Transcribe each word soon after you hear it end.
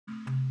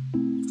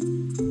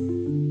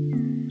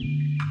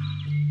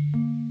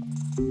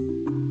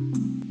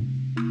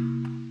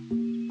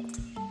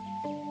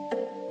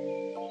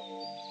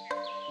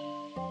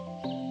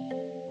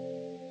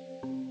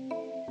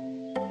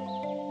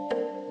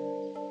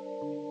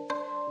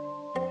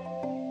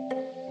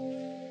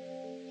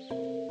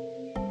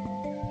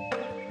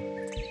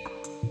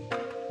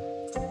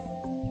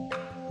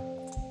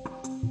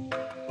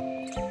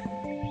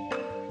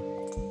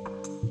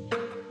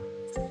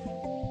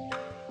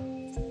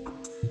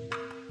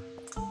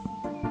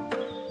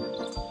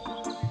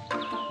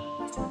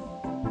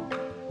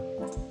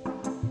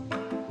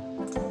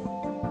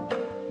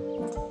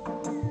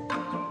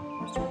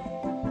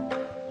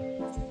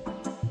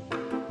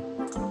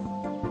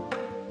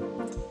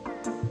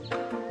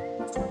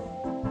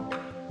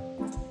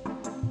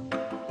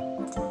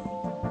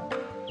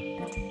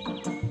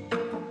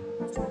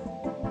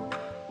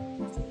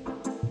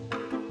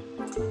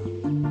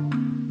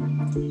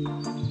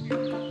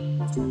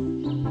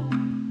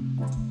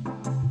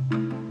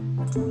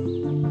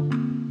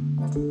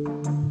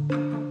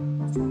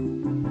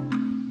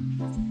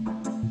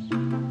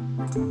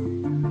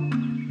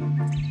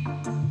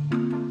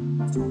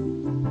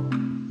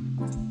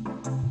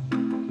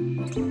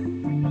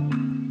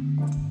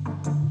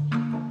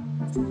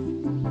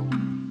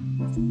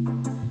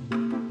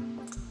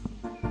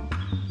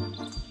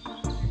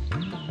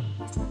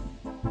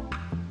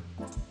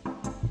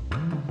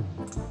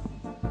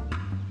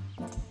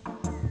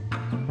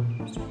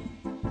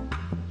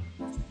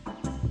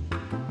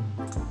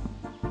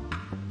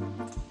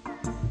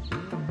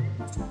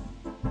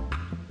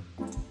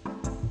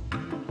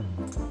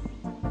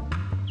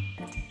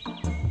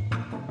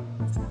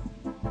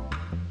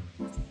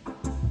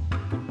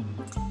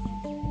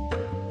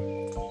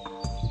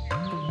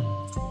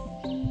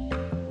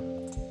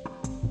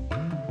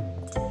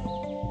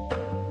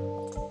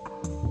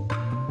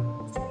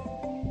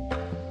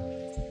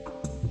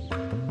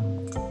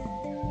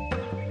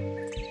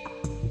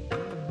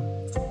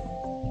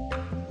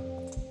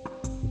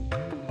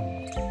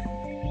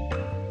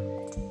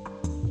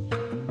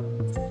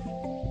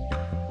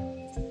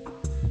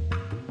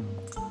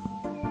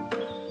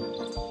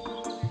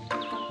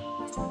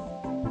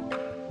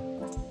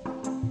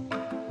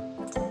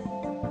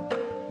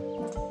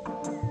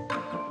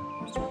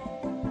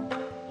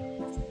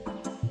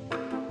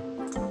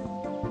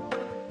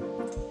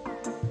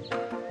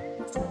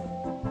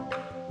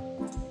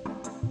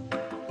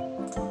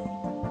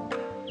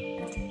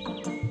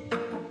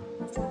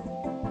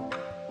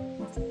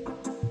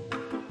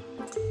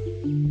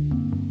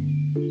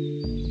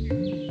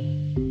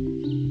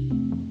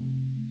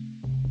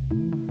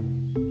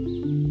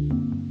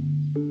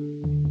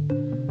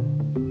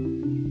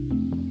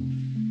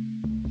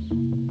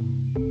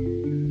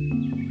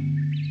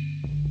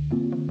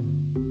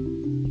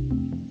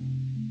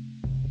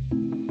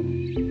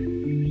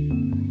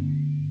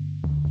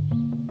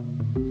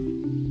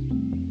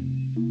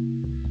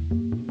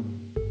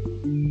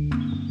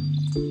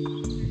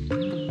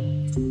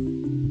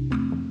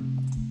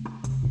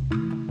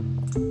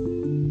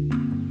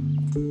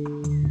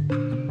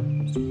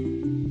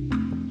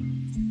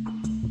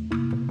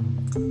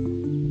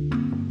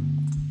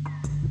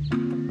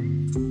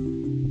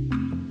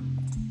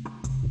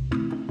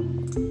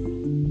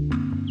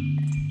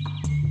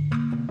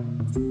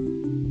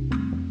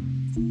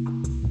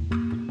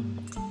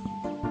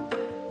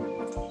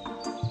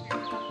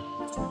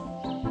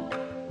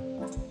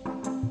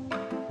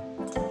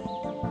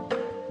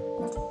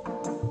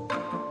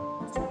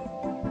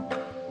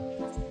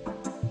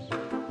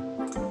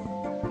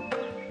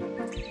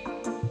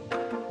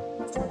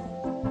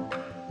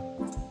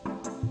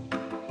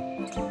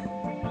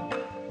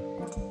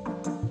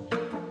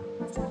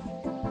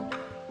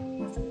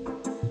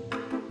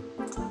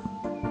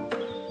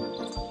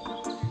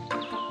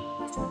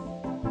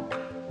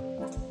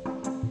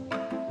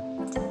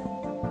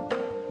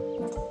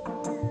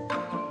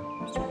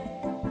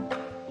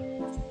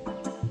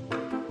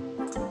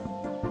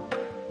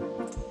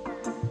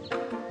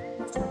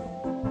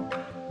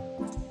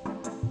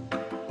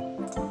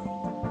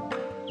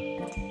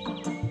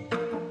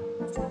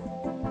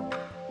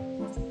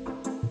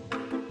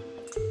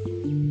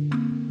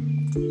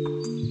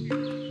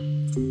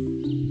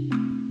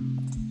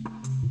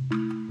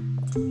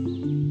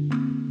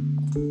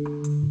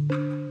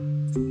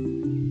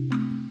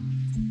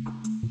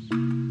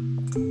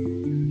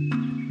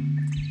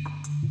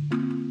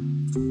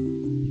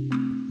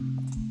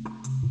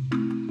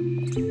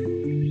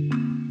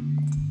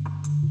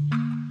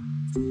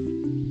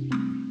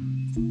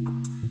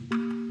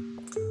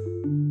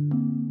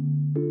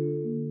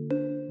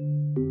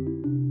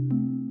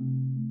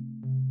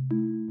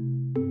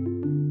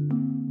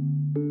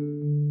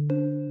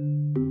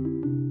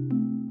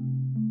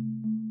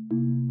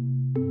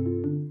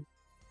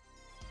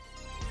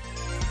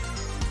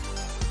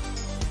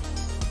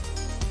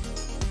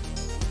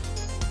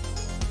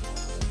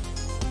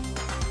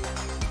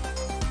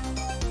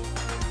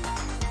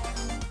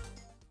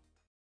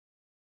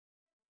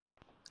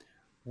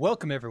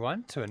Welcome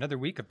everyone to another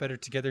week of Better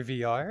Together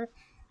VR.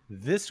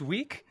 This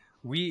week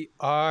we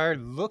are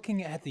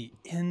looking at the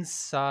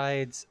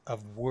insides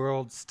of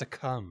worlds to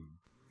come.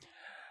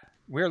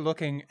 We're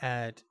looking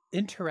at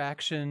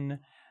interaction,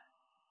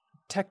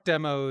 tech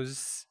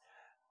demos,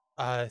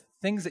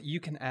 things that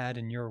you can add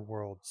in your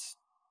worlds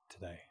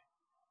today.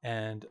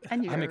 And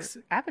your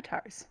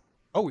avatars.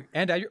 Oh,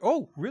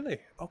 really?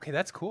 Okay,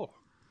 that's cool.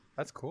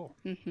 That's cool.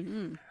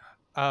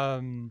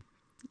 Mm-hmm.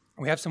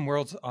 We have some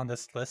worlds on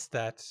this list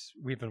that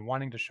we've been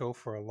wanting to show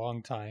for a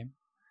long time,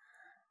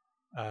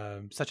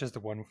 such as the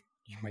one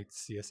you might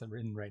see us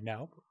in right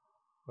now.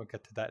 We'll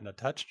get to that in a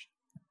touch.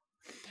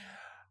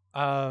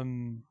 Yeah,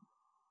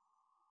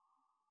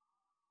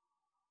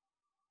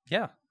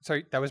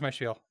 sorry, that was my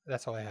spiel.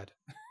 That's all I had.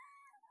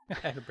 I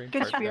had a brain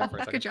Good fart there spiel. for a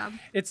second. Good job.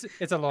 It's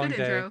a long Good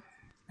day. intro.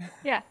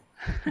 Yeah.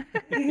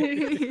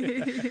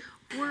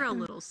 We're a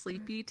little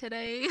sleepy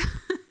today.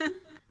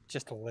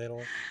 Just a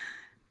little.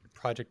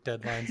 Project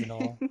deadlines and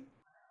all.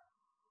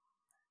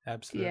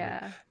 Absolutely.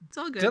 Yeah. It's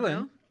all good,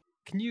 Dylan,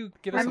 can you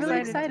give us I'm a really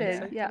little excited,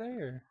 insight yeah.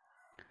 today,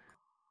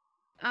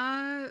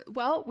 or?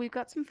 Well, we've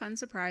got some fun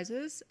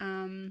surprises.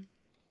 I've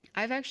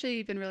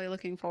actually been really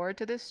looking forward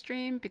to this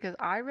stream because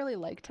I really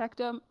like tech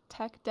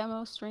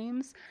demo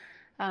streams.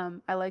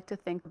 I like to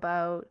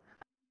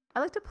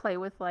play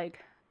with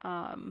like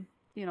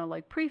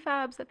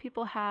prefabs that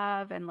people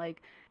have, and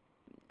like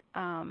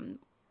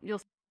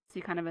you'll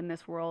see kind of in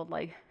this world,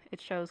 like it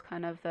shows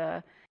kind of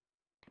the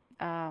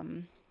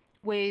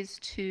ways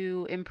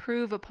to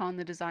improve upon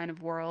the design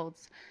of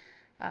worlds,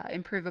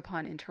 improve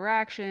upon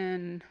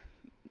interaction,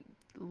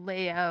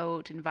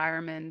 layout,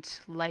 environment,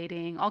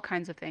 lighting, all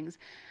kinds of things.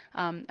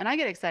 And I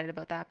get excited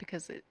about that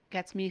because it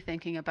gets me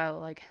thinking about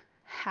like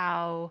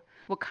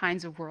what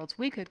kinds of worlds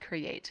we could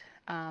create.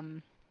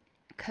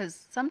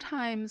 Because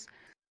sometimes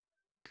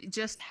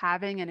just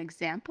having an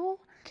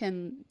example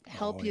can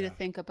help you to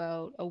think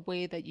about a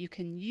way that you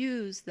can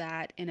use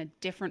that in a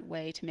different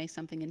way to make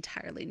something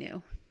entirely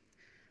new.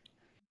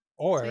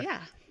 Or So,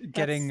 yeah,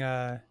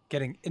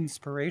 getting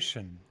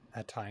inspiration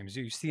at times.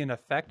 You see an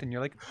effect and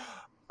you're like,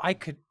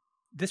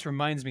 this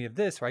reminds me of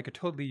this, or I could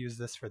totally use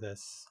this for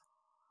this.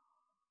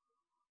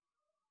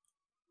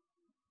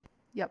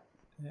 Yep.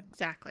 Yeah.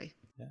 Exactly.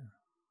 Yeah.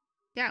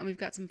 Yeah, and we've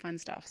got some fun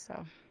stuff,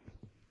 so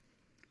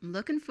I'm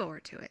looking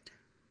forward to it.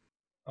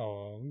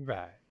 All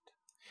right.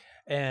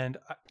 And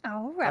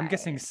All right. I'm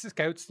guessing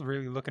Scout's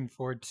really looking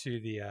forward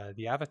to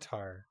the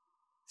avatar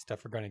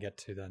stuff we're going to get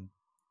to then.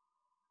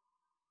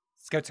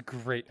 Scout's a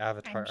great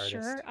avatar artist.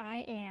 Sure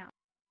I am.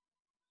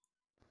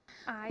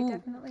 I Ooh.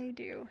 definitely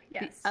do.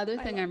 Yes. The other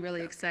thing I'm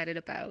really excited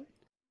about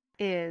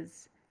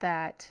is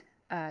that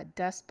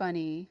Dust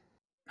Bunny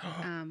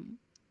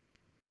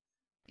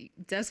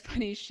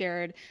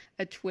shared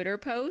a Twitter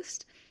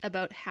post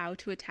about how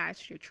to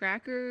attach your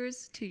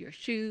trackers to your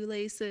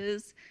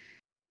shoelaces.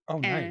 Oh,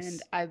 nice.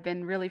 And I've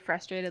been really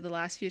frustrated the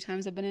last few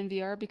times I've been in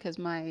VR because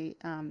my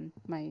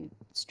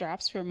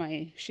straps for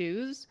my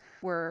shoes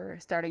were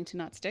starting to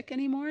not stick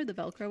anymore. The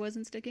Velcro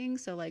wasn't sticking,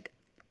 so like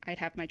I'd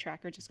have my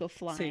tracker just go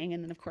flying,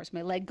 and then of course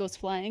my leg goes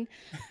flying.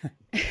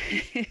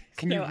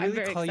 Can you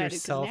really call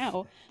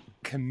yourself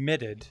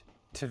committed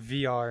to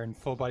VR and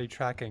full body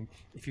tracking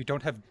if you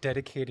don't have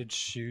dedicated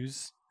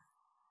shoes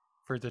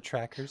for the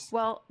trackers?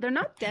 Well, they're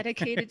not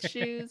dedicated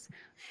shoes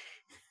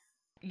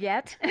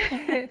yet.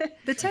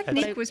 The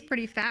technique was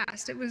pretty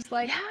fast. It was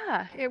like,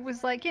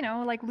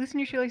 like loosen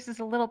your shoelaces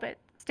a little bit,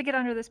 stick it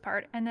under this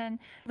part, and then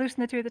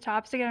loosen the two at the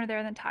top, stick it under there,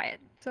 and then tie it.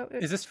 So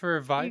is this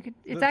for Vive?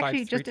 It's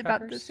actually just Vive 3 about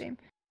trackers? the same.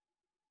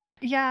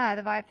 Yeah,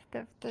 the Vive,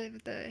 the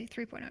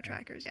 3.0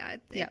 trackers.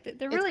 Yeah,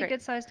 they're really great.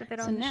 good size to fit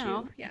So on the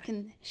now shoe. Yeah. I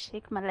can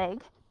shake my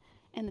leg,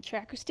 and the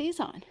tracker stays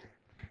on.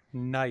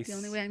 Nice. The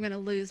only way I'm going to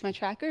lose my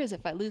tracker is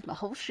if I lose my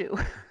whole shoe.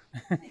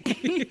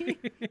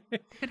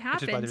 Could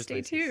happen.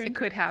 Stay tuned. It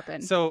could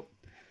happen. So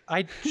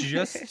I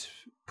just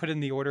put in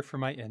the order for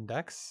my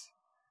index.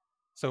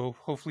 So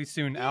hopefully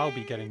soon I'll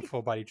be getting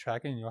full body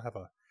tracking. You'll have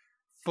a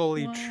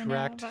fully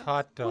tracked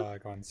hot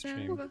dog on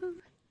stream.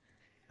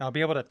 I'll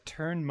be able to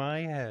turn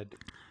my head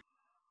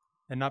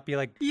and not be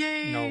like,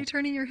 Yay,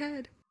 turning your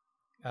head.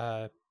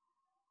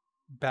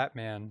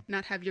 Batman.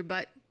 Not have your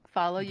butt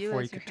follow you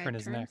before as he your could head turn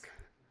his turns. neck.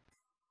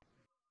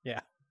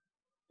 Yeah.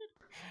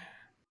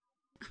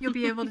 You'll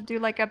be able to do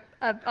like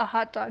a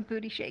hot dog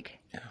booty shake.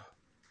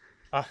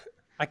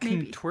 I can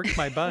Maybe. twerk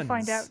my buns. We'll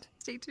find out.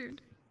 Stay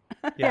tuned.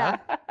 Yeah?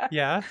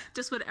 Yeah?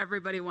 Just what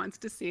everybody wants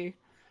to see.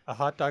 A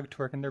hot dog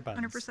twerking their buns.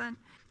 100%.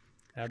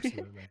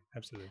 Absolutely.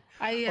 Absolutely.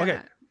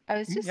 I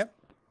was just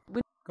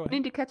we Go ahead.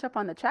 need to catch up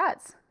on the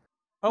chats.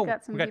 Oh, We've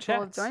got some people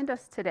who have joined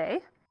us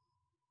today.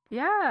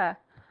 Yeah,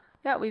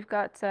 we've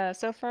got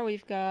so far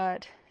we've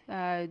got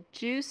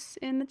Juice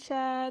in the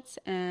chats,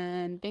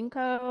 and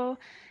Binko,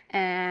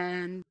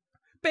 and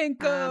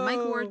Binko!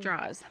 Mike Ward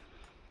Draws.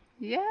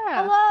 Yeah.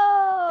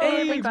 Hello!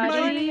 Hey, everybody. Mike.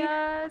 Joining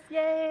us.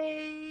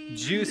 Yay!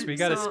 Juice, we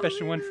got a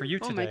special one for you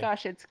today. Oh my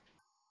gosh, it's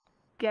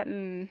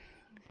getting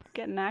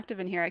active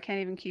in here. I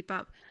can't even keep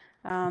up.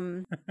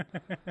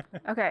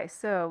 Okay,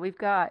 so we've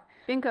got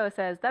Binko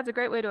says, that's a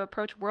great way to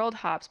approach world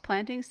hops,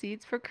 planting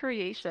seeds for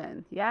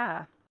creation.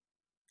 Yeah.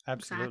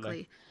 Absolutely.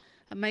 Exactly.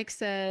 Mike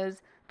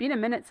says, been a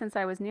minute since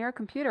I was near a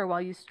computer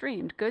while you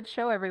streamed. Good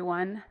show,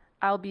 everyone.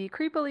 I'll be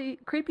creepy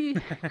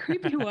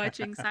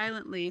watching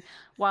silently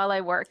while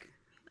I work.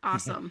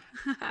 Awesome.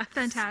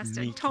 Fantastic.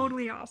 Sneaky.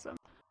 Totally awesome.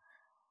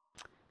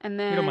 And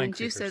We don't mind then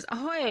Juice creepers. says,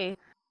 ahoy!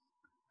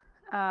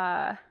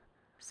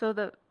 So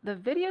the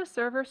video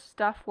server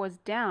stuff was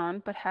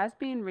down, but has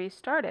been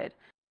restarted.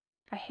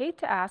 I hate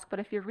to ask, but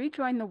if you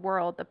rejoin the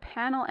world, the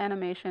panel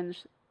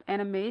animations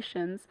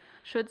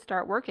should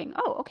start working.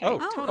 Oh, okay. Oh,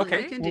 totally.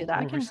 okay. We can do that.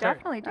 I can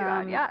definitely do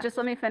that. Yeah. Just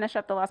let me finish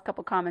up the last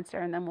couple comments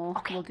here, and then we'll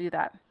do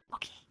that.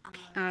 Okay.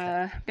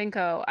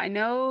 Binko, I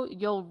know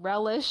you'll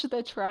relish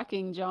the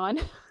tracking, John.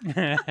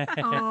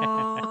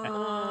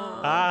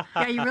 Oh.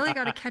 Yeah, you really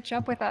got to catch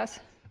up with us.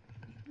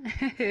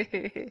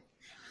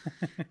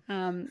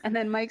 And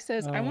then Mike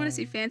says, I want to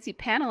see fancy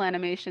panel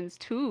animations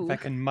too. If I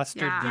can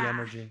muster the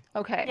energy.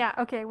 Okay. Yeah,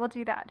 okay, we'll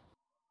do that.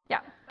 Yeah,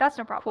 that's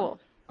no problem. Cool.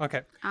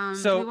 Okay. Do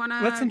So we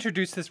wanna... let's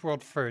introduce this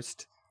world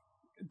first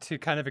to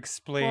kind of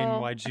explain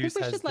why Juice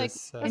I think we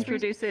has should, this.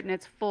 introduce it in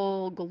its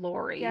full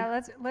glory.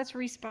 Yeah, let's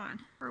respawn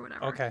or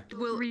whatever. Okay.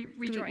 We'll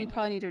rejoin. We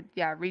probably need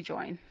to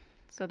rejoin.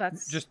 So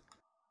that's Just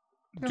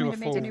You do want a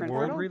me to make full a new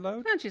world portal? reload?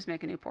 Why don't you just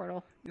make a new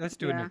portal? Let's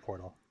do a new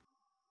portal.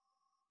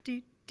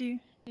 Do.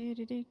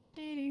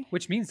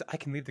 Which means I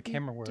can leave the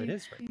camera where it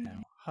is right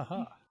now.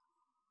 Haha.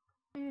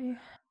 The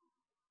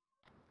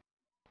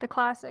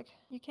classic.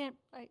 You can't.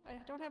 I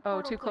don't have. Oh,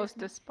 portal too close to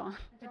placement. spawn.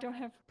 I don't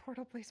have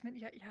portal placement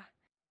yet. Yeah.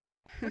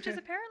 Which is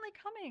apparently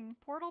coming.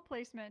 Portal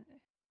placement.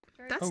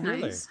 Very That's Oh,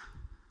 really? nice.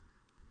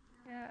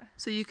 Yeah.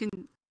 So you can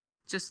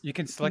just You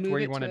can select move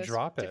where it you want to a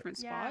drop it. different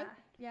Yeah. spot.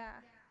 Yeah.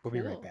 We'll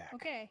be right Cool. back.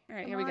 Okay. All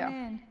right, come here we on go.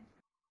 in.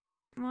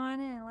 Come on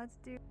in. Let's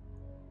do.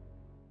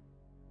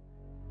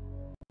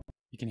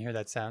 You can hear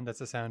that sound. That's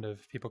the sound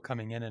of people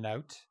coming in and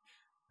out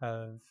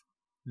of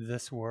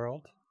this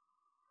world.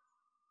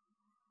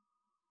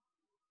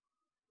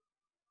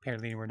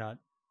 Apparently, we're not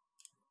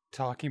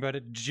talking about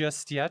it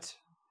just yet.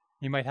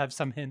 You might have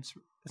some hints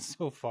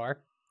so far.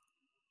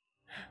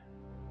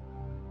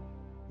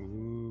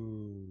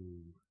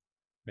 Ooh,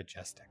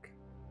 majestic.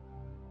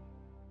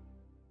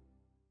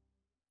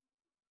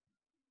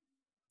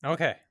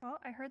 Okay. Oh,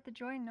 I heard the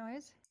join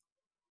noise.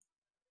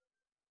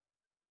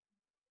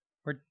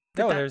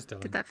 There's Dylan.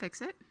 Did that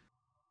fix it?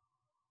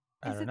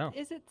 I don't know.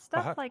 Is it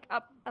stuff ha- like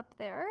up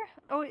there?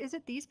 Oh, is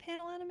it these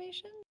panel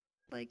animations?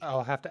 Like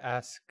I'll have to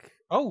ask.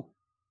 Oh,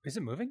 is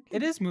it moving?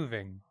 It is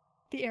moving.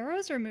 the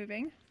arrows are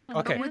moving.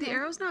 Okay. Were the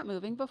arrows not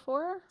moving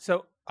before?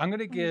 So I'm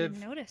gonna I give.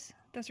 didn't notice.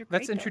 Those are great.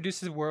 Let's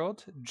introduce the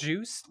world.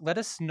 Juice, let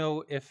us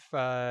know if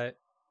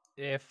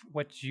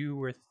what you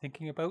were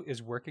thinking about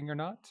is working or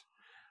not,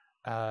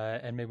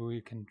 and maybe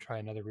we can try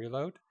another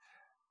reload.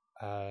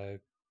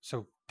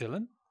 So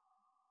Dylan,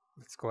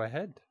 let's go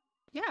ahead.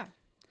 Yeah.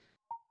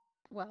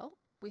 Well,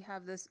 we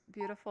have this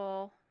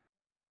beautiful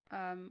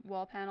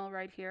wall panel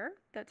right here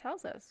that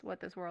tells us what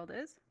this world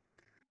is.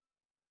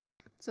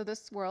 So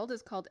this world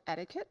is called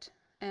Etiquette,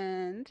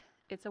 and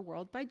it's a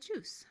world by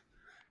Juice.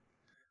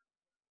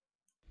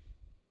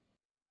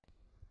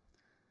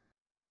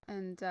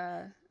 And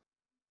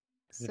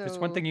If it's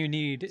one thing you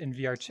need in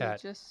VR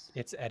chat, just...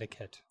 it's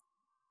etiquette.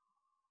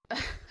 Or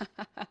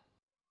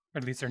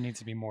at least there needs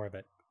to be more of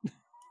it.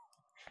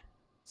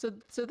 So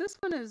this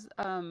one is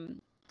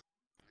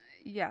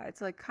yeah, it's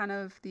like kind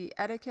of the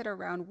etiquette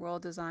around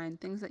world design,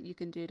 things that you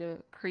can do to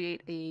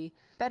create a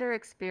better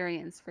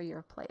experience for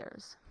your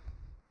players.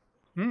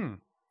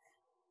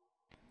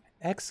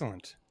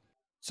 Excellent.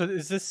 So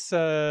is this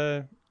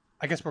I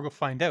guess we'll go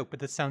find out, but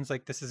this sounds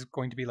like this is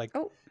going to be like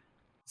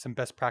some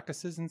best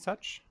practices and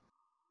such?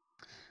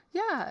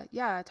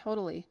 Yeah,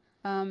 totally.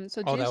 So that Juice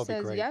would be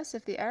says, great. yes,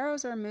 if the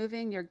arrows are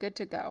moving, you're good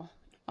to go.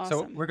 Awesome.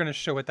 So we're going to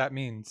show what that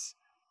means.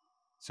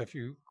 So if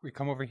we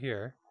come over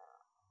here,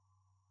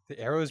 the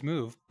arrows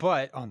move,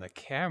 but on the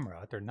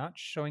camera, they're not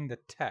showing the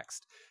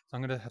text. So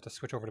I'm going to have to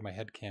switch over to my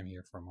head cam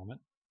here for a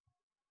moment.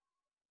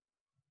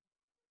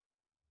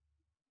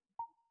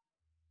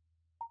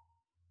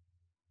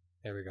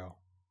 There we go.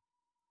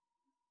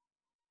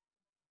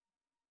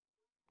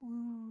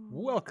 Ooh.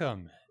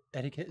 Welcome.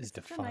 Etiquette is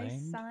That's a nice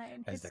defined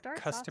sign. as It the starts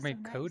off customary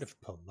so code nice.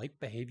 of polite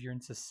behavior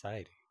in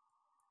society.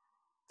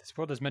 This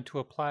world is meant to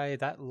apply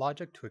that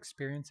logic to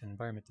experience and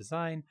environment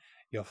design.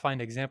 You'll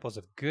find examples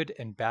of good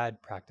and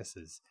bad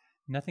practices.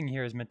 Nothing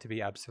here is meant to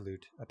be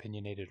absolute,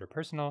 opinionated, or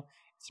personal.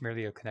 It's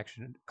merely a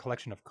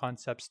collection of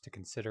concepts to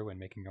consider when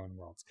making your own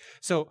worlds.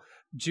 So,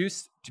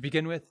 Juice, to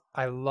begin with,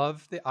 I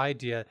love the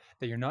idea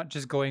that you're not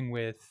just going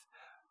with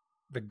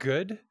the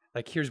good,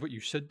 like here's what you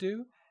should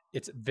do.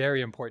 It's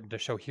very important to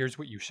show here's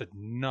what you should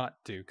not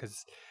do,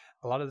 because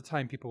a lot of the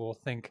time people will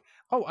think,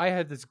 oh, I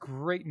had this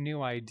great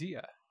new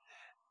idea.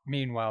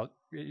 Meanwhile,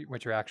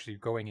 what you're actually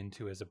going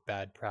into is a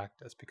bad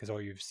practice, because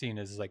all you've seen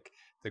is like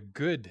the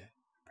good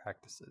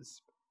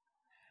practices.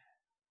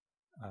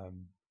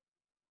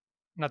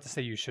 Not to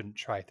say you shouldn't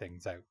try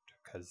things out,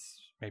 because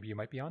maybe you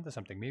might be onto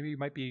something. Maybe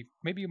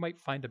you might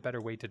find a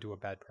better way to do a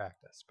bad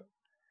practice. But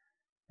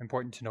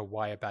important to know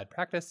why a bad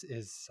practice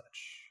is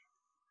such.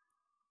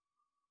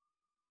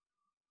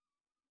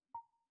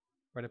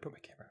 Where did I put my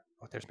camera?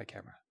 Oh, there's my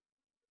camera.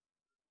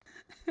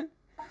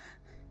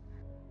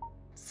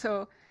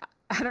 So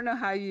I don't know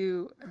how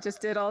you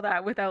just did all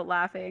that without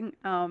laughing.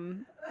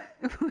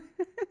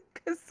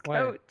 Because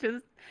Scout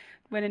just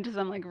went into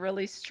some like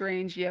really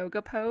strange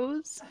yoga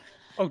pose.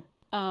 Oh,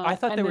 I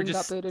thought they were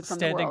just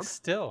standing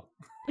still.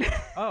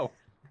 Oh.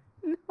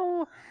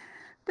 No,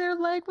 their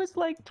leg was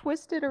like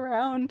twisted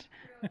around.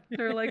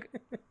 They're like,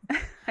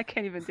 I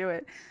can't even do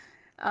it.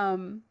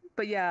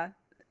 But yeah,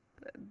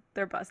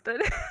 they're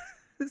busted.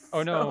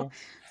 Oh no.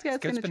 Scout's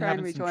gonna try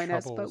and rejoin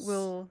us, but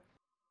we'll.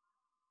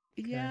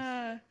 Okay.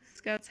 Yeah,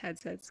 Scout's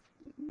headsets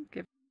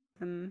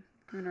giving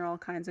her all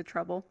kinds of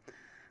trouble.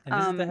 And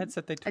this is the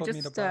headset they told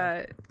me to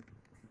buy.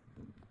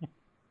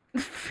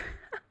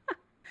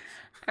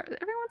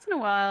 Every once in a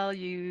while,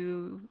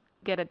 you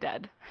get a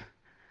dead.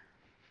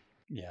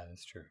 Yeah,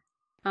 that's true.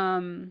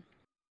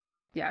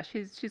 Yeah,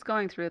 she's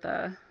going through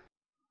the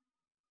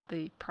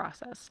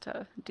process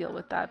to deal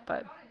with that,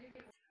 but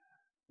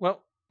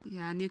well,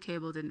 yeah, new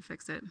cable didn't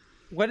fix it.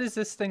 What is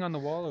this thing on the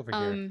wall over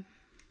here?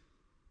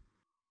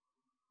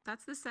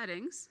 That's the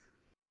settings.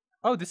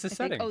 Oh, this is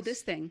settings. Oh,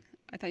 this thing.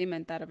 I thought you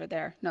meant that over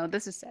there. No,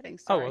 this is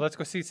settings. Sorry. Oh, well, let's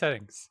go see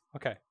settings.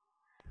 Okay.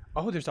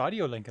 Oh, there's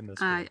audio link in this.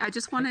 I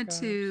just wanted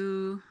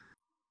to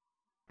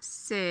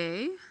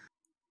say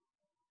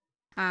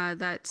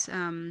that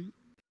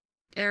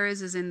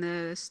Ares is in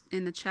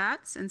the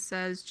chats and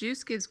says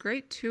Juice gives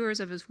great tours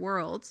of his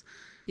worlds.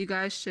 You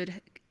guys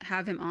should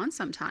have him on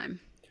sometime.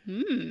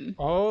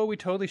 Oh, we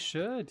totally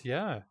should.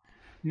 Yeah.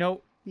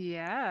 No.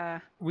 Yeah.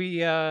 We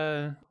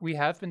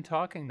have been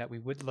talking that we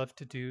would love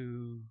to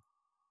do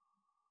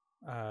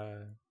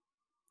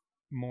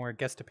more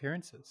guest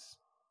appearances.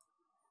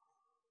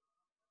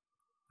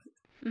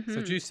 Mm-hmm.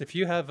 So Juice, if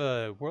you have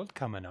a world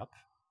coming up,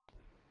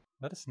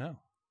 let us know.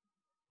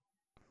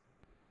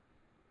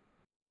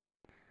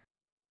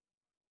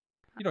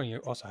 You don't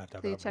also have to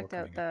have a world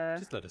coming up.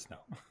 Just let us know.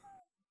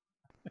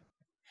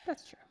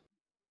 That's true.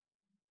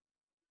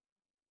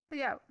 But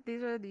yeah,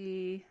 these are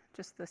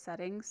just the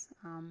settings.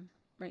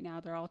 Right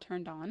now they're all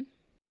turned on.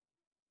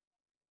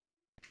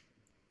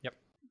 Yep.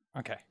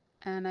 Okay.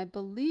 And I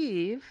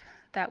believe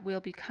that we'll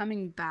be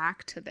coming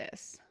back to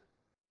this.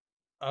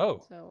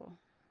 Oh. So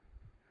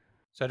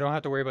I don't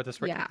have to worry about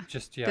this right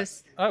just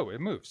yet. Oh,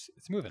 it moves.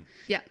 It's moving.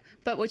 Yeah.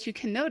 But what you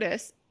can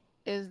notice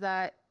is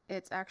that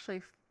it's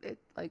actually it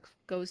like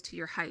goes to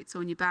your height. So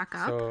when you back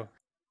up, so,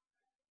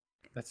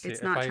 let's see,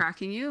 it's not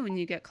tracking you. When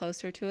you get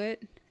closer to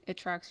it, it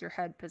tracks your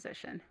head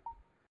position.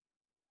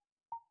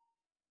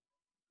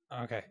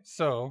 Okay,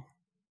 so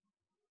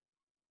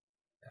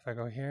if I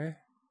go here,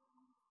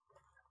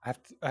 I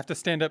have to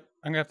stand up.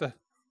 I'm gonna have to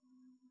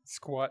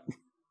squat.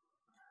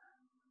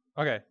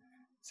 Okay,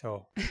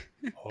 so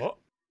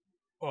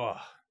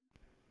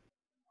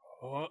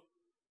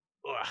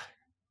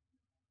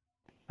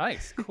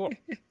nice, cool.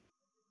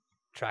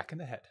 Tracking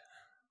the head.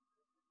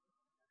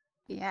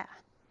 Yeah.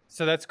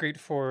 So that's great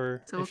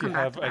for if you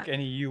have like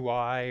any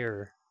UI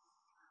or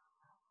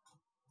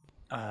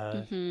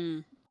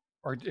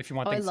or if you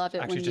want things I love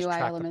it when just UI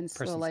elements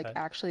will like head.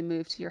 Actually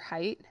move to your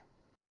height.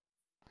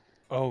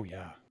 Oh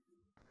yeah.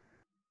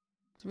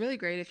 It's really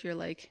great if you're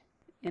like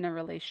in a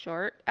really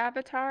short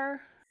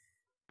avatar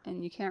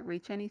and you can't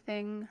reach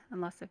anything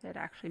unless if it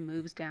actually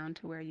moves down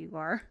to where you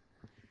are.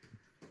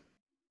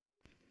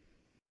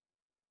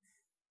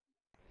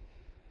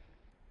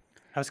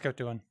 How's Scout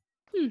doing?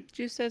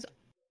 Juice says,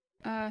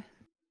 I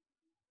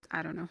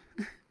don't know.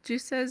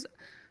 Juice says,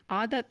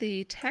 odd that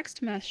the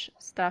text mesh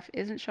stuff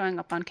isn't showing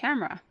up on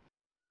camera.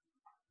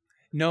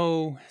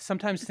 No,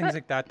 sometimes things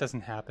like that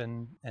doesn't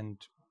happen, and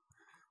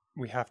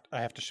I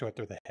have to show it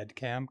through the head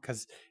cam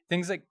because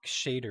things like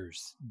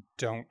shaders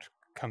don't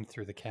come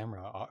through the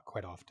camera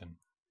quite often.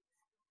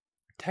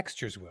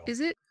 Textures will. Is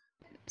it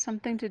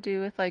something to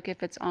do with like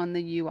if it's on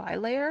the UI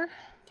layer?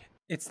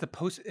 It's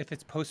if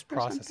it's post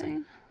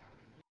processing.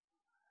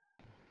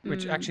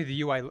 Which actually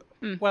the UI,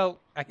 well,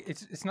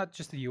 it's not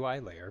just the UI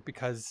layer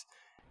because,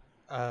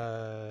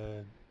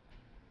 like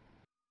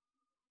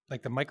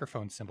the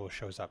microphone symbol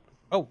shows up.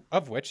 Oh,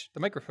 of which the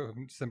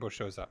microphone symbol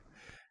shows up.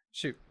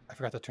 Shoot, I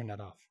forgot to turn that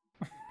off.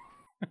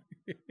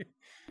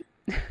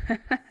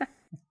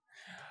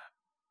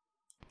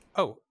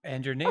 Oh,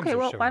 and your names are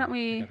showing. Why don't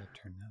we? I gotta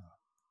turn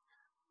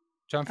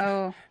that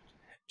off.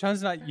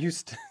 John's not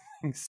used to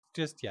things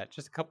just yet.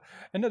 Just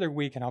another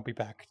week, and I'll be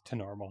back to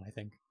normal, I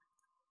think.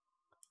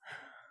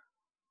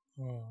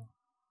 Oh.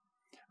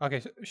 Okay,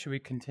 so should we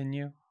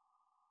continue?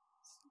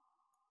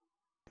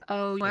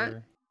 Oh,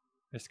 what?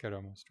 Let's get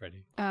almost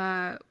ready.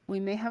 We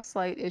may have a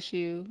slight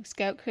issue.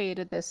 Scout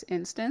created this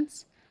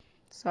instance,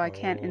 so I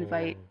can't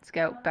invite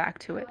Scout back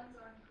to it.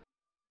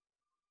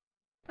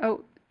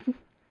 Oh,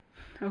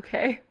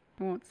 okay.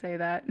 I won't say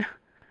that.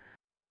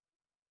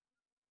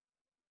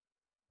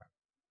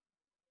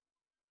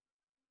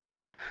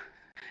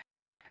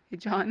 Hey,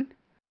 John?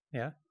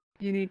 Yeah?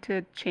 You need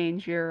to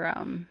change your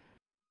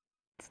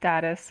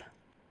status.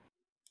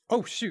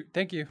 Oh, shoot.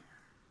 Thank you.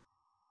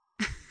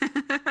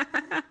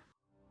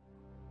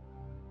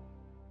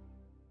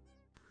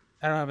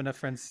 I don't have enough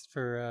friends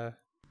for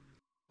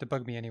to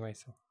bug me anyway,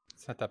 so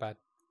it's not that bad.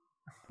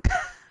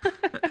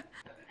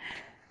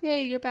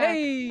 Yay, you're back.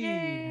 Hey!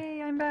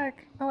 Yay, I'm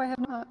back. Oh, I have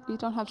not, You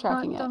don't have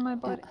tracking yet. done my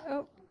body.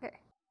 Oh, okay.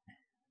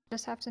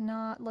 Just have to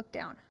not look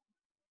down.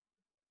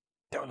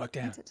 Don't look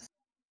down.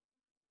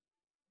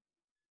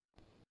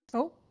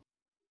 Oh.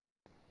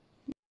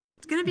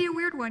 It's gonna be a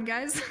weird one,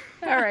 guys.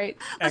 All right.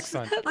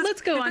 Excellent.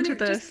 Let's go on to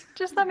this.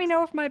 Just let me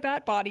know if my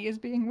bat body is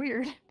being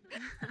weird.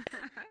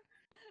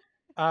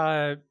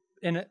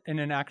 In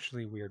an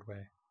actually weird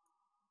way.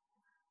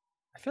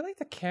 I feel like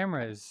the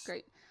camera is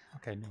Great.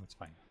 Okay, no, it's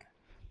fine.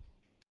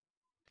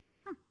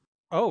 Okay.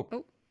 Oh.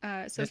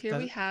 So here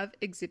we have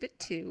Exhibit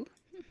 2.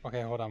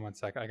 Okay, hold on one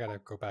sec. I gotta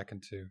go back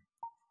into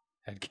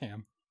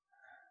headcam.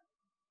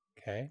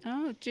 Okay.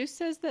 Oh, Juice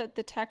says that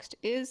the text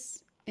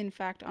is in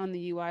fact on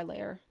the UI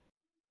layer.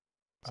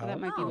 So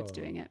that might be what's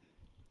doing it.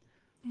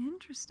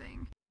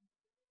 Interesting.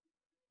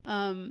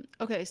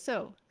 Okay,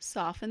 so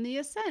soften the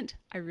ascent.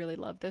 I really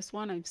love this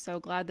one. I'm so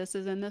glad this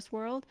is in this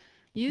world.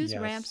 Use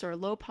ramps or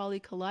low poly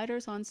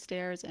colliders on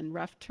stairs and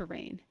rough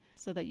terrain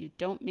so that you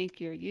don't make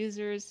your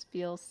users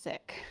feel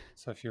sick.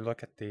 So if you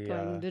look at the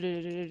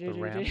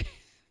ramp.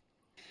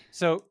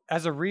 So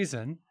as a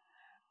reason,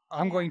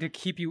 I'm going to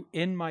keep you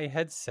in my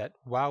headset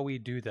while we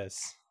do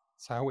this.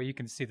 So that way you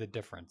can see the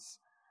difference.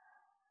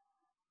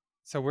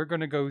 So we're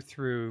going to go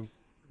through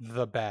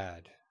the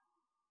bad.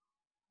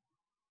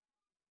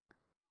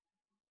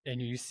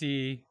 And you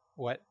see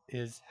what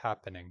is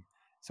happening.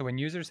 So when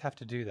users have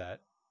to do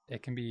that,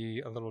 it can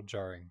be a little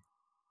jarring.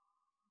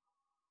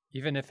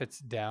 Even if it's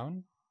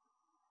down,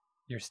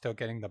 you're still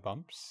getting the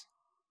bumps.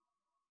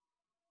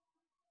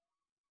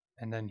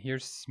 And then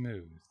here's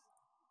smooth.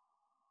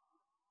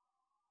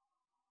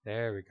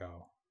 There we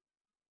go.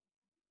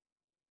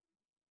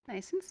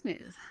 Nice and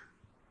smooth.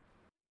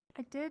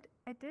 I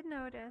did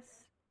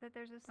notice that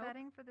there's a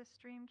setting for the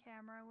stream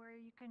camera where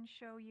you can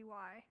show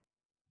UI.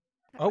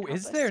 Oh,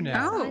 is there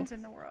now? Signs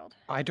in the world.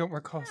 I don't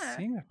recall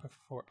seeing that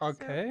before.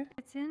 Okay. So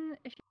it's in.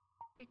 If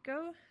you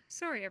go,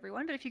 sorry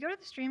everyone, but if you go to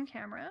the stream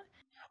camera.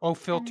 Oh,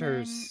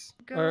 filters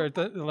or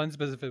the lens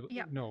specific.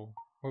 Yeah. No,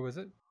 what was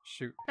it?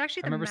 Shoot.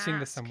 Actually, I remember seeing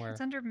this somewhere.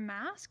 It's under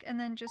mask, and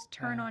then just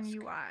turn on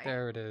UI.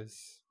 There it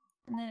is.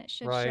 And then it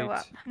should show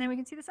up, and then we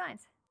can see the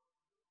signs.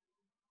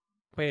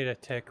 Wait a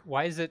tick.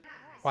 Why is it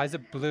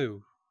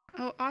blue?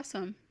 Oh,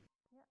 awesome.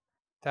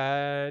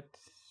 That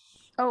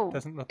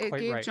doesn't look quite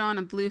right. It gave John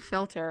a blue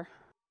filter.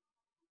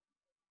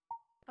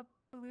 A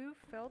blue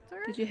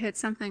filter? Did you hit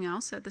something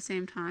else at the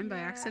same time by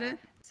accident?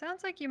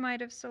 Sounds like you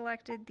might have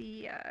selected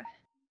the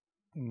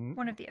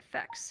one of the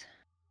effects.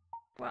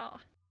 Well.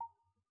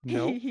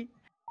 Nope.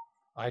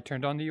 I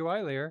turned on the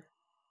UI layer.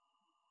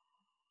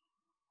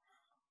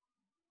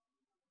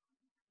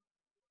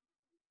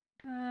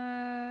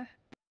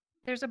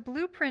 There's a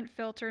blueprint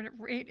filter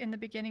right in the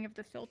beginning of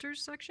the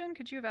filters section.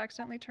 Could you have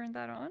accidentally turned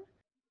that on?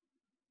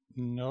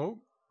 Nope.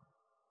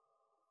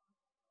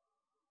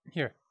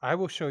 Here, I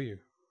will show you.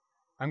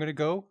 I'm going to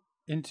go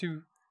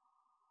into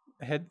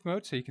head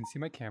mode so you can see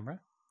my camera.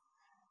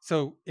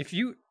 So if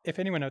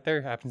anyone out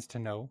there happens to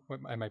know what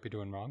I might be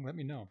doing wrong, let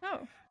me know.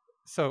 Oh.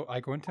 So I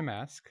go into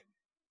mask,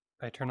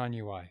 I turn on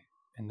UI,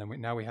 and then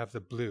now we have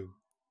the blue.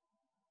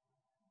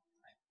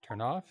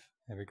 Turn off,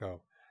 there we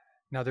go.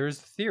 Now there is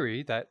a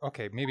theory that,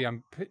 okay, maybe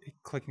I'm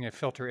clicking a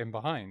filter in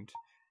behind.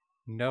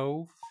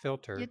 No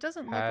filter it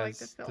doesn't look has like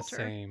the filter. The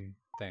same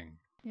thing.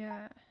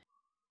 Yeah,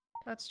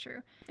 that's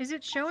true. Is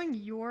it showing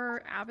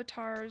your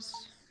avatar's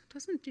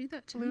doesn't do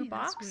that to blue me.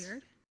 box? That's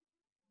weird.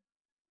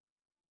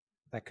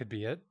 That could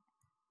be it.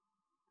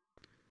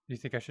 Do you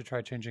think I should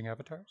try changing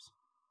avatars?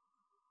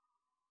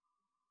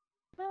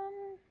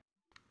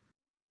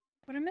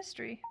 What a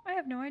mystery. I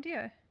have no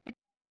idea. It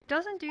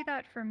doesn't do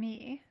that for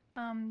me,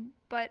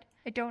 but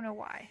I don't know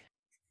why.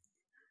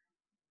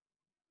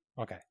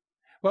 Okay.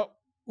 Well,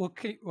 we'll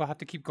have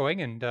to keep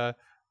going, and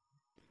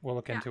we'll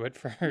look into it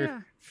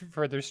for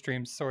further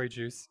streams. Sorry,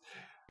 Juice.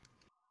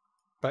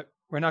 But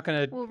we're not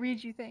going to... We'll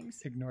read you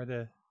things. Ignore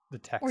the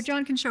text. Or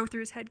John can show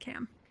through his head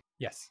cam.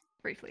 Yes.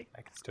 Briefly.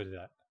 I can still do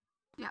that.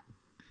 Yeah.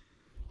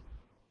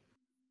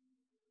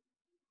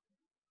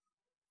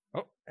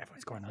 Oh,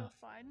 everyone's going off.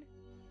 Fun.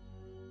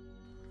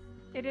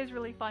 It is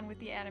really fun with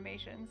the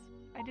animations.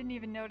 I didn't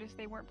even notice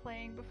they weren't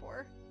playing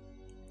before.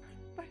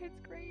 But it's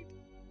great.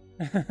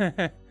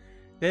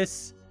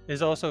 This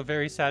is also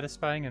very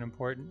satisfying and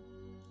important.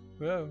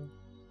 Whoa.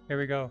 Here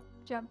we go.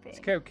 Jumping.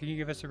 Scout, can you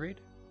give us a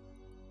read?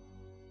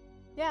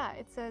 Yeah,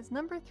 it says,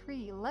 number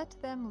 3, let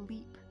them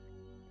leap.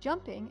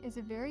 Jumping is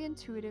a very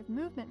intuitive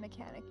movement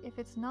mechanic. If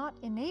it's not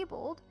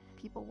enabled,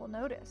 people will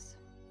notice.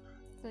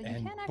 So you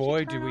can't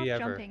actually turn off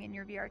jumping in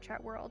your VR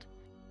chat world.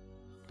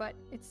 But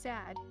it's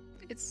sad.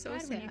 It's so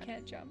sad when you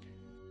can't jump.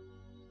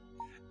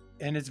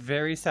 And it's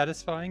very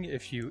satisfying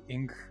if you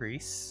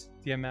increase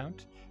the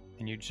amount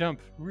and you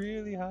jump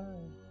really high.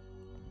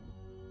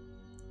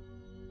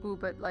 Ooh,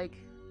 but like,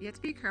 you have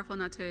to be careful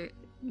not to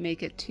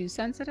make it too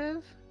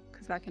sensitive,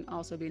 because that can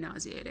also be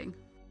nauseating.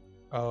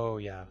 Oh,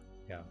 yeah.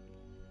 Yeah.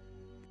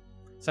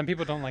 Some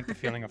people don't like the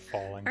feeling of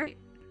falling. All right.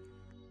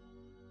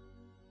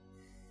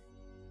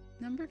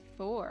 Number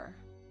 4.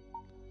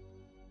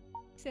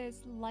 It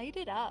says, light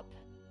it up.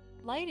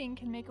 Lighting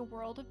can make a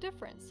world of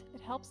difference.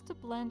 It helps to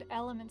blend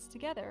elements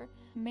together,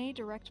 may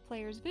direct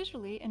players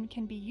visually, and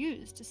can be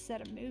used to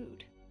set a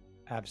mood.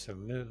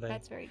 Absolutely.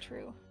 That's very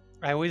true.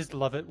 I always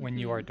love it when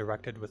you are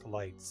directed with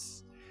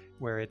lights,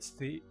 where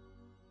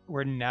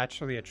we're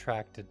naturally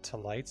attracted to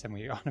lights and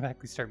we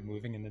automatically start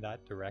moving in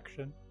that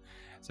direction.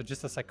 So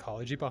just the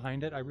psychology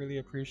behind it, I really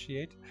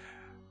appreciate.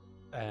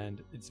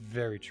 And it's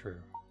very true.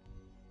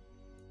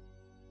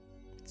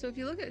 So if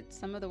you look at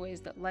some of the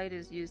ways that light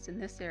is used in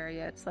this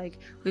area, it's like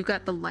we've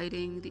got the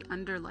lighting, the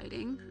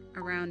underlighting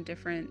around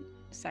different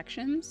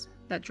sections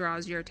that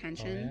draws your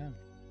attention. Oh, yeah.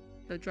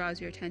 So it draws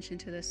your attention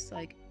to this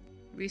like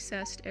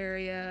recessed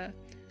area,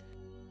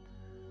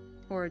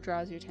 or it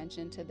draws your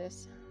attention to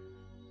this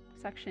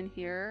section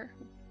here,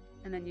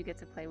 and then you get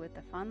to play with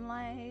the fun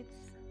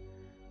lights.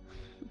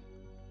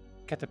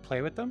 Get to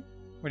play with them?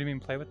 What do you mean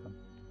play with them?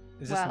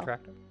 Is this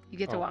interactive? You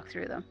get to walk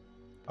through them.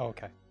 Oh,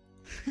 okay.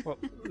 Well,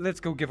 let's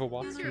go give a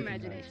walk. Use your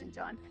imagination,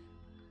 John.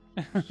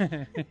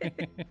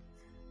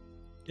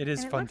 It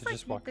is And fun looks to like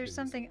just walk there's through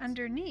something these.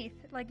 underneath.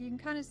 Like you can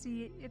kind of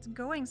see it's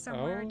going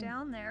somewhere Oh.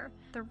 down there.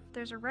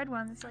 There's a red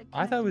one that's like.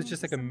 I thought it was connecting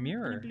just into like a some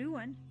mirror. kind of blue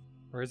one.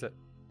 Or is it?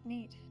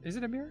 Neat. Is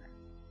it a mirror?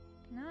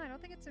 No, I don't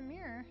think it's a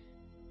mirror.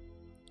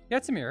 Yeah,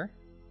 it's a mirror.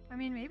 I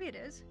mean, maybe it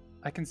is.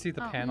 I can see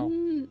the Oh. panel.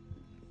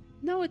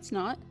 No, it's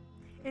not.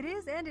 It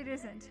is and it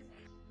isn't.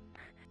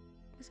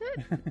 Is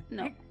it?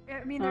 No.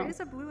 I mean, there Oh. is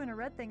a blue and a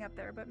red thing up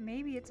there, but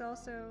maybe it's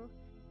also.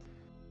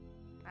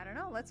 I don't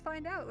know. Let's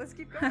find out. Let's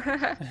keep going.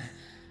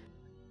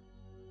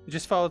 You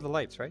just follow the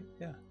lights, right?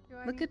 Yeah. Do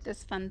I Look need at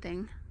this fun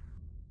thing.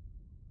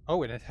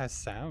 Oh, and it has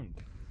sound.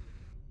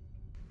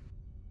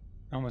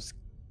 Almost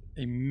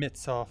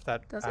emits off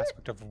that Does it?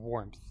 aspect of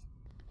warmth.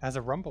 Has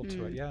a rumble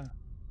to it, yeah.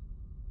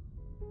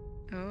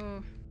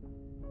 Oh.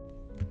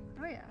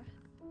 Oh yeah.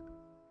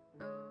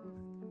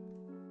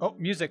 Oh,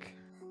 music.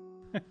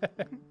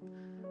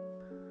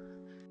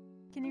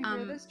 Can you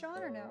hear this,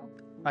 John, or no?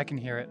 I can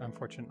hear it,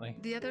 unfortunately.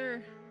 The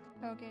other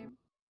Okay.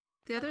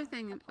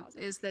 thing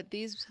is that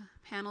these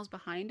panels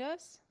behind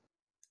us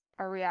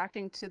are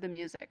reacting to the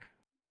music.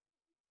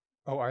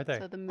 Oh, are they?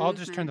 So the I'll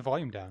just turn the movement-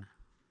 volume down.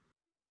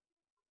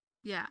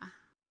 Yeah.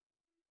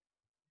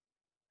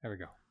 There we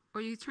go.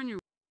 Or you turn your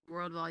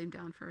world volume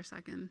down for a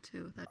second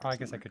too. That Oh, I doesn't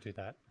guess I work. could do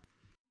that.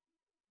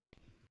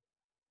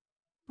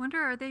 I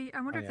wonder Oh, if they're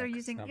yeah, 'cause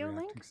using it's not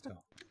reacting EOLink?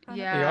 still.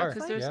 Yeah, They are,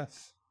 'cause there's-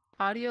 yes.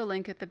 Audio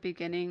link at the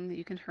beginning that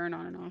you can turn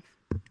on and off.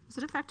 Is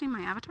it affecting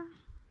my avatar?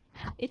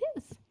 It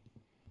is.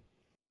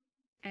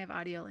 I have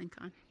audio link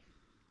on.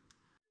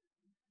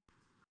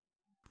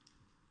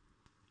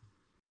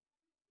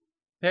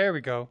 There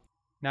we go.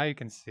 Now you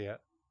can see it.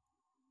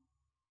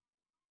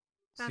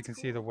 So you That's can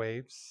see the cool.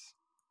 waves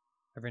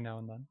every now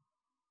and then.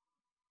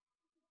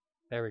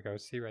 There we go.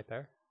 See right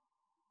there?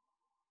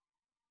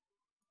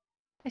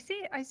 I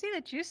see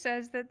that Juice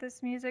says that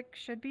this music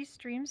should be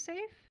stream safe.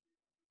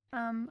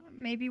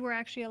 Maybe we're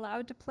actually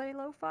allowed to play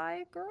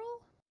lo-fi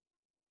girl.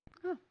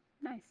 Oh,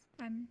 nice.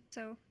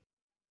 So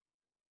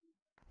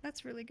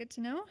that's really good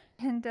to know.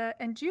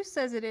 And Juice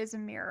says it is a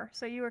mirror,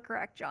 so you were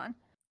correct, John.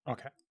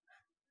 Okay.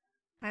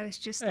 I was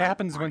just It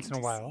happens once in a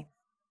while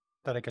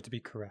that I get to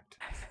be correct.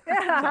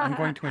 I'm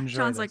going to enjoy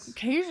John's this. like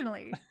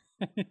occasionally.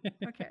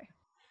 Okay.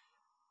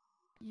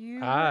 You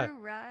Ah. were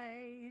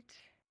right.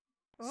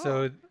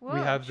 So Whoa, we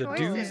have the choices.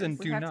 do's and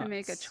We do have nots. to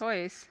make a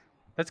choice.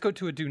 Let's go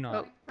to a do not.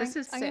 Oh, this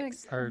is I'm gonna-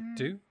 6. Or Mm,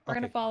 do? We're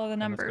gonna Okay, follow the then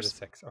let's go numbers. to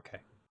 6. Okay.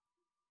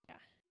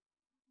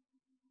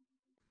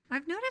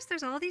 I've noticed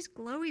there's all these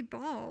glowy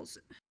balls.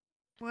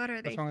 What are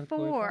What's they wrong with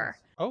glowy for?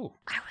 balls? Oh.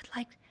 I would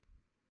like.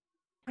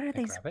 What are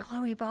Can I these grab it?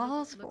 glowy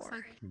balls Looks for?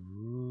 like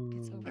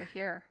it's Ooh. over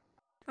here.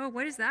 Oh,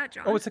 what is that,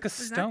 John? Oh, it's like a What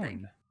is that thing?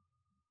 stone.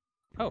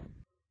 Oh. Well,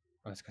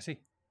 let's go see.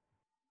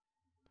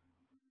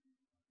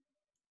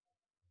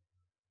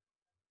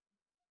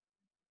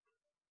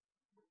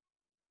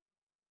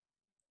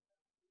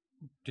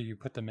 Do you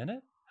put them in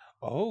it?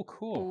 Oh,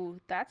 cool.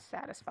 Ooh, that's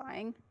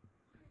satisfying.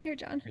 Here,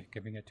 John. Are you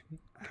giving it to me?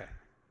 Okay.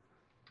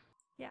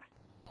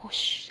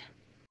 Whoosh.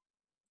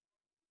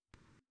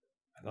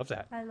 I love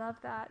that. I love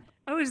that.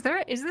 Oh, is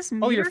this?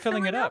 Oh, you're meter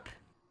filling it up.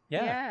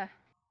 Yeah. Yeah.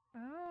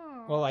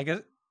 Oh. Well, I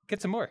guess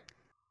get some more.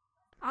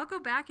 I'll go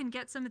back and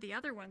get some of the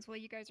other ones while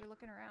you guys are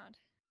looking around.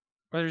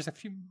 Well, there's a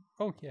few.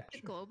 Oh, yeah. Is it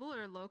Sure. global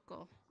or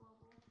local?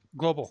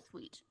 Global.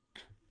 Sweet.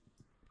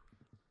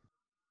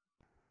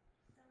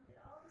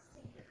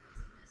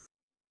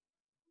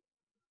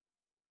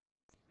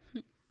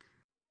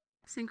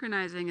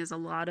 Synchronizing is a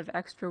lot of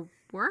extra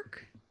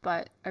work,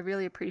 but I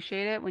really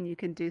appreciate it when you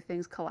can do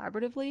things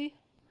collaboratively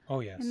Oh,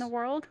 yes. in the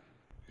world.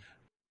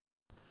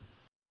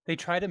 They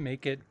try to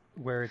make it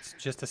where it's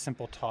just a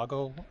simple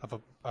toggle of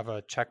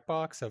a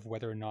checkbox of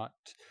whether or not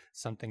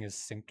something is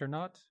synced or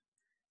not.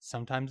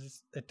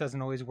 Sometimes it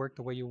doesn't always work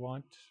the way you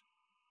want.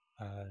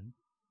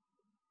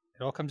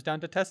 It all comes down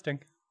to testing,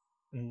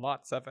 and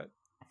lots of it.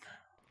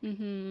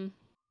 Mm-hmm.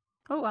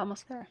 Oh,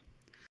 almost there.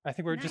 I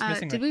think we're just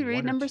missing. Did like we read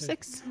one or number two.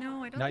 6?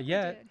 No, I don't Not think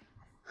yet.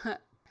 we did.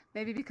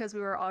 Maybe because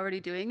we were already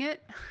doing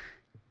it.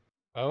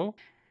 Oh,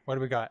 what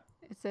do we got?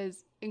 It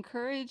says,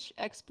 encourage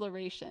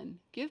exploration.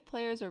 Give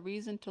players a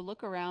reason to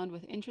look around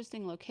with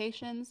interesting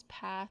locations,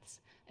 paths,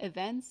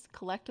 events,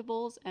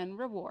 collectibles, and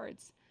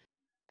rewards.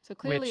 So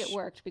clearly Which- it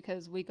worked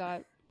because we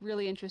got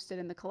really interested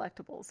in the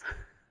collectibles.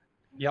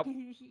 Yep.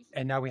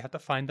 And now we have to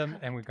find them,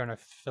 and we're going to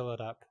fill it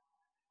up.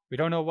 We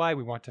don't know why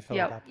we want to fill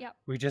Yep. it up. Yep.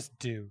 We just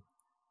do.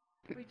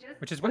 We just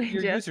Which is what We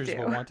your just users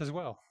do. will want as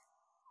well.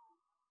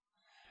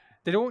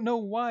 They don't know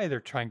why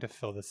they're trying to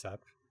fill this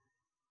up.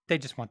 They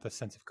just want the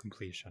sense of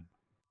completion.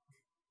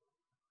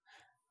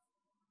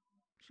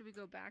 Should we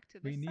go back to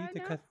this We need side the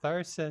now?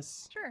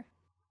 catharsis. Sure.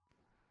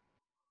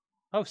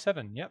 Oh,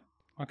 7. Yep.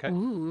 Okay.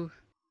 Ooh.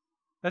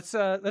 Let's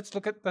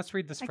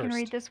read this I first. can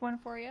read this one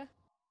for you.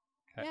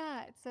 Okay.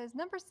 Yeah, it says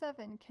number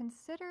 7,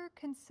 consider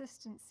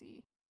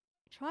consistency.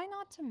 Try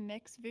not to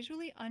mix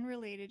visually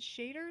unrelated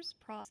shaders,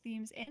 props,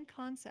 themes, and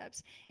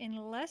concepts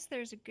unless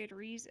there's a good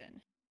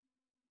reason.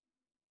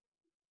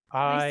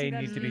 I see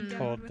that need to be being done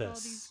told with all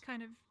these this.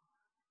 kind of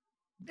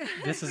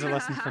This is a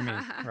lesson for me,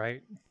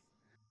 right?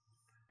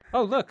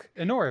 Oh, look,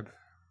 an orb.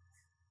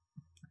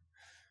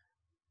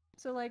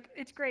 So like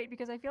it's great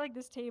because I feel like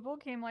this table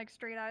came like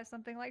straight out of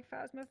something like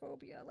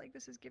Phasmophobia. Like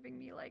this is giving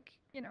me like,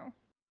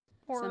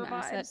 horror Some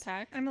asset vibes.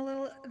 pack. I'm a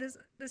little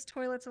this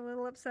toilet's a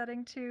little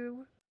upsetting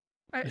too.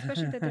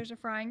 Especially that there's a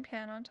frying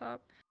pan on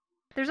top.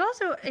 There's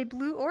also a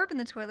blue orb in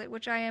the toilet,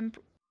 which I am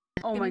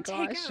Oh my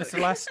gonna take gosh. out. It's the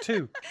last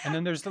 2. And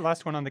then there's the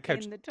last one on the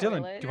couch. In the Dylan,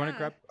 toilet. do you want to Yeah.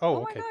 grab? Oh,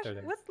 my okay. gosh, There they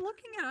are. what's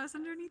looking at us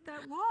underneath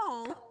that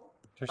wall?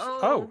 There's-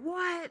 Oh,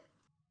 what?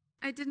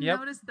 I didn't Yep.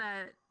 notice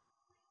that.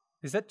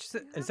 Is that just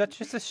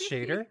a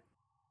shader?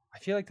 I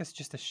feel like that's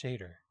just a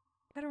shader.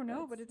 I don't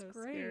know, but That's it's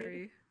so great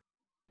scary.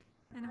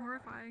 And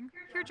horrifying.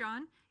 Here,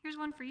 John. Here's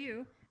one for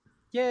you.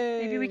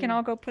 Yay! Maybe we can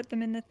all go put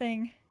them in the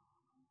thing.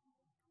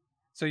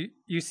 So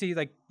you see,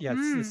 like, yes,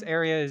 this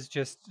area is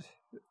just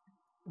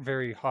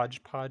very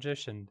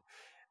hodgepodge-ish, and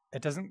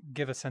it doesn't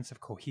give a sense of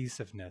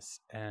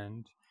cohesiveness.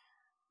 And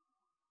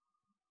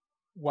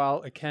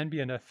while it can be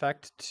an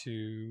effect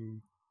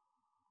to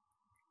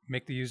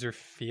make the user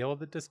feel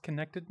the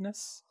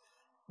disconnectedness,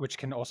 which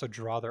can also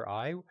draw their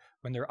eye,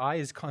 when their eye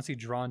is constantly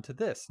drawn to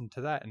this and to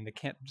that, and they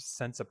can't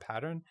sense a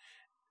pattern,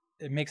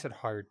 it makes it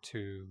hard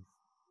to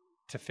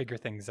figure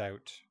things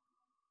out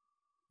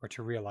or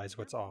to realize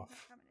what's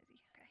off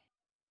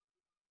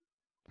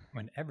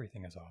when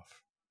everything is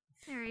off.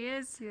 There he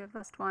is. You have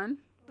last one.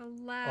 The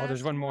last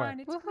there's one more.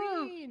 It's Woohoo.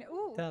 green.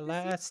 Ooh, The this is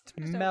last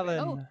just open. melon.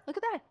 Oh, look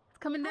at that. It's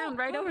coming down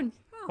right oh. over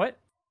What?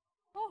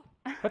 Oh,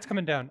 What's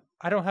coming down?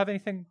 I don't have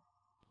anything.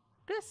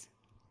 this.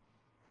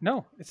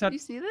 No, it's not. You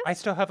see this? I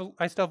still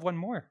have one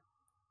more.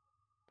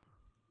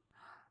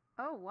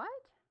 Oh, what?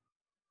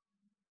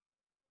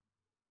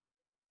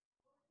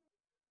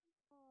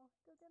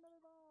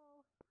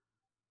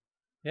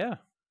 Yeah.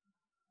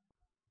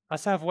 I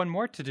still have one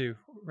more to do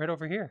right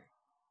over here.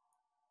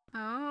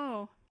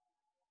 Oh.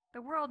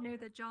 the world knew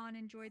that John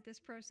enjoyed this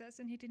process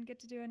and he didn't get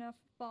to do enough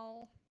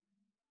ball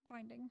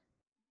finding.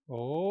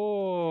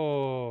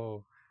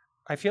 Oh.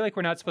 I feel like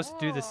we're not supposed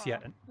to do this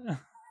yet.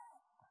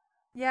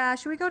 Yeah,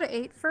 should we go to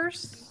 8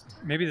 first?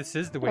 Maybe this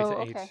is the way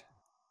to 8. Okay.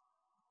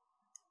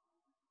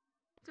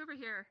 It's over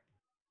here.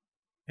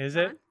 Is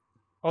it?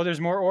 Oh,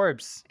 there's more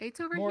orbs. 8's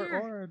over More here.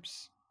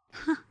 orbs.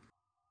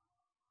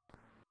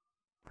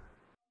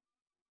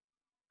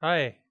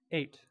 Hi,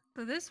 8.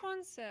 So this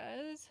one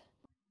says,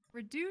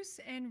 reduce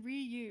and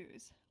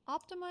reuse.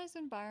 Optimize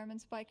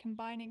environments by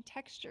combining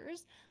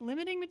textures,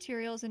 limiting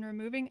materials, and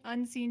removing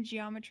unseen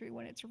geometry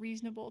when it's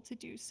reasonable to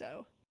do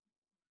so.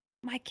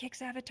 My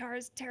Kix avatar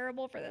is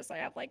terrible for this. I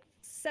have like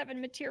 7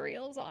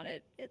 materials on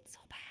it. It's so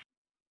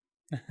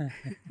bad.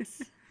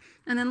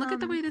 And then look at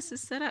the way this is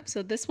set up.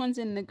 So this one's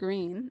in the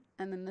green,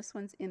 and then this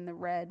one's in the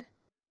red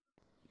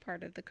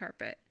part of the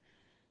carpet.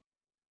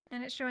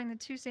 And it's showing the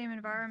 2 same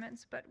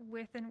environments, but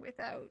with and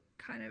without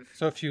kind of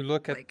So if you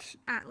look like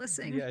at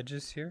atlasing. the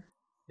edges here,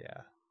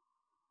 yeah.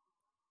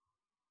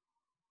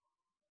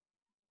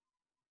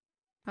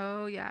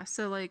 Oh, yeah.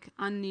 So, like,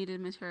 unneeded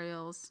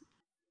materials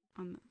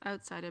on the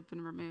outside have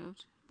been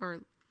removed.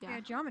 Or, yeah. Yeah,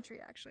 geometry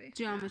actually.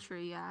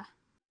 Geometry, yeah.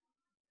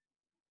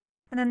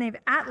 And then they've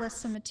atlased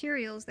some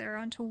materials there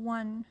onto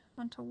one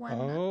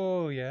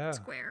Oh, yeah.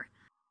 square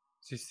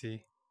So you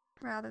see.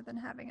 rather than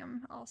having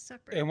them all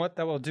separate. And what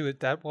that will do,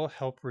 that will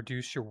help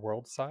reduce your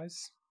world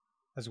size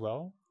as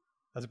well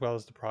as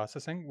the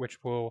processing,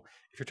 which will,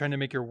 if you're trying to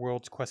make your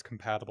worlds quest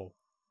compatible,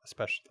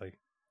 especially,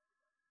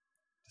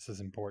 this is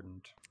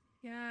important.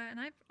 Yeah, and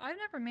I've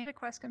never made a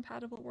Quest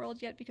compatible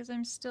world yet because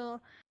I'm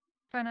still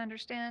trying to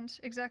understand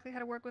exactly how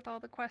to work with all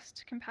the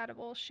Quest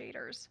compatible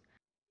shaders.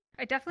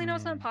 I definitely know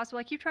it's not possible.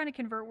 I keep trying to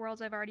convert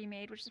worlds I've already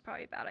made, which is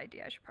probably a bad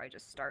idea. I should probably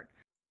just start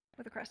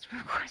with a Quest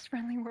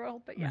friendly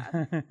world, but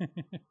yeah.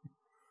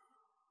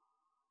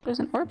 There's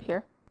an orb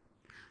here.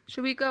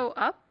 Should we go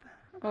up?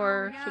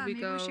 Or yeah, should we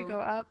maybe go... we should go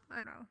up. I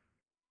don't know.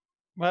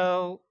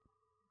 Well,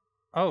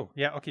 oh,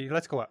 yeah, okay,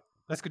 let's go up.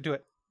 Let's go do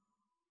it.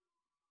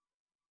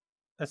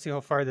 Let's see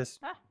how far this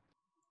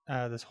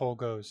this hole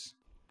goes.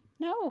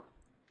 No.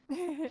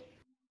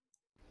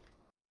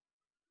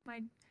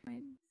 my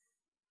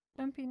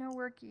don't be no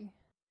worky.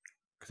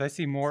 Because I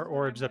see more This is what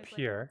orbs I'm up like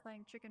here.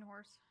 playing chicken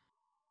horse.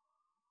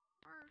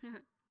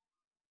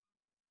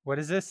 What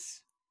is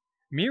this?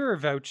 Mirror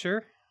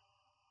voucher.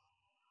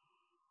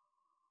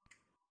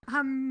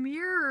 A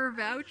mirror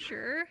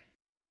voucher.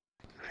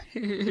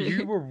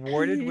 You were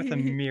rewarded with a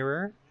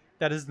mirror.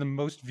 That is the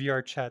most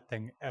VR chat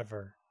thing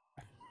ever.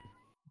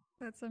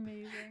 That's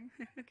amazing.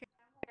 Okay,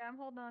 I'm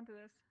holding on to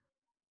this.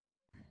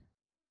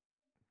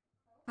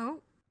 Oh.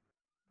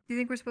 Do you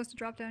think we're supposed to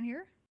drop down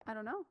here? I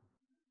don't know.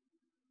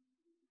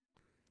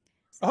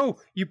 Oh,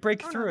 you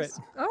break Oh, no, through it. this-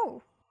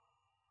 Oh.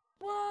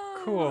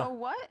 Whoa. Cool. Oh,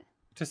 what?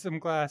 To some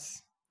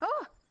glass.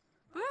 Oh!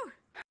 Ooh,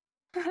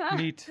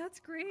 Neat. that's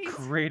great.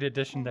 Great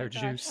addition Oh my there,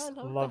 gosh, Juice. I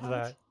love Love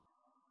that.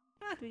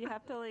 that. Do you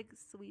have to, like,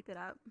 sweep it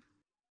up?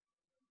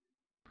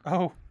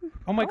 Oh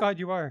my Oh. God,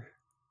 you are.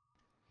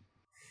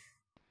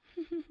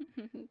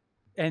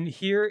 And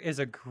here is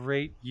a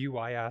great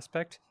UI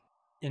aspect: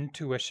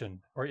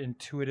 intuition or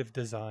intuitive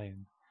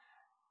design.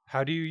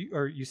 How do you,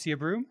 or you see a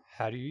broom?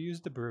 How do you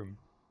use the broom?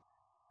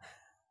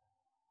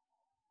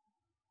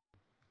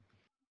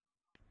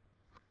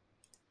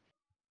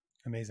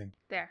 Amazing.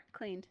 There,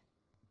 cleaned.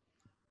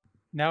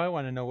 Now I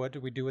want to know, what do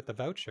we do with the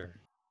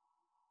voucher?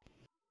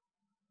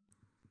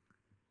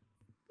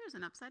 There's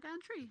an upside down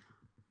tree.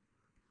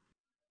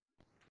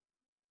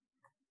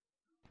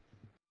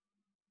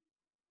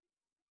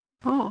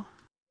 Oh.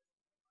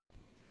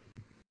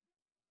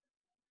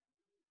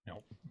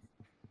 Nope.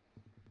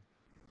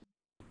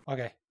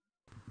 Okay.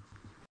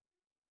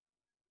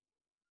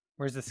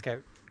 Where's the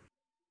scout?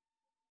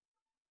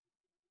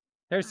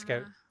 There's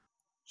scout.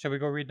 Shall we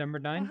go read number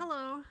 9? Oh,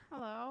 hello.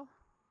 Hello.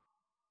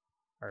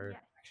 Or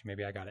Yes. actually,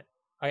 maybe I got it.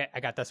 Okay, I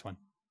got this one.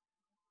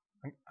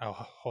 I'll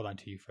hold on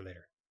to you for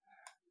later.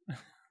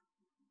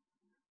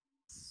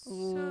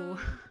 Ooh.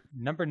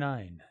 Number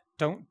 9.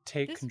 Don't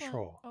take This one-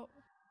 control. oh,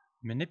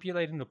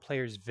 Manipulating the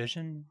player's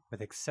vision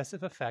with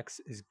excessive effects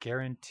is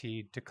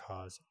guaranteed to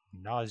cause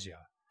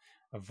nausea.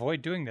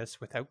 Avoid doing this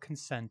without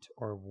consent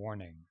or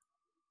warning.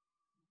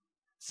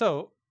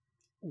 So,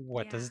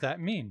 what does Yeah. that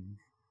mean?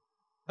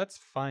 Let's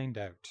find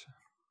out.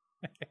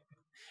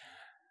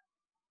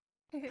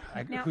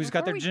 Now, Who's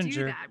got before their we ginger?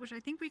 do that, which I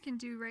think we can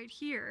do right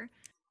here.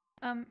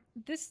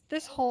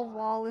 this whole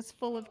wall is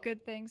full of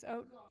good things.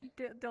 Oh,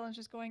 Dylan's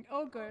just going.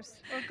 Oh goodness.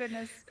 Oh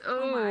goodness.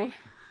 Oh my.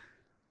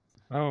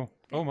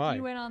 Oh my.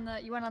 You went on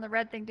the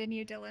red thing, didn't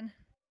you, Dylan?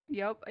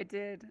 Yep, I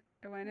did.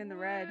 I went in the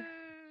red.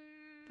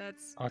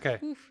 That's. Okay,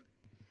 Oof.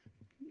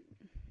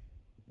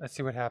 let's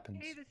see what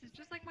happens. Hey, this is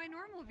just like my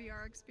normal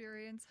VR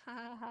experience. Ha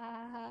ha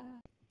ha ha.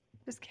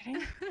 Just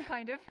kidding.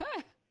 Kind of.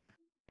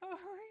 Oh,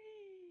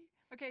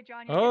 okay,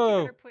 John. You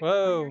Oh, better put your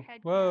whoa, head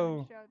whoa.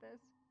 and show this.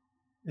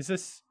 Is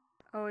this...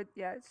 Oh,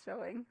 yeah, it's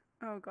showing.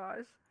 Oh,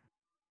 gosh.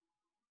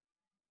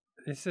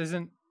 This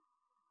isn't...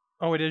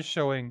 Oh, it is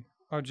showing.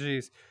 Oh,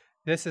 geez.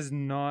 This is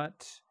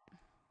not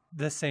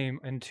the same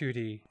in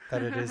 2D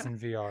that it is in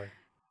VR.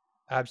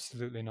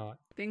 Absolutely not.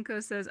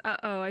 Binko says,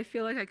 uh-oh, I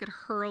feel like I could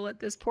hurl at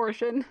this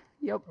portion.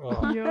 Yep.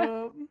 Oh.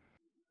 Yup.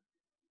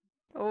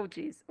 Oh,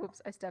 jeez.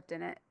 Oops, I stepped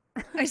in it.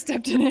 I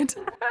stepped in it.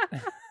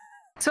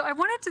 So I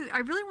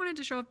really wanted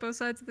to show off both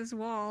sides of this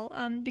wall,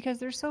 because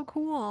they're so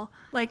cool.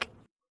 Like,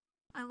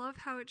 I love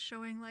how it's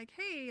showing, like,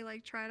 hey,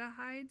 like, try to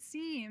hide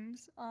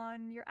seams.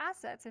 On your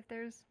assets, if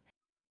there's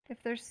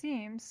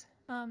seams.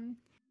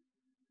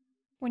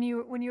 When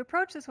you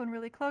approach this one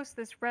really close,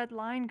 this red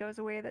line goes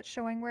away that's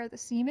showing where the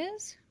seam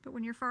is. But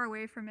when you're far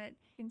away from it,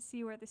 you can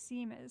see where the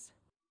seam is.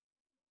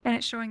 And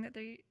it's showing that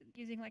they're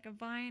using, like, a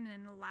vine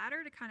and a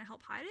ladder to kind of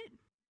help hide it.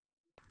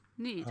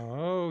 Neat.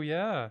 Oh,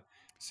 yeah.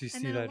 So you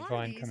And see then a that lot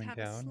vine of these coming have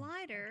down. a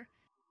slider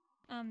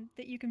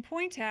that you can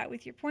point at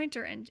with your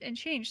pointer and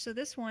change. So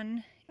this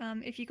one,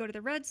 if you go to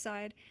the red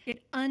side,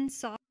 it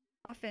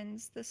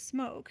unsoftens the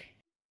smoke.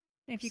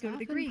 And if you go to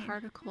the Soften green,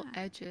 particle yeah.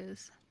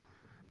 edges.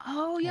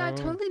 Oh, yeah, I Oh,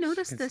 totally so you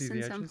noticed can this see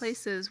in the some edges?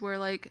 places where,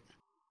 like,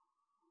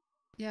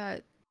 yeah,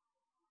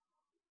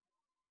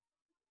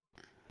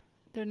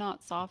 they're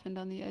not softened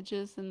on the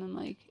edges, and then,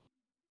 like,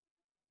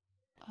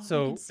 oh, you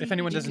So, can if see-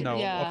 anyone you doesn't can- know,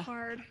 yeah.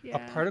 hard. a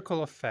Yeah.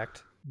 particle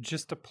effect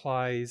just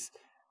applies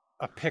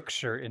a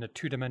picture in a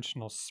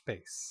two-dimensional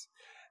space.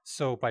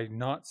 So by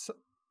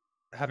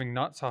having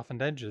not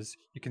softened edges,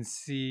 you can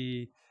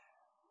see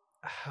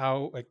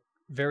how, like,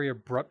 very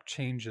abrupt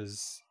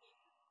changes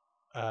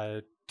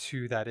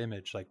to that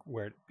image, like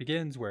where it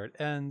begins, where it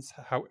ends,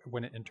 how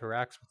when it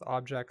interacts with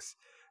objects.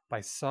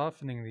 By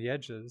softening the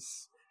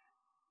edges,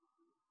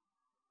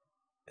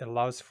 it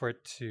allows for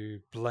it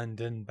to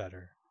blend in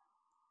better.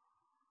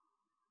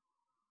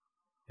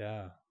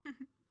 Yeah.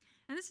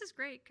 And this is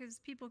great because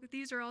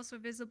these are also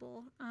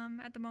visible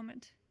at the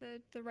moment,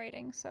 the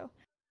writing. So,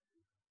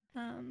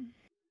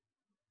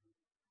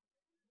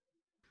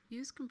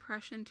 Use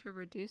compression to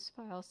reduce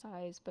file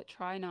size, but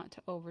try not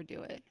to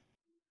overdo it.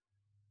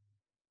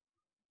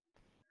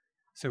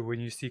 So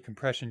when you see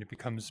compression, it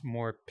becomes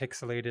more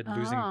pixelated,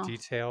 losing Oh.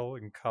 detail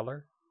and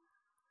color.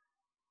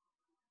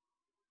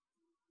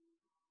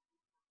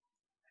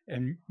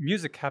 And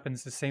music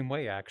happens the same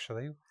way,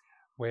 actually,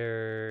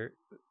 where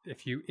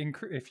if you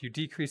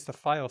decrease the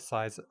file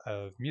size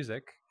of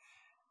music,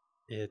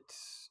 it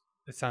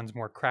sounds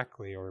more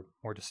crackly or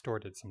more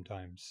distorted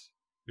sometimes.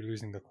 You're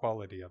losing the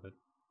quality of it.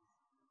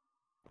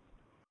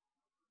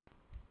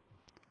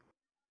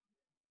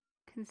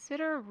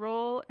 Consider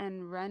roll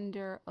and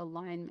render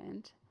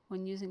alignment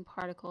when using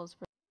particles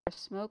for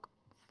smoke,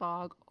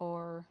 fog,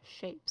 or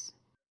shapes.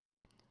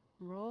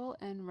 Roll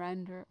and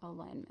render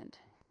alignment.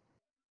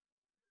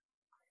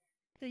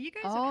 So you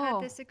guys have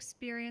had this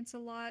experience a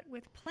lot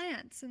with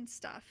plants and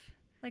stuff.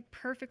 Like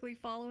perfectly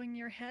following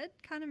your head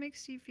kind of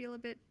makes you feel a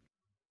bit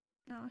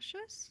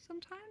nauseous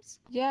sometimes.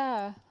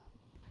 Yeah.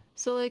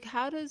 So like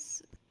how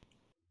does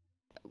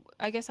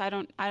I guess I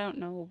don't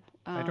know.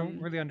 I don't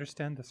really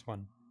understand this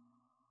one.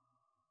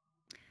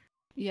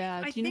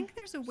 Yeah, I do you know- think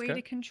there's a way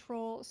to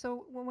control.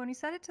 So when we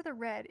set it to the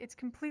red, it's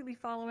completely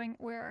following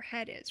where our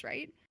head is,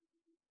 right?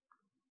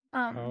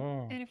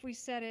 And if we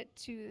set it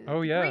to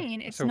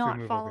green, it's So if we not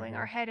move over following here.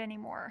 our head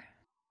anymore.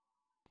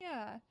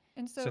 Yeah.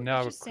 And so,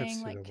 now it's just it clips saying,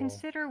 to the like, wall.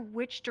 consider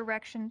which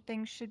direction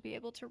things should be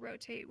able to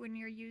rotate when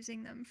you're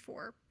using them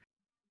for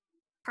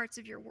parts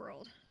of your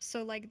world.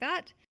 So, like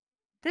that,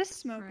 this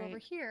smoke over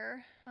Right.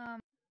 here, I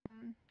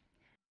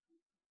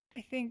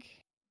think,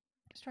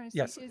 I was trying to see,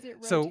 Yes, is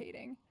it so-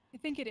 rotating? I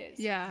think it is.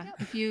 Yeah,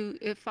 Yep. if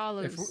it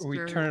follows If we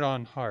your turn it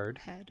on hard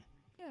head.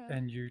 Yeah.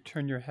 and you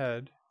turn your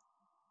head,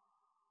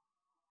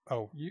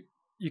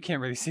 you can't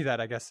really see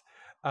that, I guess.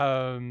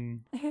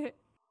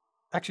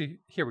 Actually,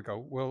 here we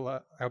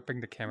go. I'll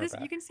bring the camera This,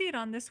 back. you can see it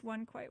on this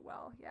one quite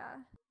well, yeah.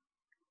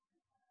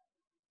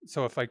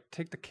 So if I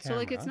take the camera, So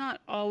like it's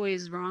not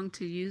always wrong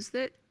to use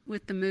it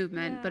with the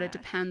movement, but it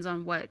Yeah. depends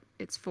on what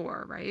it's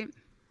for, right?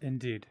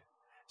 indeed.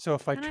 So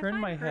if I And turn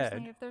find my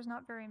personally, head, if there's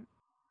not very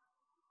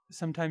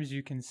sometimes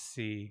you can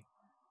see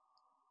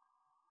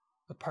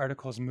the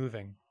particles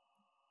moving.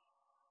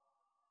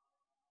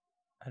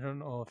 I don't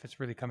know if it's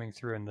really coming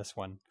through in this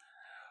one,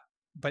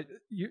 but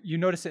you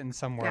notice it in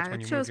some worlds Yeah, when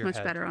it you shows move your much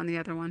head. better on the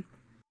other one.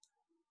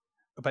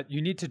 But you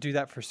need to do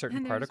that for certain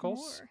and there's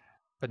particles, more.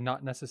 but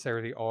not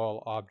necessarily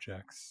all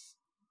objects.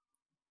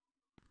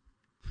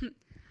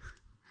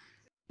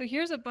 So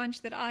here's a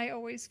bunch that I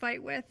always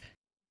fight with.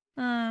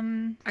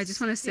 I just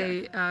want to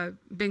say,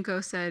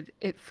 Binko said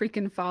it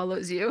freaking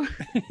follows you.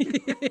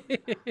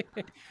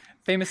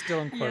 Famous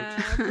Dylan quote.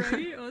 Yeah,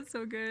 right? Oh, it's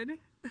so good.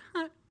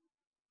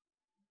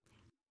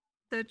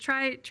 So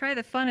try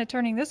the fun of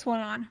turning this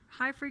one on.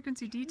 High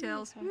frequency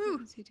details. High Woo!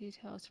 frequency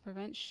details to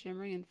prevent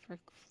shimmering and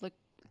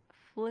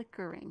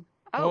flickering.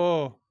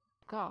 Oh,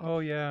 God. oh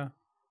yeah.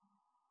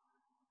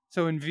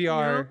 So in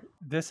VR,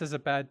 this is a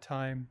bad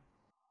time.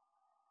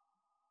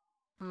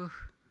 Ugh.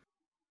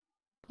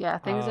 Yeah,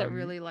 things that Um,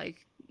 really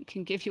like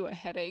can give you a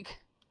headache.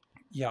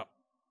 Yeah,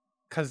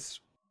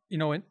 because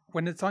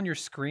when it's on your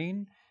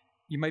screen,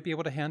 you might be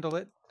able to handle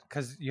it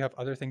because you have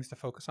other things to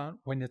focus on.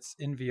 When it's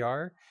in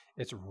VR,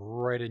 it's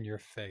right in your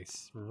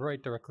face,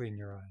 right directly in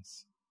your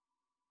eyes.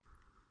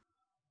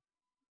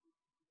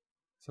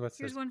 So what's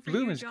Here's this? one for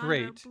Bloom you, is John,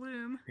 great,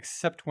 Bloom.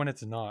 except when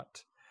it's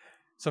not.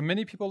 So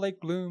many people like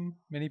Bloom.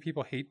 Many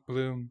people hate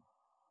Bloom.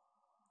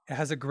 It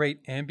has a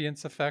great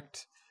ambience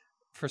effect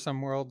for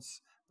some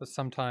worlds, but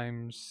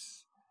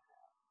sometimes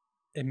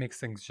it makes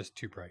things just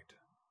too bright,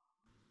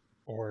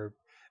 or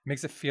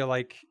makes it feel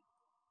like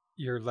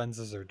your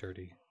lenses are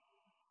dirty.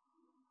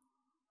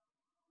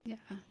 Yeah.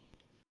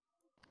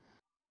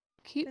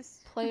 Keep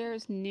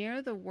players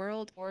near the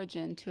world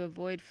origin to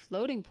avoid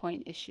floating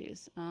point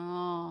issues.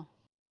 Oh.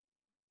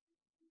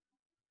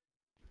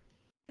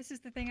 This is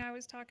the thing I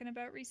was talking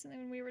about recently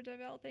when we were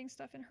developing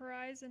stuff in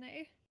Horizon,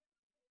 eh?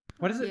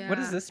 What is it? What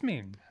does Yeah. this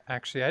mean?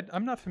 Actually,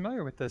 I'm not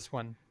familiar with this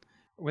one.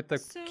 With the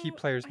keep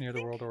players I near the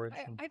think world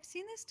origin. I've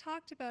seen this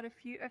talked about a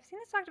few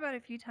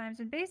times,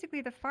 and basically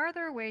the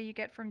farther away you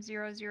get from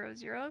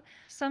 000,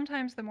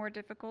 sometimes the more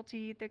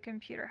difficulty the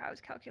computer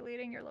has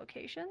calculating your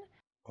location.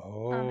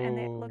 And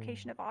the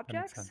location of That makes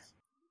objects. sense.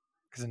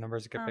 Because the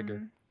numbers get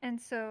bigger.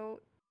 And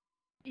so,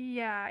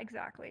 yeah,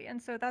 exactly.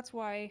 And so that's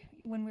why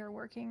when we were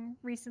working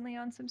recently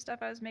on some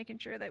stuff, I was making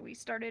sure that we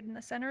started in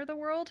the center of the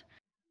world.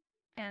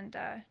 And,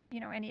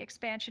 any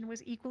expansion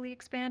was equally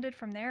expanded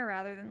from there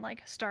rather than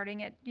like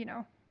starting at,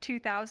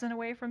 2,000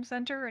 away from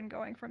center and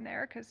going from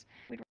there because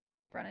we'd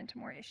run into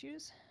more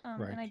issues.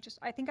 Right. And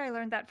I think I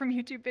learned that from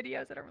YouTube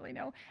videos. I don't really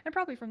know. And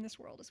probably from this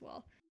world as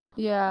well.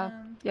 Yeah.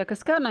 Yeah, because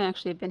Scott and I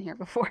actually have been here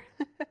before.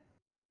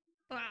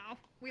 Wow,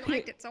 we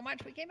liked it so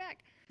much we came back.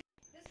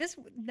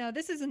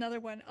 This is another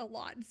one a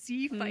lot.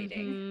 Z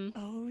fighting.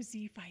 Oh,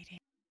 Z fighting.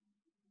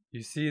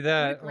 You see What a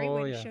that? great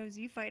Oh way yeah. to show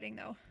Z fighting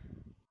though.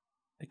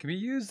 It can be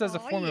used as a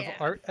Oh, form of yeah.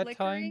 art at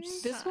Flickering.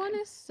 times. This one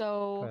is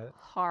so But-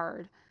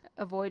 hard,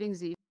 avoiding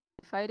Z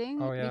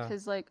fighting, Oh, yeah.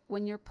 because like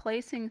when you're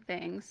placing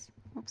things,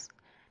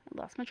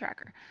 lost my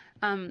tracker.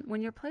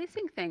 When you're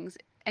placing things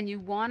and you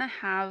want to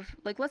have,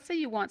 like, let's say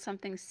you want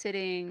something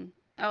sitting,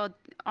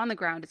 on the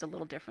ground is a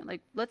little different.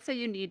 Like, let's say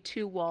you need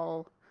two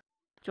wall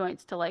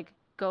joints to like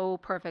go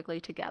perfectly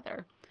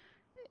together.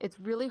 It's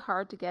really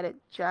hard to get it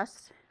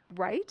just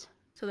right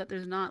so that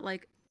there's not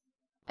like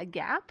a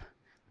gap,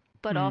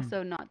 but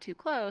also not too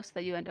close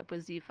that you end up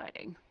with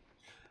Z-fighting.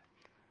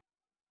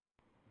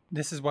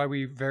 This is why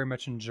we very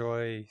much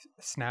enjoy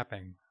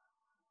snapping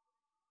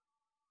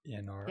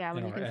in our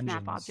when you can engines.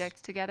 snap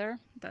objects together,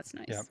 that's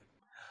nice. Yep.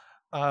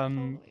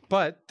 Totally.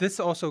 But this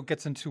also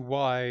gets into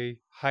why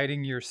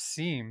hiding your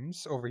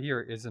seams over here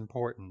is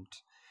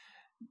important.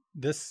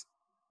 This,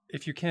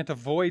 if you can't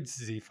avoid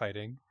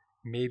Z-fighting,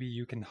 maybe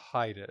you can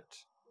hide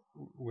it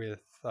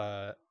with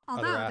other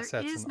assets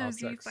there is and no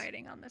objects.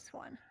 Z-fighting on this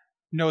one.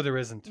 No, there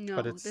isn't. No,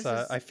 but it's this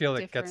is I feel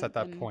it gets at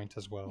different that point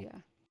as well. Yeah.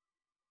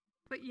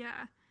 But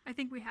yeah, I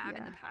think we have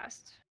in the Yeah.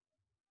 past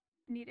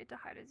needed to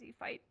hide a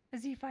Z-fight. A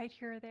Z-fight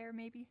here or there,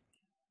 maybe.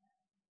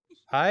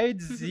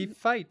 Hide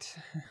Z-fight.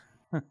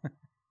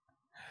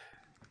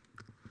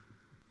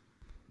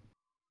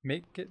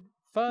 Make it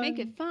fun. Make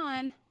it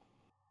fun.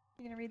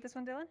 You gonna read this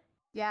one, Dylan?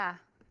 Yeah,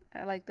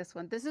 I like this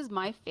one. This is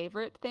my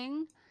favorite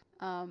thing.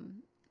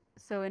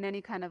 So in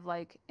any kind of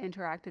like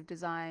interactive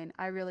design,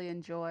 I really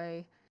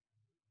enjoy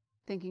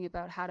thinking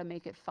about how to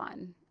make it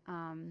fun.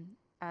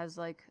 As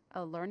like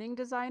a learning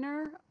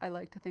designer, I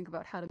like to think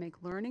about how to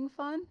make learning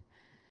fun.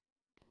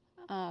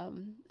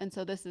 And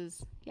so this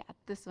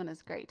one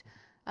is great.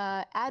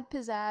 Add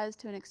pizzazz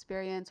to an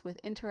experience with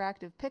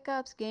interactive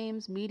pickups,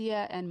 games,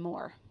 media, and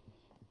more.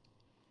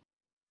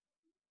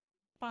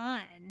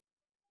 Fun.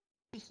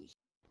 Make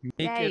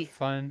Yay. it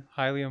fun.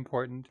 Highly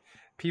important.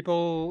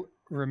 People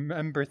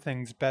remember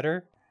things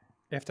better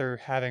if they're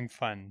having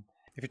fun.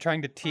 If you're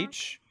trying to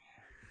teach,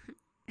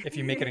 if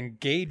you make it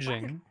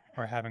engaging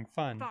or having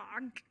fun,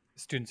 Fog.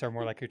 students are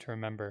more likely to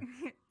remember.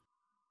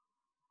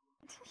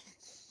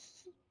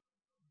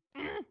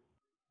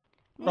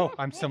 Oh,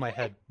 I'm still my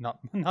head, not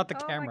the Oh my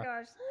camera.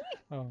 gosh.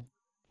 Oh.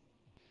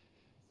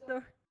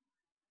 So,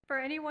 for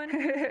anyone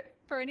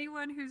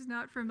who's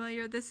not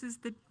familiar, this is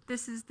the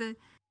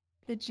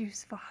the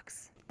juice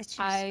fox. The juice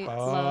I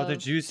fox. Oh, love the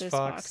juice this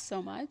fox. box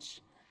so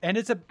much. And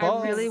it's a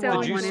ball. really the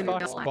want juice one in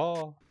fox black.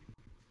 ball.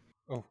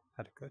 Oh,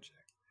 had a glitch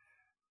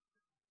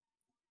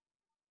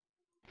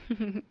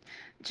there.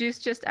 Juice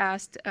just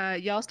asked,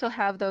 y'all still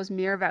have those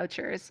mirror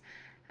vouchers?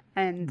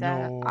 And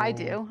I No.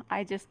 do.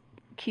 I just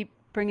keep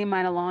bringing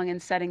mine along and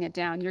setting it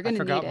down. You're I going to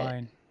forgot need it.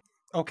 mine.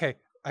 Okay,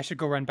 I should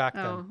go run back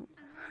then. Oh,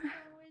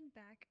 going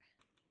back.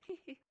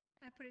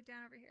 I put it down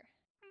over here.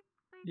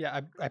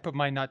 Yeah, I put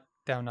mine not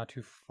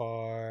too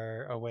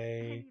far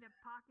away. need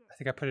a pocket. I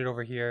think I put it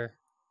over here.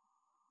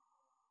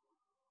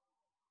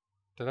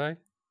 Did I?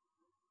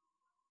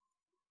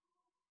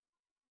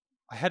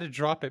 I had to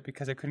drop it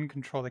because I couldn't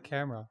control the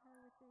camera.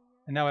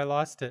 And now I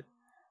lost it.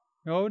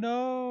 Oh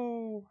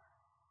no!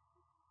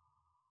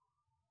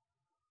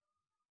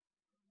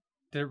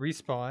 Did it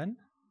respawn?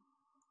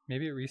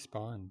 Maybe it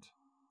respawned.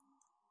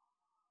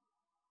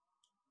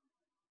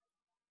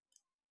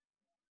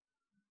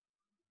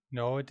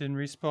 No, it didn't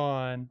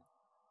respawn.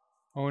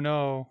 Oh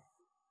no.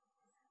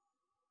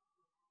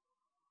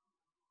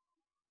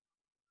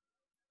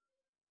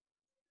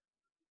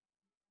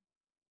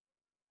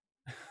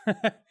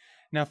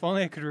 Now, if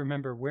only I could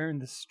remember where in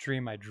the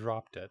stream I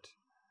dropped it.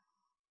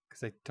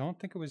 Because I don't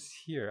think it was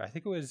here. I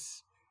thought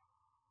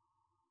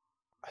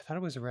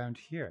it was around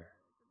here.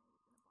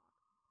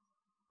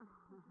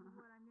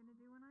 What I'm gonna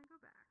do when I go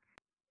back.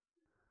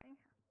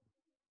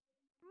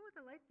 Ooh,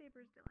 the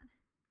lightsabers, Dylan.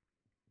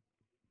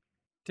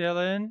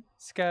 Dylan,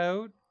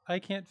 Scout, I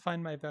can't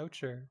find my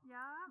voucher. Yeah.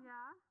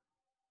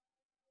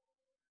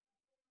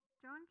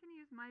 John can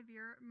use my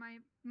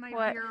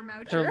What? VR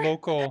voucher. They're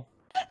local.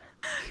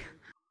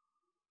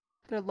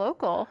 they're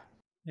local.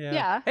 Yeah.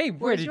 Yeah, Hey, where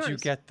where's did you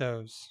yours? get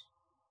those?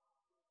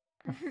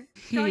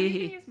 John, you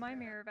can use my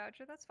mirror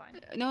voucher. That's fine.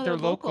 No, They're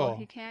they're local. local.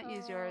 He can't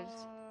use yours.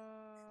 Oh.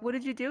 What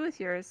did you do with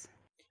yours?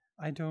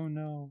 I don't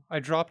know. I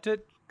dropped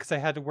it because I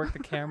had to work the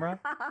camera.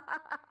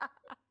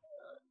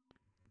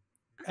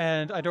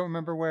 And I don't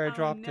remember where I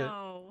dropped it.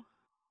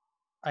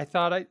 I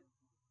thought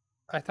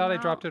I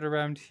dropped it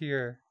around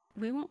here.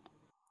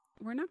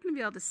 We're not going to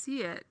be able to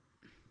see it.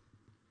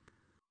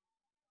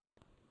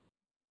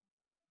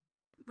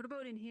 What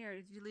about in here?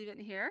 Did you leave it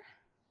in here?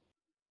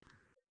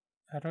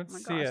 I don't Oh my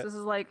see gosh, it. this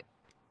is like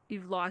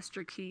you've lost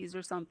your keys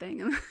or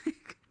something.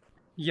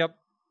 Yep.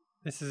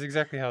 This is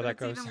exactly how that It's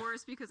goes. even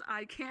worse because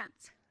I can't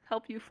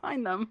help you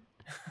find them.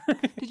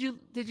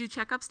 Did you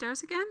check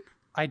upstairs again?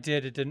 I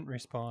did. It didn't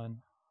respawn.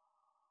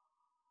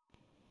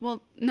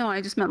 Well, no,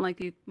 I just meant like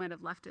you might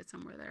have left it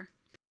somewhere there.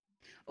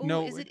 Oh,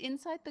 No, is it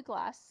inside the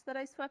glass that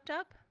I swept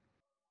up?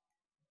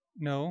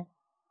 No,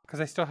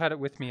 because I still had it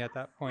with me at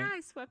that point. Yeah,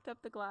 I swept up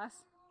the glass.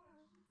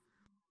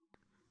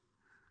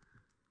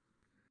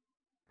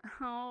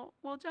 Oh,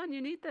 well, John,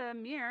 you need the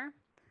mirror.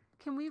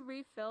 Can we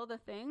refill the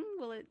thing?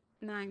 Will it?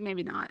 No,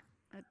 maybe not.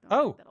 I don't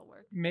Oh. think that'll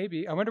work.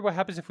 Maybe. I wonder what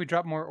happens if we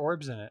drop more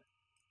orbs in it.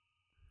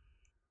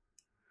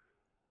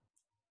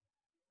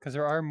 Because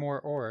there are more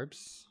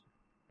orbs.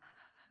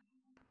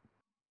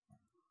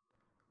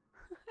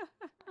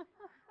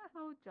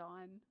 Oh,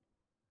 John.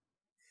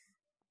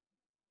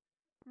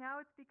 Now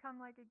it's become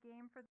like a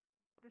game for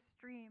the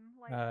stream.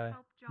 Like,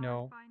 help John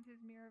no. find his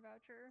mirror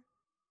voucher.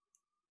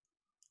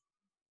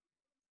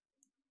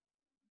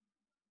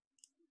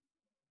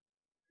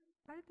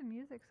 Why did the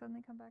music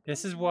suddenly come back?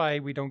 This on? is why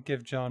we don't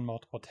give John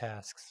multiple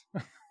tasks.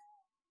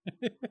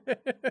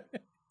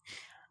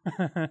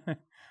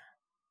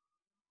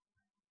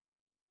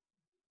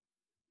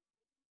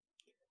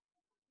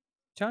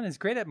 John is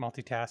great at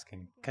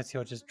multitasking because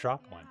he'll just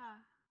drop one.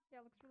 Yeah,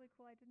 it looks really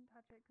cool. I didn't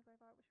touch it because I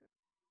thought it was.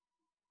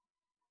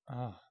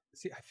 Oh,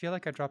 see, I feel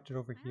like I dropped it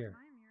over here.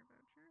 My mirror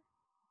voucher.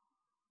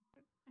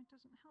 But it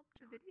doesn't help.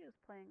 The video's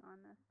playing on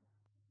this.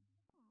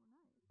 Oh,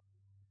 nice.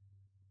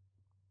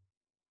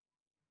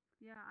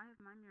 Yeah, I have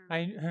my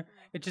mirror.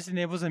 It just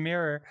enables a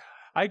mirror.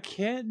 I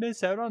can't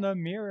miss out on a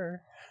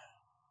mirror.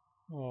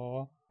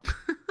 Oh.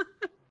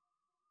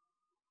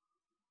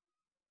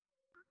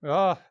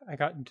 Oh, I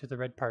got into the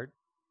red part.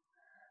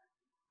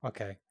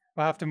 Okay,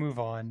 we'll have to move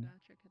on.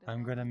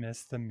 I'm gonna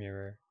miss the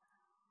mirror.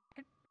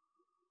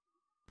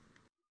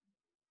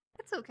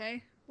 That's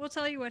okay. We'll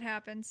tell you what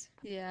happens.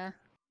 Yeah.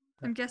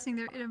 I'm guessing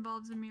it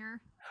involves a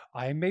mirror.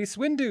 I'm Mace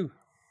Windu.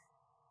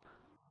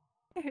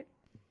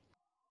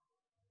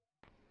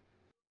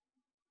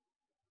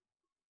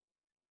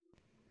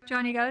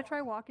 John, you gotta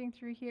try walking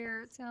through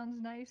here. It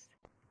sounds nice.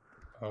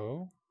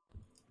 Oh?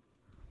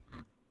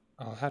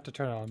 I'll have to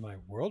turn on my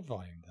world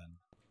volume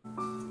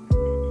then.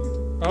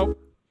 Oh,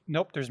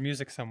 nope, there's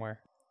music somewhere.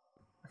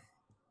 I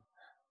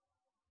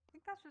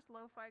think that's just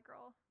Lo-Fi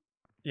Girl.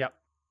 Yep,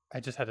 I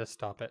just had to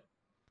stop it.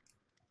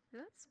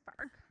 That's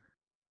Spark.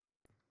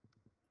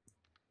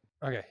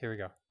 Okay, here we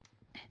go.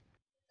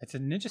 It's a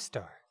ninja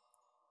star.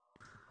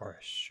 Or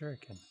a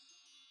shuriken.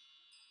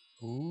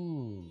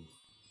 Ooh,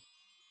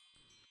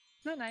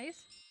 Isn't that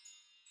nice?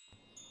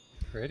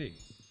 pretty.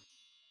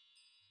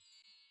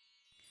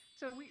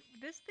 So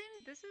this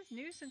is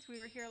new since we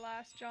were here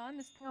last, John.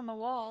 This thing on the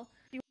wall.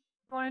 Do you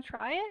want to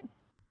try it?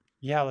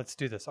 Yeah, let's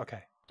do this.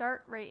 Okay.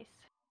 Start race.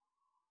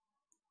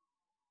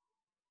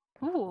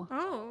 Ooh.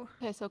 Oh.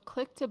 Okay, so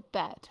click to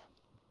bet.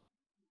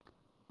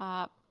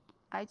 I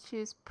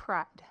choose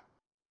Pride.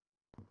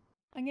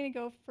 I'm gonna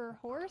go for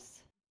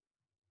horse.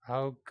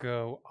 I'll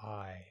go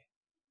I.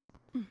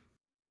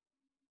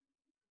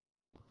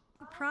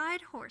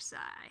 Pride horse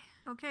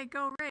eye. Okay,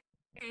 go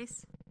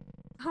race.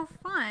 Oh,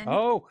 fun.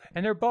 Oh,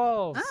 and they're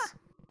balls. Ah.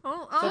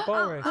 Oh, It's a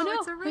ball race. Oh, no,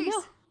 it's a I race.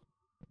 know.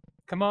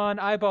 Come on,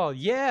 eyeball.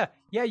 Yeah,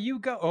 yeah, you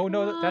go. Oh,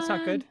 no, that's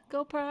not good.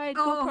 Go Pride,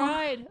 Oh. go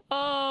Pride.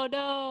 Oh,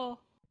 no.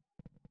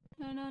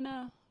 No, no,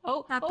 no.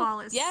 Oh, That oh, ball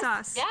is yes,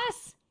 sus.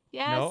 Yes,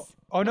 yes. No.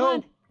 Oh, Come no.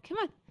 on, come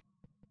on.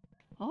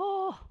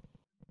 Oh,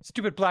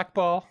 Stupid black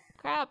ball.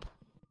 crap.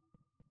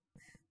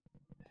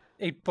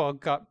 8-ball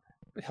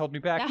held me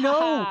back.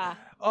 No!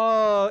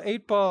 Oh,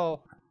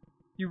 8-ball.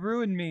 You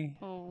ruined me.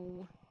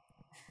 Oh.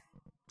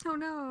 Oh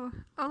no.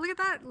 Oh, look at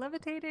that.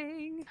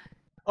 Levitating.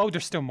 Oh,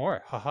 there's still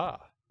more. Haha.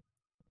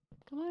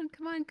 Come on,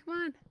 come on, come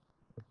on.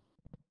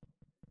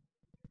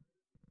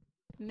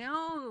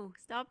 No,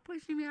 stop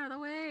pushing me out of the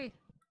way.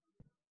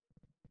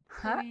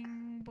 Huh?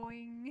 Boing,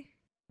 boing.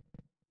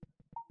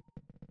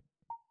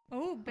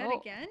 Oh, bet Oh.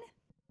 again?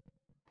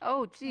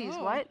 Oh, geez,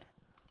 Oh. what?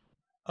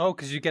 Oh,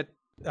 because you get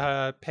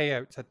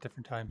payouts at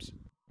different times.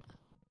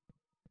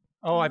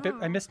 Oh, I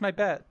Oh. missed my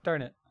bet.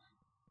 Darn it.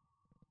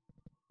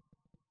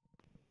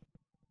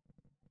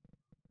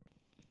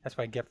 That's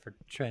what I get for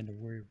trying to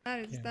worry.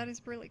 That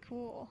is really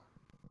cool.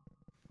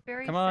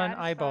 Very Come on,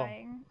 eyeball.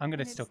 satisfying I'm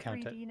gonna in still its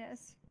count it.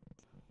 3D-ness.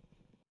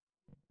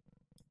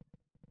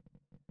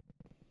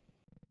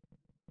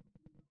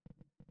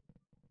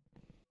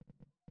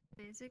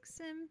 Physics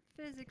sim,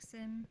 physics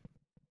sim.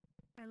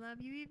 I love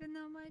you even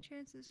though my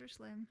chances are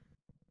slim.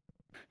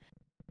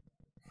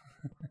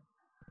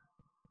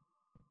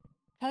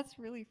 That's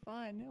really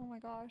fun. Oh my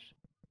gosh.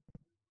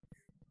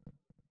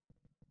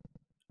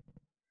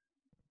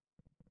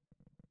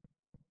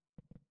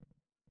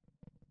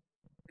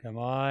 Come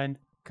on.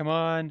 Come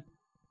on.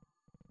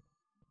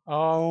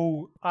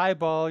 Oh,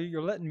 eyeball,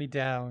 you're letting me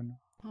down.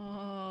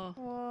 Oh,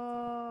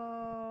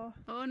 Whoa.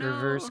 oh no.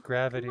 Reverse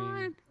gravity. Come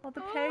on. Well,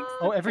 the pegs.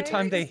 Oh, the every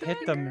time they pegs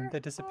hit them, stagger. they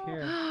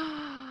disappear.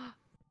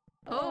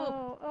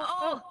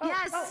 Oh,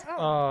 yes.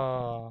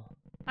 Oh.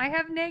 I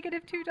have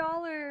negative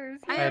 $2.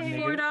 I have have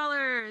negative-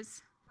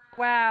 $4.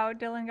 Wow,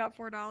 Dylan got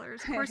 $4.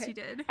 Of course he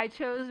did. I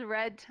chose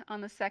red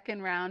on the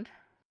second round.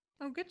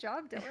 Oh, good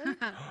job, Dylan.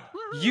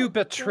 You Dylan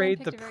betrayed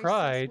picked the a very sus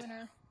pride.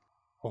 winner.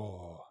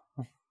 Oh.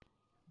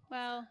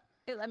 Well,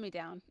 it let me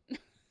down.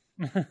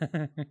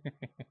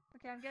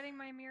 Okay, I'm getting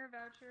my mirror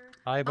voucher.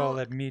 Eyeball Oh,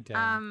 let me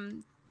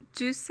down.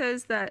 Juice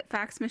says that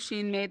Fax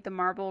Machine made the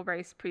marble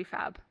race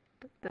prefab.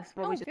 This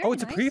what we just very Oh,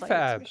 it's a nice.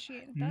 prefab.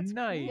 Machine. That's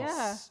Nice. Cool.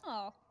 Yeah.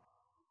 Oh,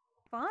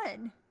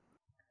 fun.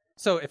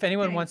 So if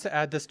anyone Okay. wants to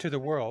add this to the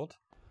world,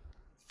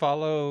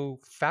 follow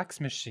Fax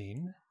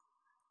Machine,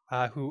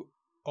 who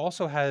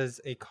also has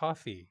a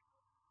coffee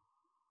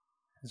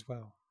as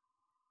well.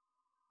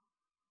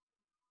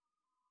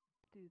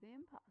 Do the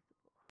impossible.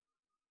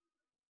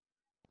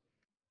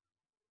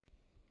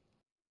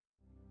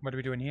 What are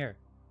we doing here?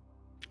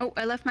 Oh,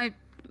 I left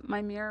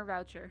my mirror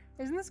voucher.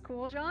 Isn't this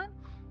cool, John?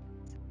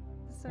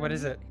 So What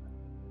is neat. it?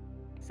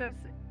 So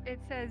it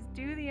says,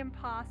 do the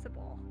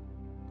impossible,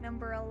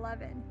 number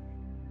 11.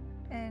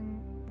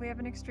 And we have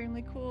an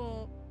extremely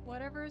cool,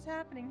 whatever is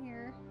happening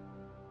here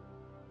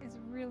is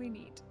really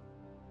neat.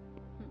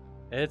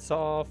 It's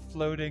all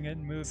floating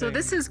and moving. So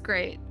this is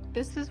great.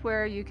 This is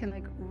where you can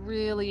like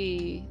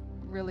really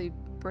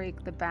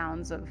break the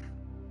bounds of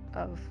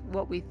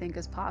what we think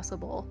is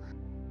possible.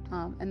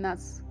 And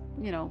that's,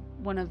 you know,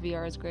 one of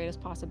VR's greatest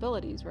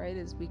possibilities, right?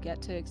 Is we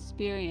get to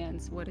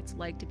experience what it's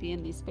like to be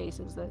in these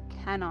spaces that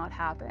cannot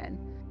happen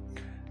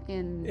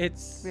in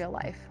real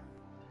life.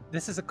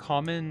 This is a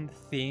common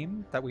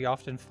theme that we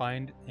often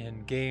find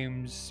in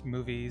games,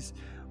 movies,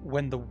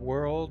 when the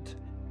world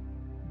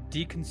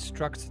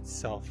deconstructs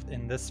itself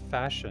in this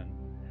fashion.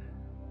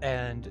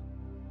 And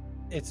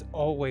it's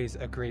always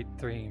a great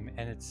theme,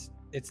 and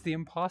it's the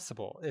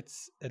impossible. It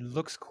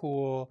looks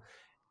cool,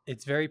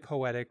 it's very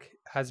poetic,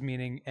 has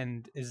meaning,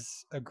 and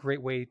is a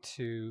great way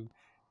to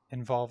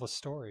involve a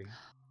story.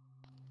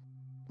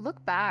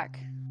 Look back.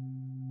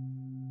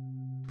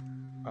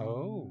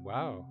 Oh,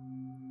 wow.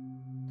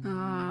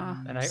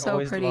 And I so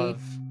always pretty.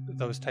 love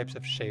those types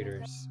of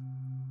shaders.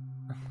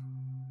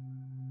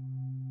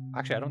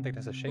 Actually, I don't think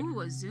that's a shader.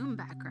 Ooh, a zoom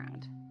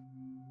background.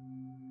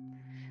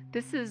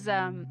 This is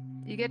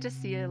you get to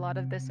see a lot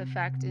of this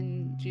effect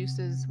in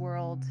Juice's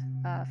world,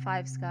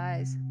 Five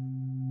Skies.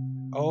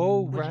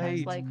 Oh, Which right.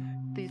 has like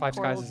these Five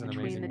Skies portals is an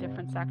between amazing the world.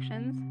 different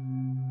sections.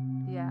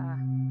 Yeah.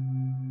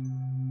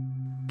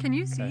 Can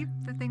you Okay. see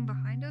the thing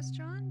behind us,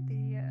 John?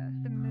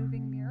 The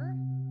moving mirror.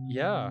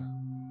 Yeah.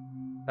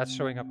 That's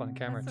showing up on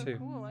camera That's so too.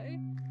 cool, eh?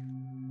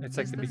 It's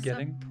like Is the this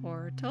beginning. a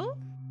portal?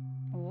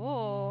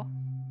 Oh.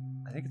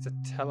 I think it's a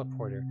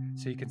teleporter.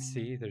 So you can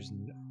see there's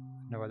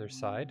no other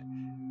side.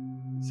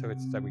 So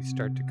it's that we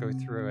start to go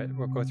through it.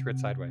 We'll go through it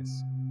sideways.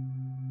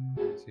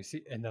 So you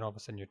see, and then all of a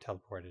sudden you're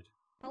teleported.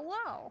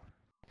 Hello.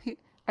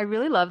 I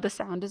really love the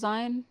sound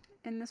design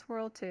in this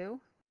world too.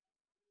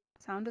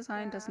 Sound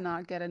design does Yeah.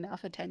 not get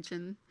enough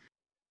attention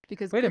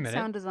because Wait a good minute.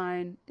 sound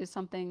design is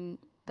something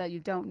that you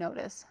don't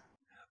notice.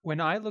 When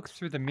I look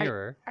through the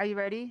mirror, Are you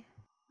ready?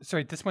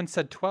 sorry, this one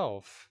said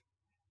 12.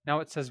 Now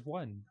it says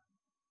 1.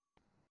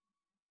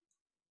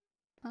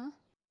 Huh?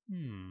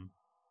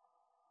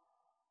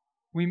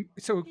 We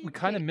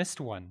kind of Okay. missed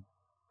one.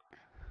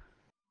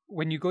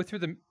 When you look through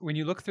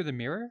the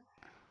mirror,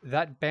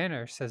 that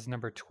banner says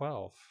number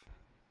 12.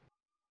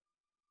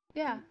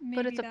 Yeah, but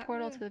Maybe it's a that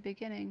portal would- to the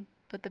beginning.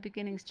 But the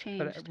beginning's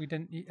changed. But we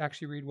didn't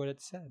actually read what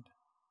it said.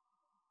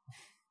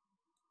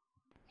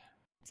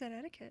 It's that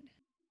etiquette.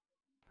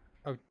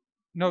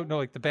 No,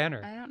 like the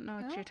banner. I don't know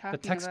what Huh? you're The talking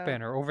text about.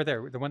 banner over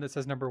there, the one that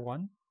says number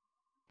 1,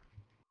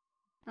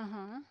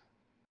 Uh-huh.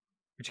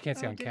 which you can't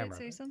see on did camera. it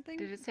say but something?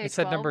 Did it say It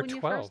said 12 number when you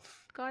 12.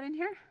 first got in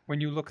here? When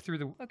you look through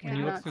the Okay, when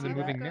you I look not through the see that.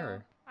 moving Go-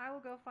 mirror. I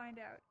will go find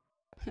out.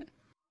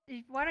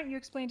 Why don't you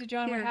explain to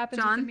John Here, what happens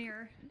with John. the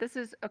mirror? This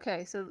is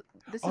okay, so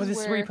this Oh, is this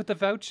is where you put the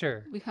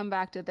voucher. we come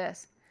back to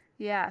this.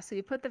 Yeah, so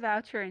you put the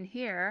voucher in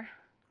here,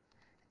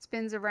 it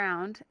spins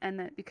around, and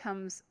then it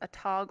becomes a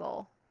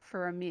toggle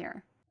for a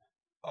mirror.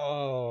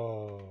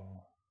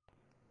 Oh.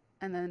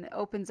 And then it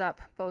opens up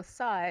both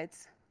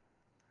sides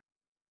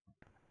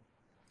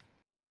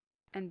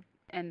and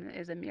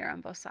is a mirror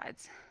on both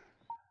sides.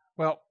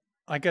 Well,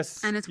 I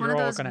guess And it's one you're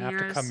of all those going to have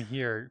to come mirrors-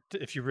 here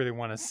if you really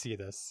want to see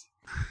this.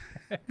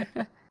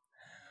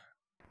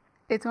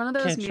 It's one of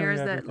those Can't show you mirrors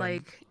that everything.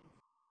 like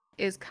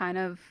is kind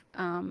of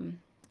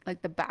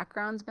like the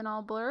background's been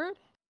all blurred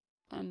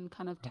and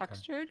kind of Okay.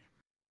 textured.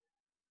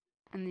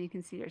 And then you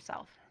can see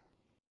yourself.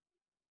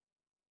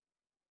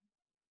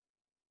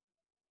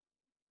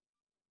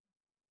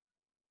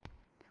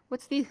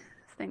 What's these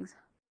things?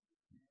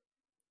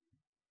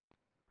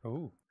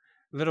 Oh,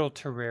 little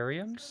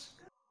terrariums.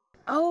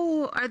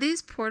 Oh, are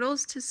these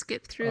portals to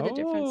skip through the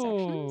different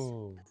sections?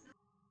 Oh,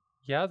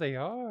 yeah, they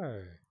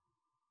are.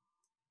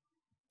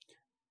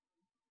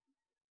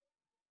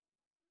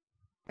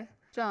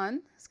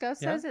 John, Scout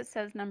Yeah? says it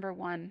says number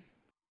 1.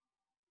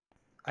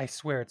 I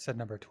swear it said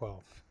number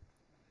 12.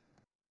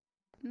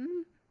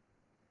 Hmm.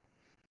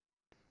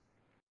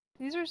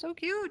 These are so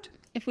cute.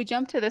 If we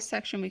jump to this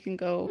section, we can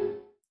go.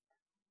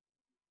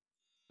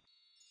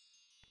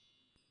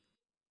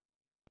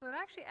 So it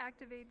actually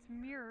activates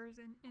mirrors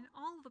in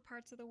all of the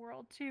parts of the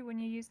world too when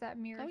you use that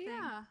mirror Oh thing.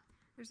 yeah,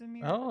 There's a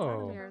mirror. Oh. that's all on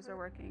the the mirrors are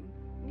over. working.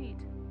 Neat.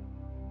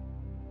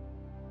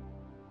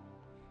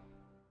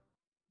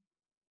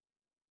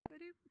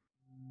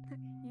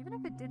 Even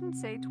if it didn't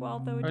say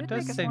 12, though, it Oh, it did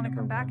does make us say want to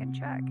number come back 1. and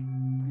check.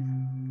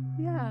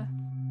 Yeah.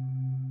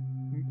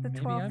 The Maybe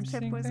 12th I'm tip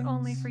seeing was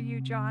only things? for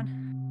you,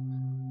 John.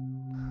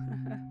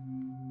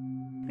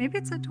 Maybe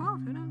it's at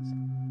 12. Who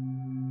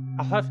knows?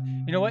 I'll have.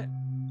 You know what?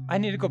 I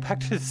need to go back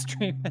to the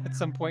stream at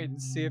some point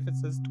and see if it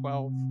says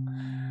 12.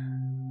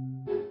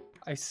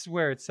 I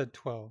swear it said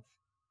 12.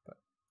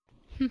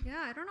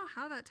 Yeah, I don't know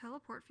how that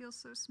teleport feels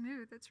so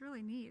smooth. It's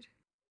really neat.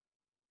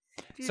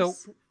 So,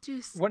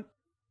 Juice. what?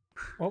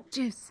 Oh,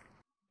 Juice.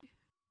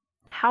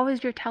 How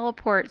is your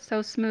teleport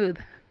so smooth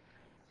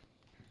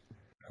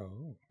oh.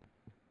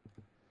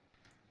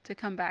 to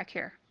come back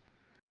here?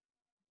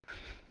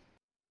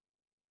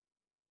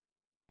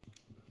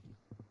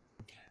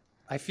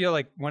 I feel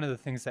like one of the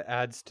things that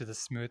adds to the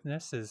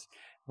smoothness is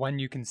when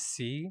you can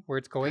see where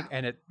it's going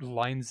and it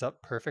lines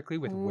up perfectly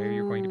with where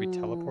you're going to be Ooh.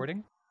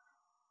 teleporting.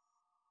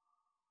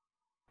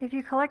 If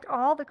you collect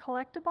all the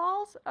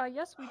collectibles,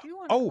 yes, we do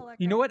want to Oh,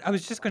 collect you know all what? the I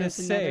was just going to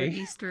There's another say,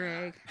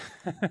 Easter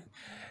egg.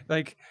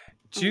 like,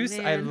 Oh, Juice,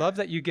 I man. love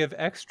that you give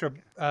extra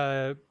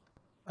of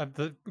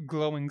the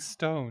glowing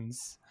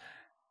stones.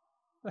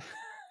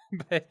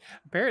 But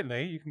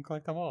apparently you can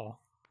collect them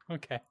all.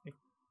 Okay.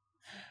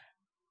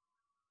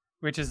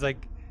 Which is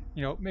like,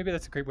 you know, maybe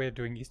that's a great way of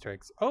doing Easter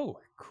eggs. Oh,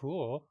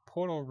 cool.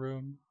 Portal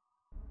room.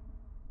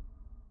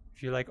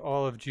 If you like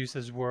all of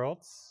Juice's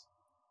worlds.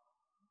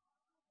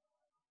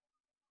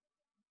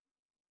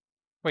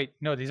 Wait,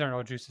 no, these aren't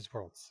all Juice's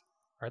worlds.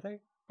 Are they?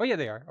 Oh, yeah,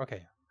 they are.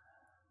 Okay.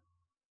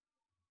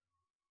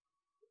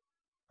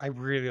 I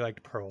really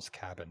liked Pearl's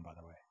cabin, by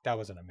the way. That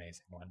was an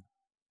amazing one.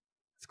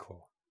 It's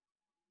cool.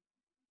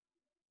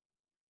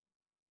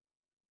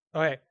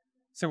 Okay,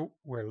 so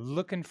we're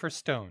looking for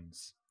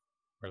stones.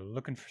 We're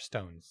looking for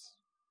stones.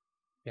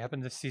 If you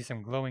happen to see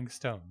some glowing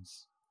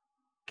stones,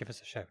 give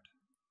us a shout.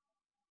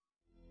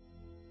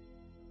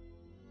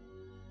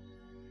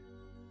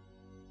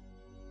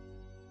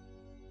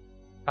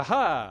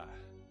 Aha!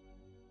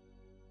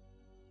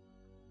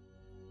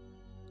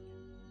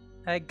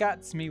 I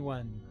got me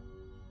one.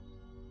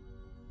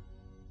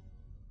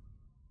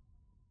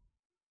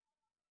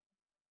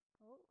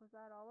 Oh, was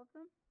that all of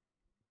them?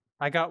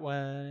 I got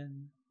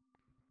one.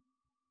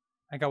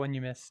 I got one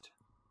you missed.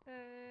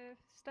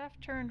 stuff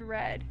turned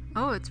red.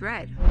 Oh, it's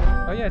red.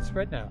 Oh yeah, it's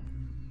red now.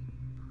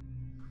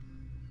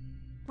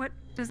 What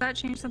does that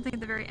change something at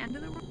the very end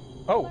of the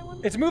world?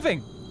 Oh, it's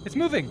moving! It's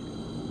moving!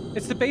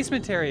 It's the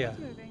basement area. It's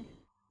moving.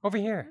 Over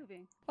here.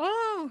 Moving.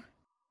 Oh,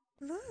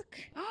 look!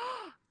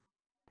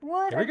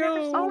 What? Here we I've never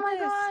go. seen Oh my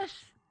this. gosh!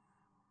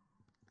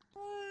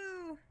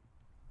 Oh,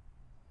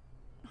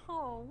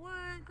 oh, what?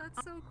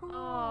 That's so cool.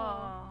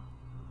 Oh.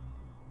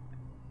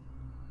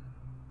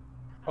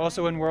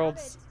 Also in I love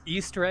Worlds, it.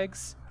 Easter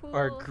eggs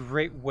are a Cool.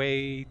 great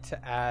way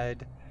to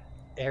add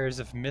airs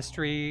of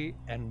mystery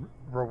and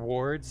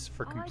rewards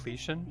for Oh, I can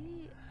completion.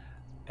 see.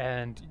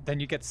 And then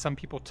you get some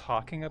people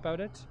talking about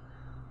it,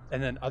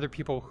 and then other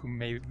people who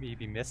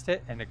maybe missed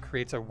it, and it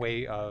creates a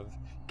way of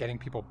getting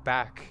people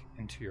back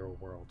into your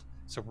world.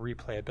 So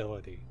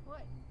replayability.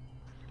 What?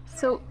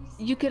 So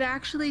you could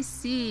actually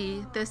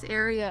see this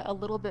area a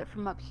little bit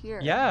from up here.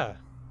 Yeah.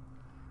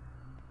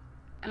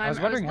 And I was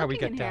wondering how we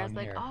looking get in here, I was down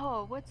like, here.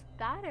 oh, what's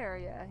that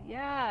area?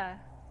 Yeah.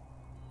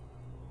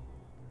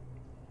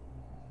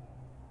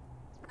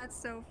 That's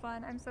so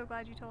fun. I'm so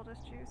glad you told us,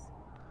 Juice.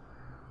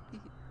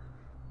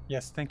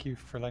 Yes, thank you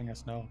for letting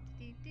us know.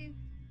 Do-do-do.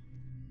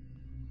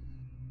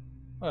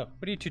 Oh,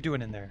 what are you two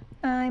doing in there?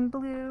 I'm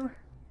blue.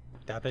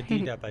 Dabba dee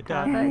dabba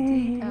da.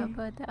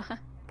 Dabba-dee-dabba-da.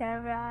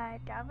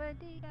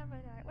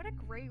 Da-ba-da-ba-dee-da-ba-da. What a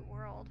great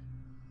world.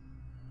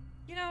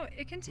 You know,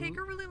 it can take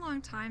a really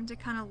long time to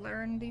kind of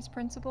learn these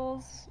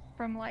principles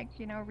from, like,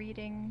 you know,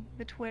 reading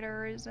the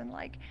Twitters and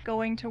like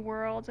going to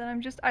worlds.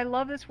 And I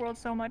love this world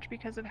so much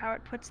because of how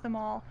it puts them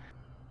all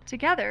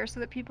together so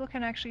that people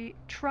can actually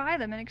try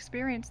them and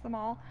experience them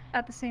all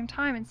at the same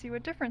time and see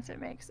what difference it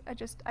makes. I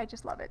just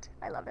love it.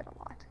 I love it a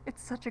lot.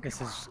 It's such a good This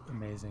world. is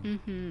amazing.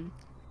 Mm-hmm.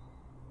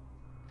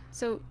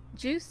 So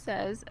Juice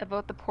says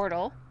about the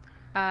portal,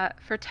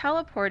 for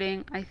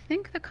teleporting, I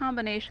think the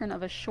combination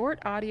of a short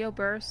audio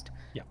burst,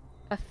 Yeah.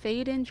 a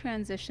fade-in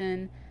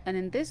transition, and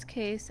in this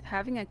case,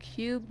 having a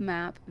cube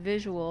map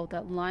visual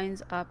that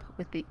lines up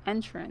with the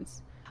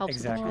entrance helps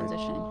Exactly. with the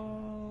transition.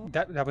 Oh,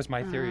 That was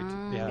my theory.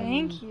 Yeah.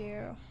 thank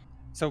you.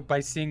 So by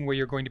seeing where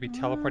you're going to be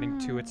teleporting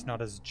to, it's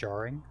not as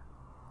jarring.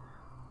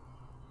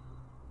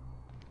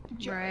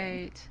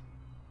 Right.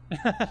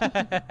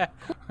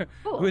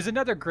 Who is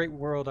another great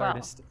world Wow.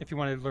 artist if you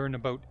want to learn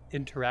about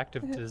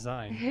interactive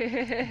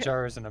design.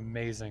 Jar is an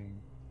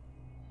amazing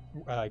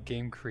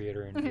game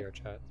creator in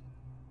VRChat.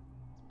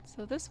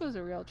 So this was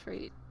a real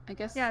treat. I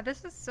guess. Yeah,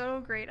 this is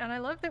so great. And I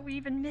love that we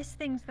even missed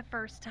things the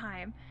first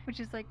time, which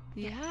is like,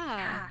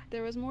 Yeah.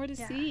 There was more to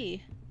Yeah.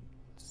 see.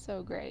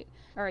 So great.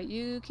 All right,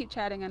 you keep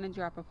chatting. I'm gonna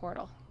drop a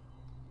portal.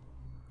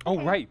 Oh,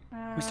 right.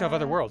 We still have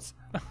other Uh, worlds.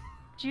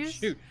 Juice,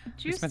 Shoot.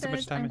 Juice spent so much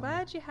says, time I'm in here."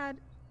 glad you had...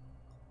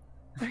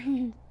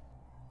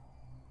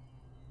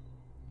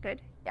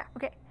 Good. Yeah,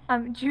 okay.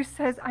 Juice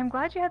says, I'm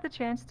glad you had the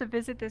chance to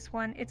visit this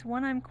one. It's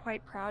one I'm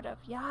quite proud of.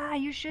 Yeah,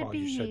 you should Well, be.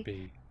 you should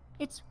be.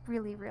 It's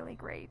really, really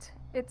great.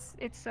 It's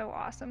so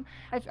awesome.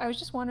 I was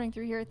just wandering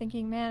through here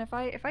thinking, man, if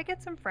I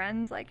get some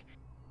friends, like,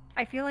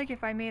 I feel like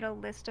if I made a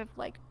list of,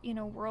 like, you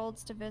know,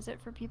 worlds to visit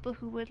for people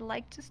who would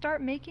like to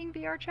start making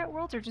VR chat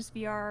worlds or just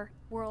VR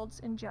worlds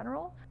in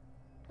general,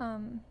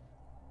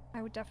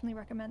 I would definitely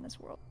recommend this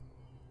world.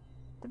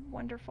 It's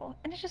wonderful.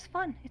 And it's just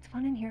fun. It's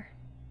fun in here.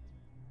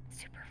 It's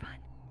super fun.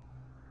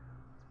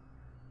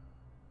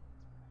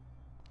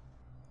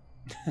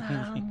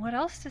 What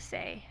else to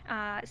say?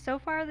 So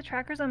far, the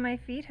trackers on my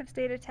feet have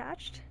stayed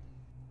attached.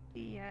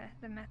 The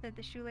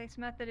shoelace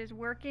method is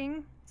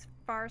working. It's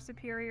far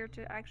superior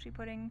to actually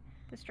putting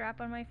the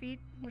strap on my feet,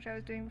 which I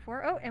was doing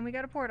before. Oh, and we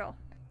got a portal.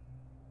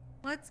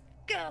 Let's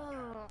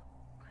go!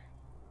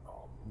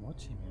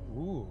 Omochi.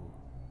 Ooh.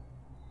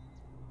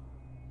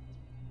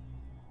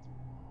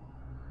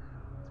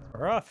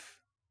 Rough.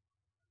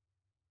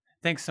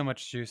 Thanks so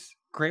much, Juice.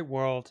 Great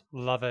world.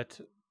 Love it.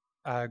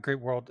 Great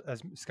world,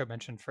 as Scott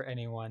mentioned, for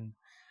anyone.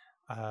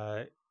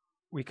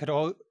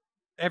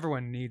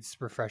 Everyone needs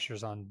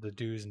refreshers on the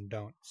do's and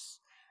don'ts.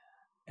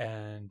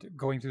 And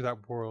going through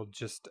that world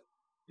just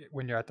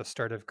when you're at the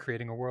start of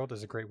creating a world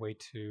is a great way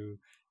to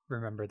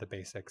remember the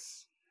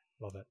basics.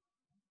 Love it.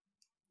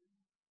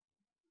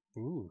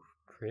 Ooh,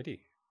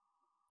 pretty.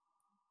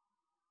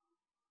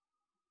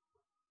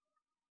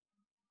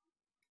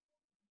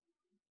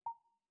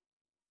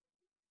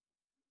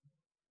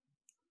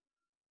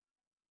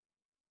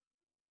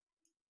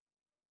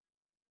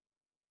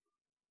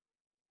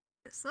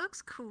 This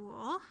looks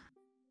cool.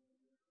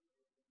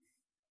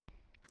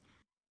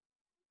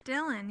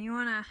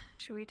 Dylan,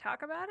 should we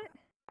talk about it?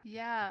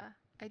 Yeah.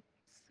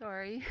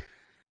 Sorry.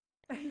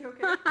 Are you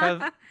okay?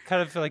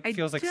 Kind of like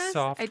feels like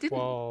soft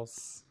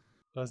walls,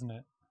 doesn't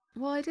it?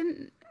 Well,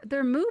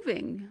 they're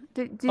moving.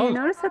 Do you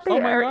notice that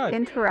they are God,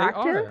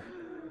 interactive? They are.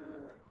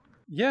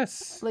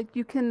 Yes. Like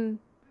you can.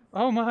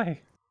 Oh my.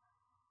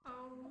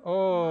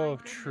 Oh,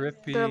 my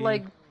trippy. They're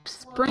like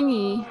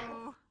springy.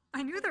 Oh,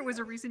 I knew there was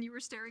a reason you were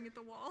staring at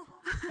the wall.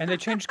 And they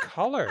changed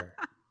color.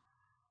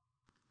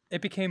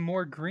 It became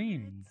more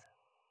green.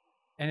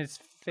 And it's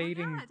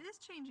fading. Oh, yeah, it is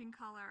changing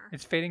color.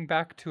 It's fading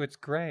back to its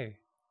gray.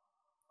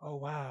 Oh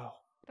wow.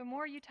 The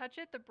more you touch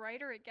it, the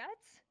brighter it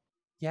gets?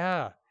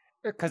 Yeah.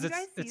 Because You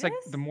guys see it's like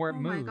this? the more it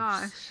Oh moves. my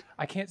gosh.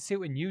 I can't see it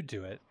when you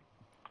do it.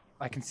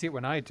 I can see it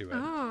when I do it.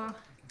 Oh.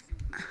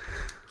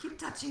 Keep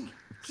touching.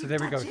 So there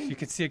we go. You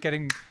can see it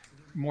getting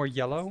more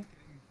yellow.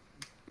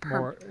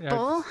 More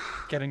Purple.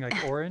 getting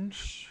like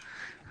orange.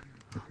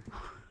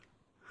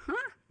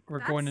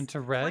 We're going That's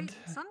into red. quite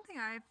something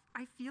I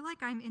feel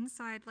like I'm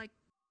inside like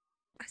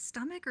a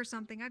stomach or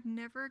something. I've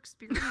never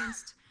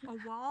experienced a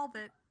wall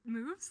that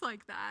moves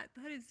like that.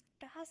 That is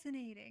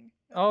fascinating.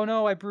 Oh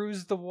no, I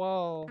bruised the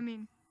wall. I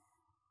mean,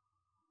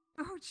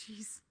 oh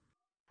jeez.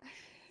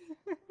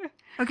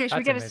 Okay, should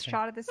we That's get a amazing.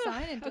 shot of this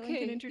sign and Dylan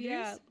can introduce?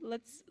 Yeah,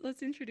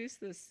 let's introduce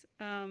this.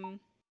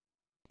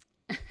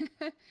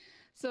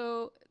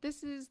 So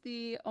this is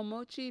the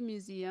Omochi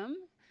Museum,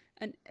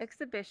 an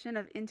exhibition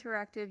of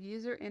interactive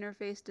user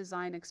interface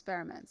design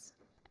experiments,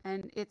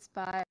 and it's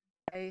by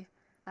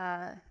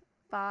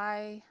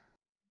Phi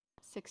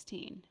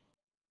 16,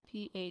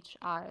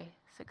 PHI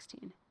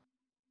 16.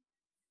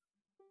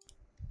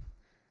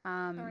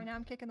 Sorry, now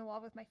I'm kicking the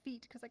wall with my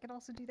feet because I can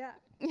also do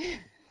that.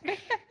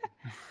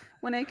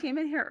 When I came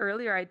in here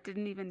earlier, I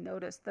didn't even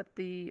notice that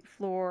the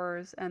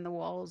floors and the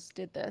walls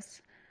did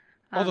this.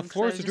 Oh, the so I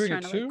floors was are just doing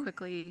it trying to, like, too?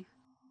 quickly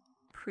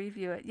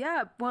preview it.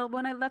 Yeah, well,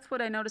 that's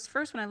what I noticed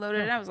first when I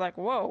loaded it. I was like,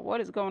 "Whoa,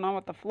 what is going on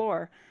with the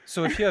floor?"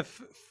 So if you have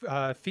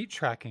feet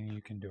tracking,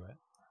 you can do it.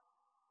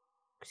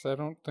 Because I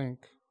don't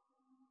think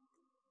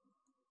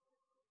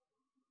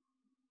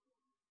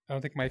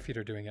my feet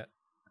are doing it.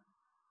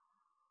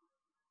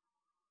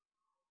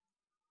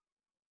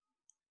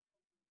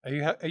 Are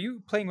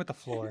you playing with the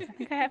floor? I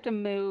think I have to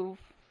move.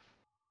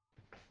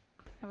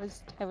 I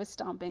was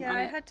stomping on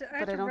I it, had to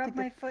but I don't rub think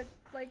my foot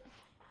like.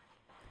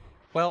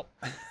 Well,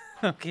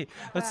 okay.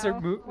 Let's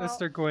Wow, Let's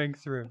start going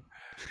through.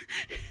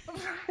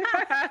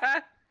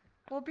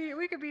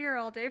 We could be here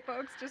all day,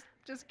 folks.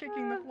 Just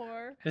kicking the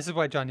floor. This is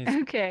why John needs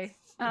Okay.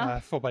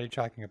 full body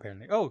tracking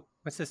apparently. Oh,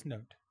 what's this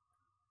note?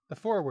 The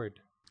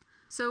forward.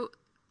 So,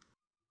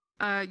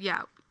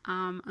 yeah.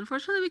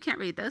 Unfortunately, we can't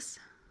read this.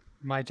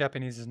 My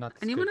Japanese is not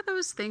this Any good. one of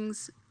those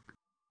things.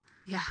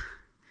 Yeah.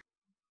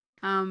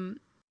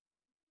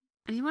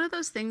 Any one of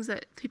those things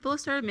that people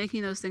have started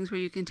making, those things where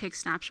you can take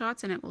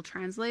snapshots and it will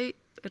translate.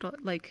 It'll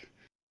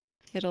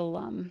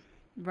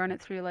run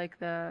it through like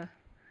the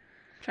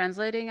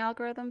translating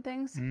algorithm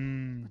things,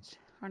 which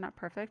are not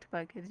perfect,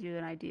 but gives you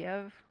an idea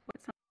of what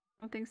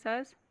something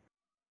says.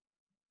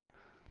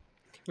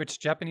 Which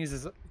Japanese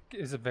is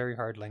a very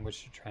hard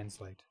language to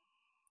translate.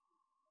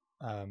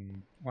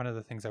 One of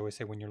the things I always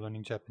say when you're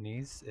learning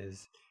Japanese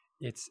is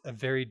it's a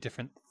very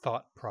different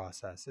thought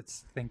process.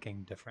 It's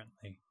thinking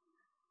differently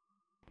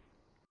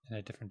in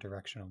a different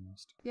direction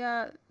almost.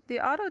 Yeah, the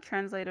auto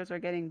translators are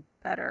getting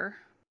better.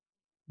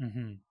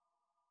 Mm-hmm.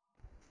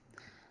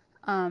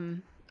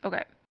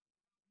 Okay.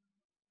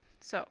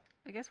 So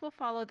I guess we'll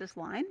follow this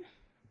line.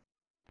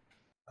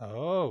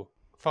 Oh,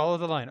 follow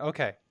the line.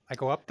 Okay, I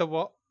go up the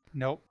wall.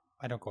 Nope,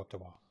 I don't go up the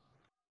wall.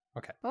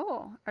 Okay.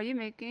 Oh, are you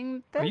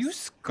making this? Are you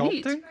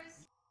sculpting? Neat.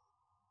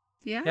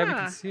 Yeah. Yeah, we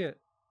can see it.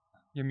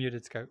 You're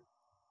muted, Scout.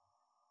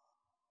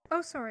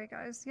 Oh, sorry,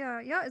 guys.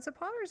 Yeah, it's a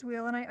potter's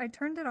wheel, and I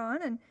turned it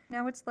on, and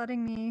now it's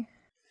letting me.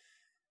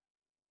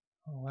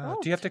 Oh wow.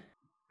 Oh, Do you have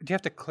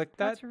to click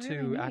that that's to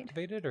really neat.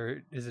 activate it,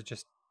 or is it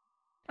just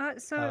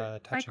So I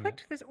touching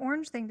clicked it. this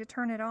orange thing to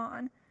turn it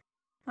on.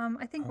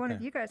 I think one of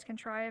Okay. you guys can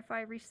try if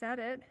I reset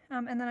it.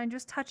 And then I'm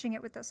just touching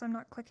it with this. I'm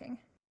not clicking.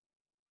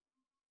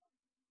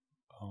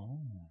 Oh.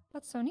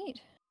 That's so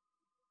neat.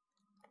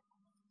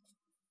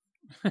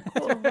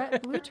 Cool. So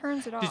blue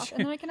turns it Did off, you-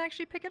 and then I can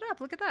actually pick it up.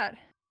 Look at that.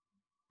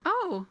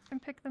 Oh, I can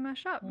pick the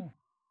mesh up. Oh,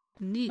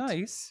 neat.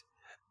 nice.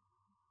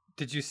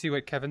 Did you see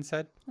what Kevin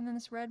said? And then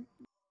this red.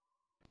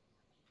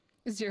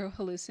 0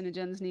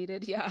 hallucinogens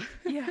needed. Yeah.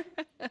 Yeah.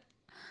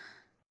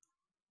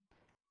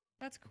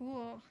 That's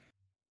cool.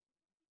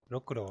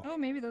 Rokuro. Oh,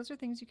 maybe those are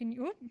things you can.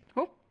 Oop.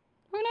 Oh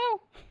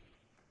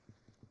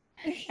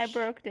no! I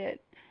broke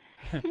it.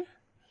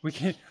 We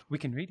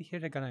can read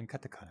hiragana and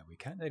katakana. We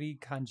can't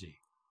read kanji.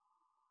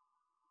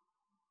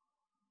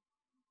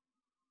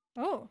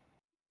 Oh.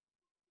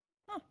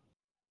 Huh.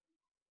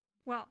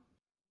 Well,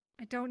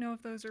 I don't know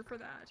if those are for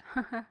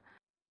that.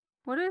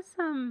 What is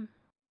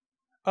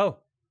Oh,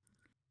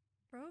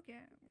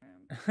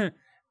 Program.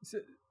 so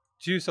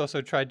Juice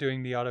also tried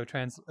doing the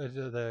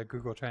the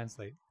Google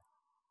Translate.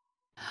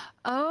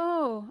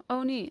 Oh,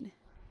 neat.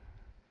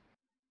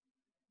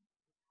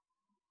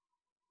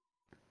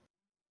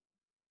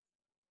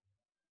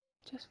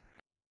 Just.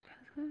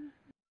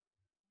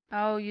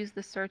 Oh, use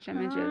the search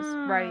images.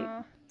 Right.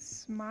 Ah,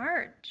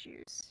 smart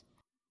juice.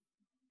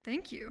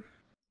 Thank you.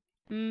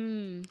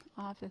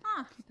 I'll have to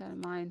Huh. keep that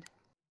in mind.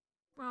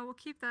 Well, we'll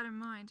keep that in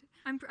mind.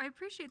 I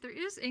appreciate there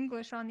is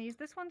English on these.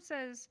 This one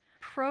says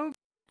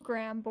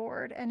program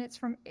board, and it's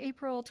from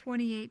April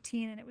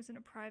 2018, and it was in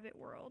a private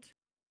world.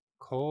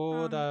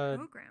 Koda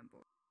Program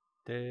board.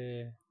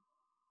 de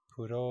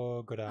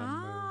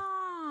programu.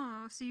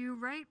 Oh, so you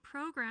write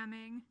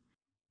programming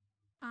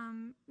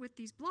with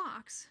these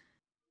blocks,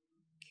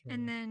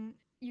 and then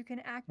you can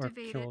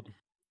activate it.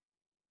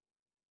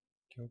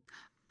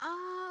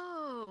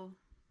 Oh.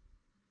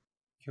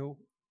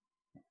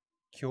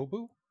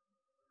 Kyobu?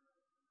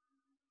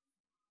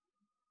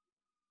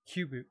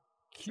 Cubu.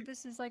 So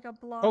this is like a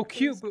block. Oh,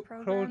 cube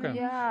programming. program.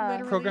 Yeah.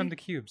 Literally. Program the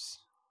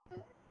cubes.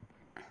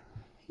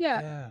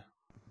 Yeah. Yeah.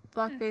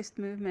 Block-based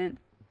movement.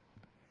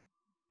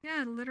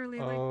 Yeah, literally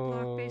like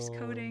block-based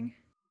coding.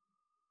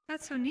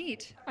 That's so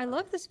neat. I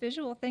love this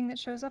visual thing that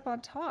shows up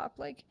on top.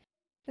 Like,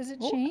 does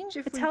it change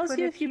if it we tells put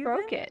you a if you cube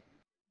broke in? it.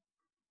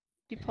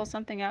 You pull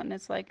something out and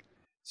it's like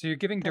So you're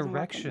giving doesn't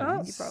work directions.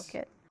 anymore. You broke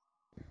it.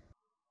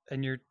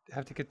 And you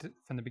have to get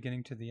from the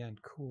beginning to the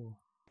end. Cool.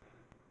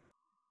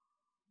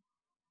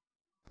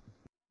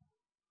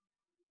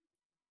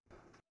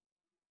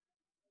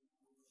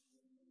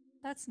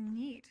 That's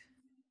neat.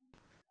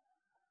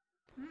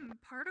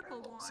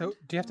 Particle wand. So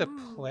do you have to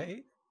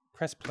Ooh.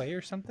 press play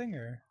or something,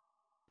 or?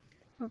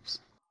 Oops.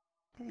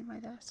 Hitting my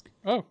desk.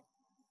 Oh.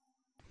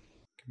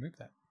 Can move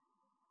that.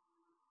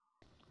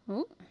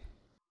 Ooh.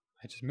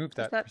 I just moved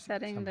that. Is that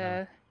setting somehow.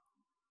 the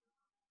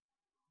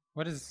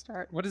What does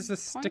start What does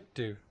this point? stick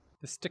do?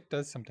 The stick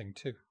does something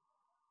too.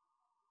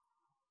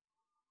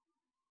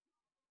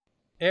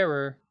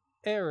 Error.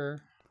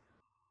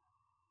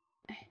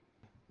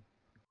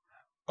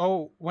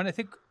 Oh, when I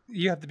think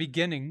you have the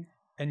beginning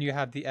and you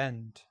have the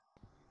end.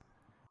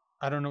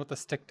 I don't know what the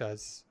stick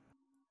does.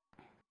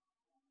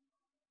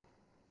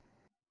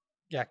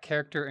 Yeah,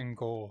 character and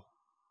goal.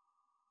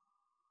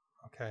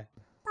 Okay.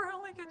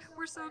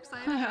 We're so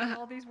excited about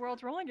all these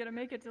worlds. We're only gonna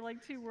make it to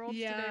like 2 worlds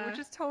today, Yeah. which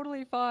is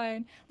totally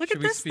fine. Look Should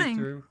at we this speed thing.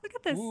 through? Look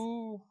at this.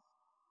 Ooh.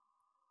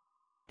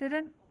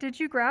 Did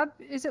you grab?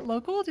 Is it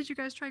local? Did you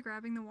guys try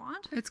grabbing the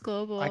wand? It's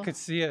global. I could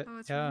see it. Oh,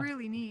 it's yeah.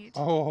 really neat.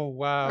 Oh,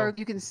 wow. Or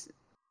you can.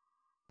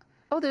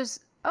 Oh,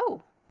 there's.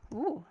 Oh.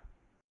 Ooh.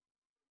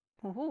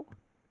 Ooh.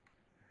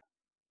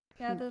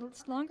 Yeah, the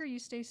longer you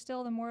stay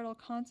still, the more it'll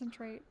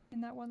concentrate in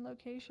that one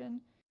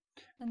location,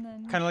 and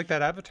then Kind of like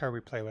that avatar we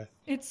play with.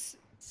 it's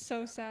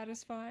so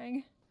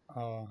satisfying.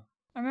 Oh.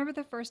 I remember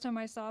the first time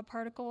I saw a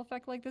particle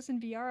effect like this in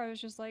VR, I was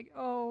just like,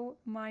 oh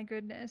my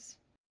goodness.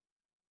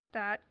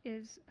 That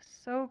is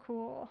so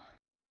cool.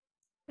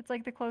 It's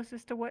like the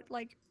closest to what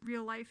like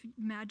real life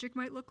magic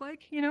might look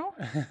like, you know?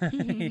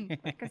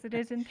 Because it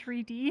is in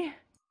 3D.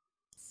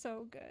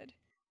 So good.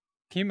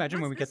 Can you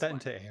imagine when we What's get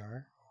that this into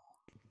AR?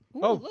 Ooh,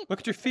 Oh, look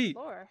at your the feet.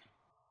 floor.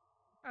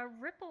 A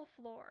ripple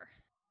floor.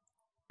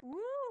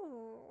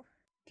 Woo!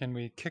 Can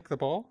we kick the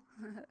ball?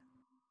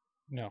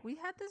 No. We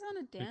had this on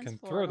a dance can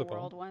floor throw at the a ball.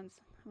 world once.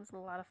 It was a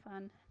lot of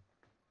fun.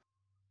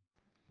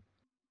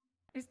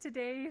 Is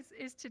today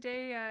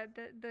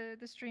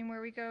the stream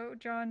where we go?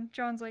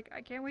 John's like,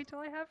 I can't wait till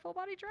I have full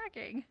body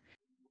tracking.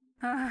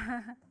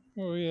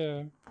 Oh,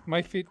 yeah.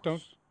 My feet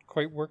don't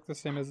quite work the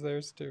same as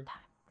theirs do.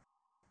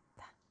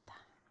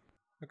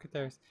 Look at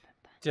theirs.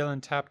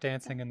 Dylan tap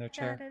dancing in their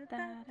chair.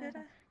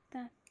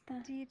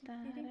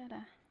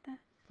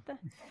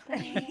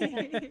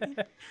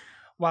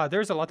 Wow,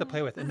 there's a lot to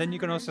play with. And then you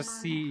can also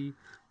see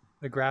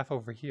the graph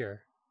over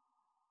here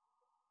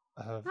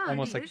of Oh,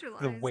 almost like the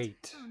visualized.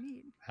 weight Oh,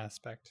 neat.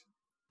 aspect.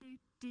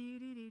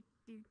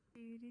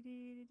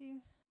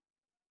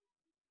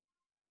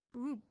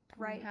 Ooh,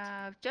 bright. We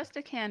have just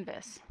a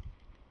canvas.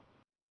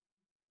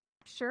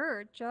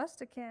 Sure,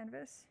 just a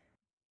canvas.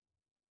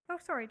 Oh,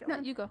 sorry, Dylan. No,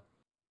 you go.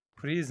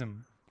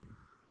 Prism.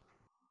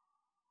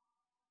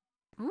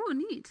 Ooh,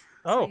 neat.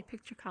 Oh. So you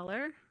picked your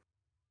color.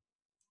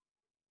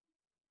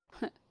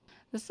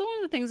 This is one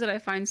of the things that I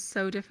find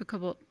so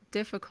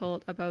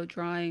difficult about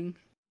drawing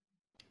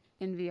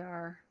in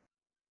VR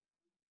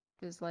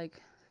is like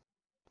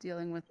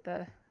dealing with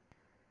the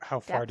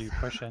How far do you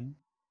depth. push in?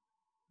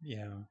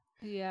 Yeah.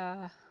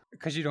 Yeah.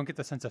 Because you don't get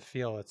the sense of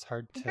feel. It's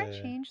hard I think I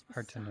to changed the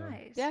hard to know.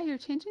 size. Yeah, you're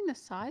changing the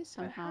size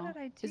But somehow. how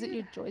did I do Is it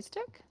your that?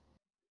 joystick?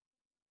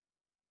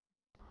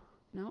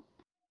 No.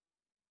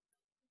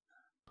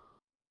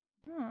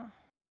 Huh.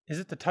 Is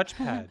it the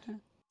touchpad?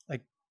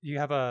 Like you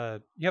have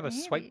a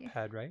swipe Maybe.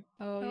 pad, right?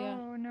 Oh yeah.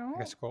 Oh, no.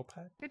 Like a scroll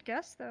pad? Good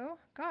guess, though.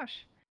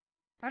 Gosh.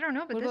 I don't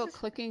know, but What this about is...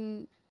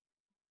 clicking?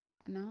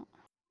 No.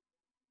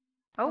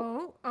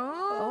 Oh.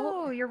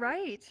 Oh, you're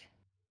right.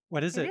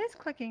 What is It it? is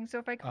clicking. So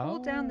if I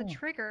hold down the Oh.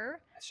 trigger,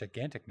 It's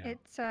gigantic now.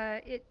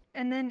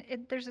 and then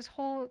there's this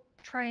whole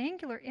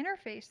triangular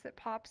interface that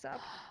pops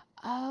up.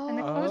 Oh. And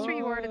the closer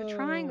you are to the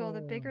triangle, the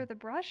Oh. bigger the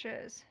brush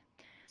is.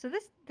 So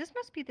this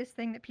must be this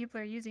thing that people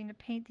are using to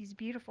paint these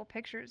beautiful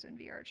pictures in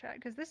VR chat,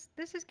 because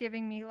this is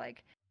giving me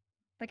like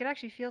it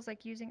actually feels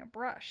like using a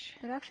brush.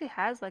 It actually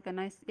has like a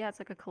nice, yeah, it's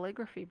like a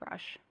calligraphy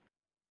brush.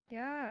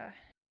 Yeah.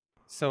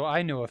 So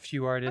I know a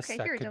few artists Okay,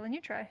 that here, could Dylan,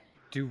 you try.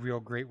 do real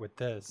great with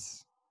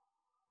this.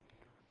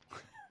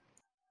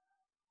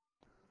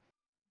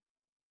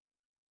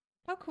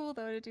 How cool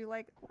though to do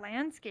like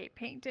landscape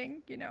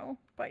painting,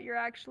 but you're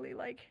actually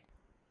like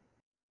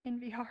in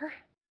VR.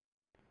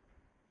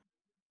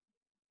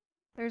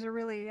 There's a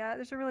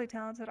really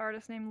talented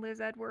artist named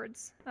Liz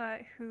Edwards,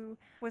 who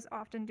was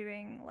often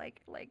doing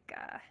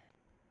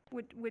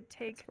would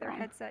take That's their wrong.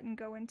 headset and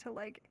go into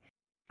like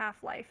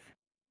Half-Life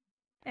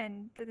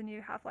and the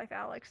new Half-Life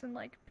Alyx and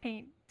like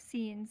paint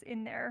scenes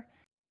in there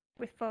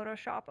with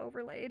Photoshop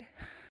overlaid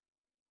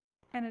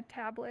and a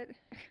tablet.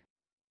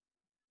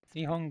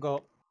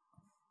 Nihongo.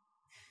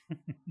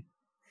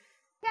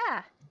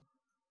 Yeah.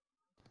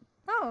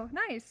 Oh,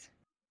 nice.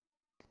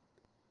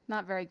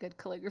 Not very good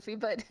calligraphy,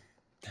 but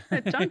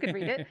John could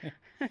read it.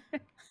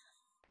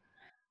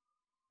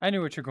 I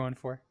knew what you're going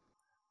for.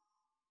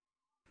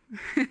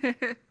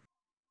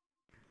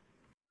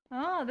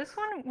 Oh, this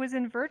one was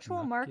in Virtual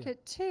Not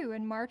Market 2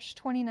 in March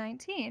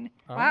 2019.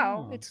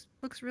 Wow, Oh. it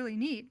looks really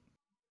neat.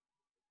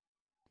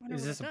 Wonder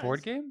Is what this it a board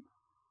does. game?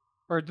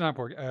 Or not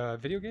board,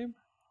 video game?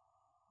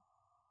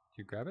 Do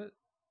you grab it?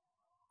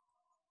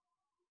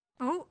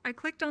 Oh, I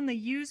clicked on the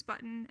use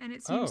button and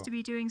it seems Oh. to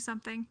be doing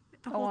something.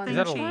 The Oh, whole on thing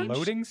Is that a changed.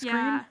 loading screen?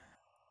 Yeah.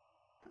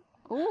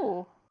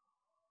 Ooh.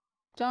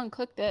 John,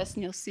 click this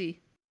and you'll see.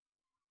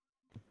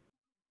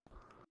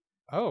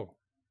 Oh.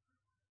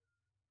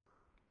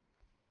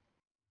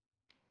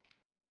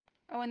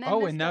 Oh, and then Oh,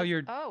 this and now goes-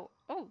 you're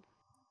Oh.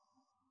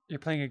 you're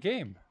playing a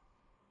game.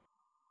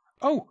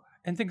 Oh,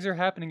 and things are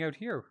happening out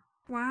here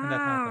when that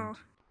Wow.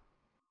 happened.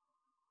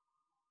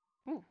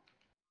 Ooh.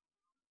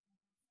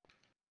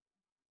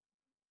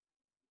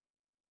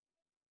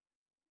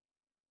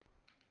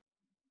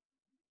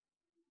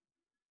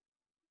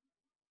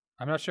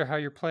 I'm not sure how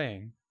you're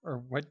playing or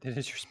what it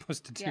is you're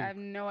supposed to do. Yeah, I have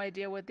no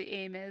idea what the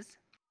aim is.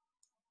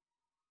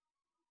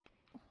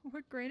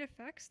 What great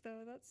effects,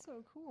 though. That's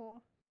so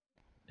cool.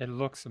 It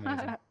looks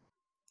amazing.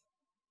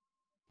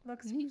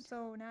 Looks Neat.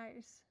 so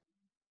nice.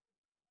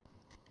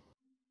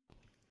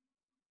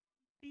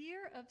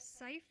 Fear of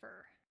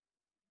Cipher.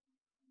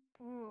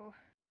 Ooh.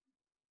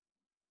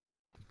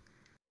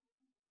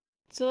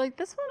 So like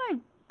this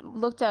one I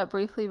looked at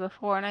briefly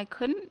before and I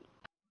couldn't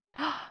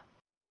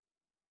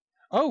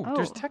Oh,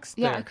 there's text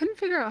yeah, there. I couldn't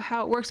figure out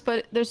how it works,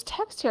 but there's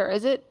text here.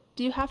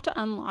 Do you have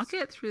to unlock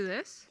it through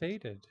this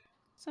Faded.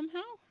 somehow?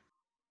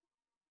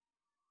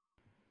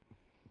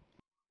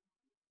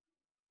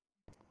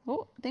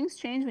 Oh, things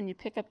change when you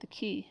pick up the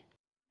key.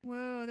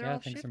 Whoa, they're Yeah, all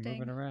things shifting. are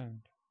moving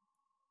around.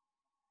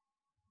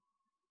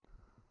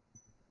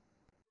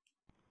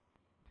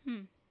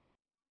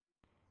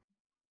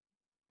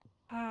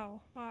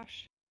 Wow,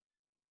 gosh.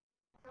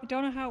 I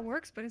don't know how it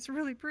works, but it's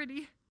really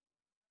pretty.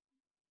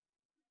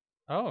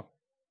 Oh.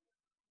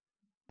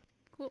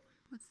 Cool.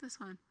 What's this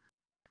one?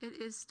 It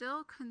is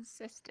still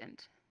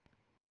consistent.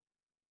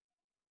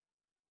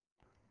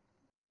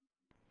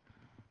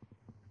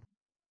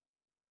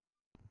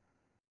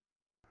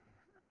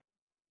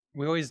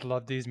 We always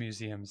love these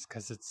museums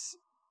because it's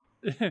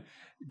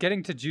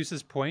getting to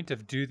Juice's point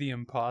of do the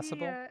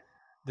impossible.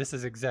 This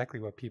is exactly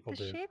what people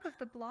The do. shape of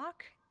the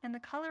block and the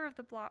color of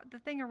the block, the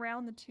thing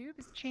around the tube,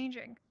 is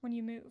changing when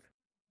you move.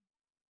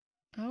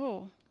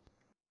 Oh.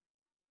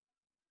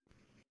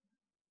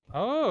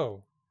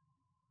 Oh.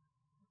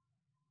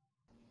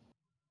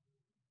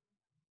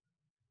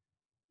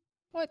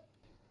 What?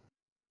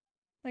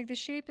 Like the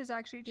shape is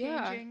actually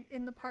Yeah. changing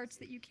in the parts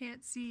that you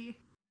can't see.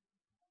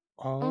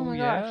 Oh, my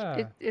yeah.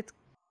 gosh.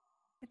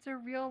 It's a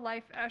real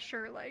life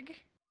Escher,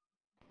 like.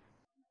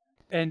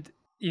 And,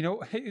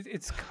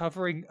 it's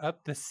covering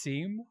up the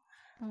seam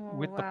Oh,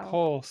 with the wow.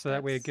 pole so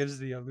that way it That's- gives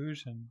the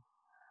illusion.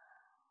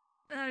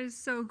 That is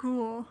so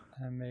cool.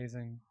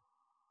 Amazing.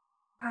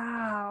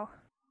 Wow.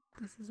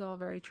 This is all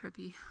very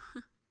trippy.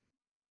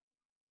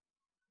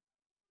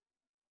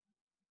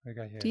 What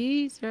do we got here?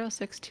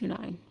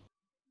 D0629.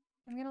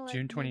 I'm gonna let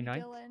June maybe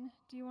 29th? Dylan.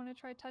 Do you want to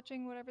try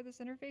touching whatever this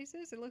interface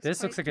is? It looks.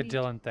 This looks quite like a neat.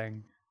 Dylan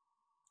thing.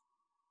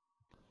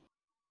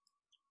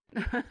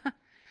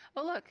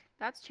 Oh look,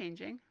 that's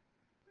changing.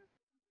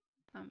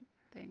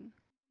 Something.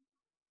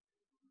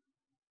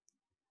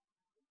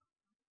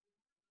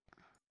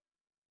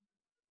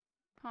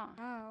 Huh.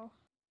 Wow.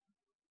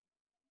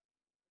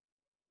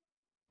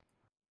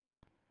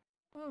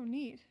 Oh,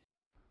 neat.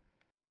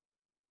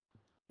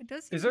 It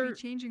does seem Is to there- be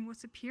changing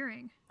what's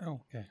appearing.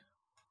 Oh, okay.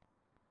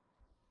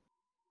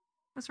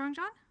 What's wrong,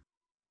 John?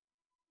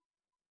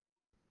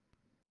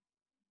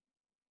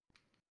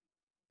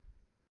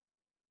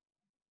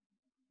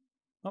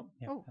 Oh,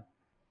 yeah. Oh. no.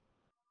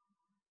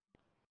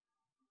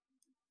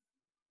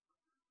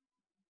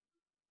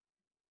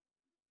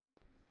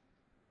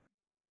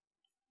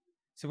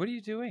 So what are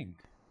you doing?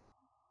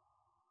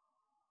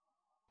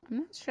 I'm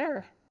not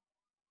sure.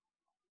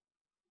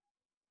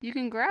 You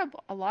can grab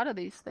a lot of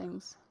these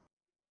things.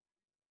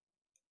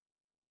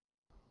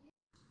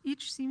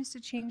 Each seems to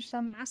change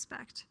some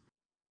aspect.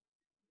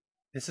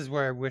 This is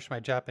where I wish my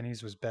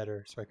Japanese was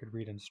better so I could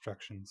read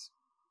instructions.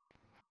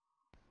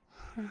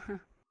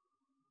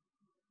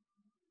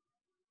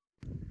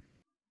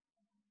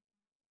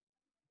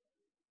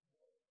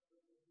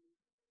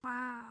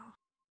 Wow.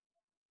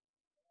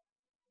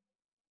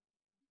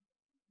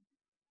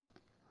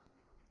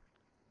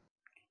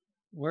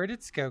 Where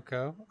did Scout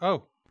go?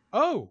 Oh!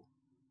 Oh!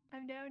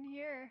 I'm down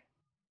here.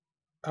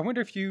 I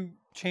wonder if you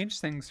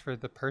changed things for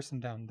the person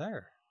down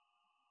there.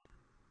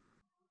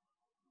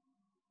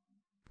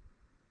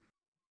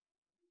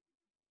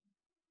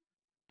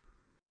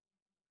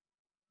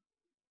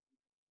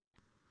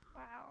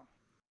 Wow.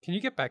 Can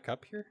you get back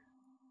up here?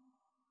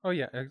 Oh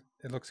yeah,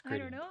 it looks I great.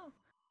 don't know.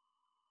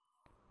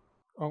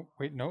 Oh,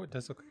 wait, no, it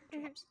does look like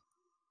it drops.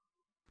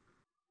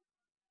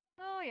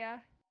 Oh yeah.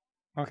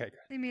 Okay, good.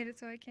 They made it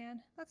so I can.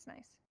 That's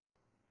nice.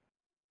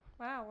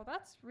 Wow, well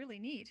that's really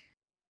neat.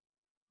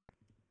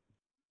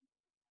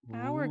 Ooh.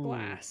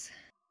 Hourglass.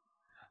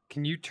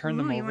 Can you turn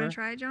them You over? want to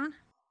try it, John?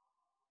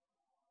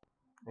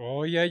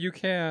 Oh yeah, you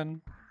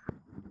can.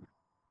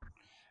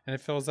 And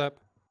it fills up.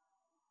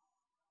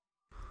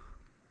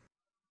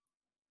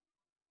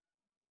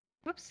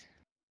 Whoops.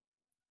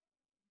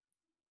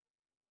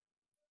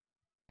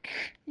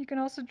 You can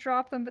also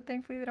drop them, but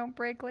thankfully they don't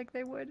break like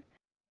they would.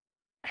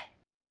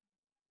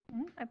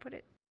 I put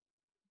it.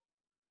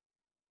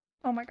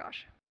 Oh my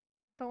gosh.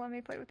 Don't let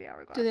me play with the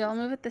hourglass. Do they all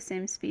move at the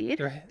same speed?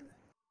 There-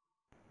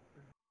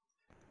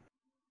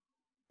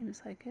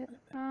 Seems like it.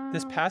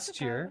 This past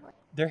year,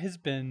 there has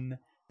been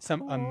some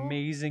Cool.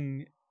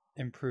 amazing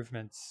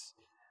improvements.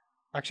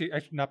 Actually,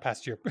 not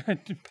past year,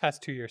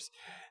 past 2 years.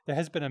 There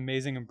has been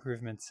amazing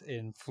improvements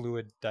in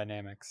fluid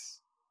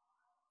dynamics.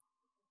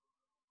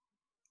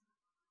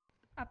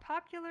 A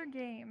popular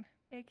game,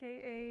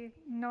 aka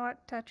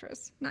not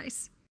Tetris.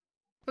 Nice.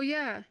 Oh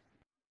yeah.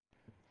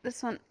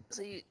 This one.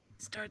 So you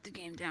start the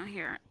game down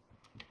here,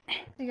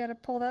 You gotta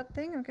pull that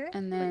thing, okay? and Click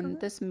on then it.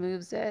 this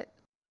moves it.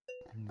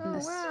 Oh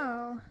this-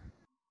 wow.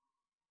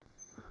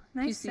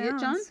 Nice Do you see it, John?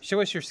 sounds.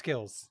 Show us your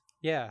skills.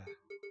 Yeah.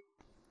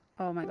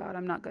 Oh my god,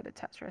 I'm not good at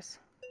Tetris.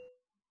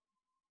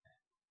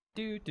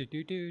 Do do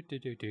do do do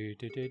do do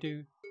do do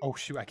do. Oh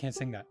shoot, I can't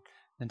sing that.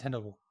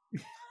 Nintendo will.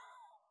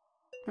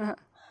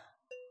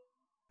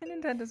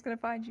 And Nintendo's gonna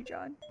find you,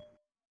 John.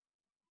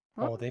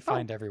 Oh, they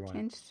find everyone.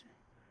 Changed.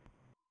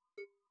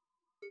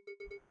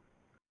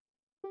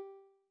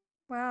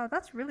 Wow,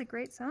 that's really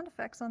great sound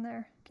effects on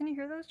there. Can you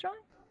hear those, John?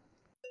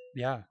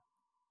 Yeah.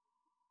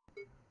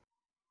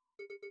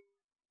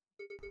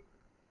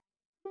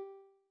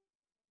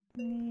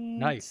 Neat.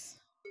 Nice.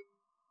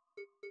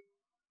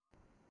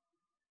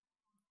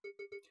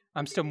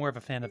 I'm still more of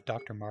a fan of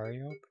Dr.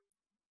 Mario.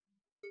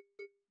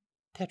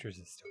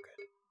 Tetris is still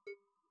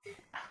good.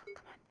 Oh,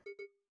 come on.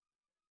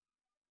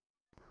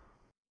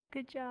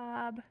 Good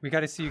job. We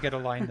got to see you get a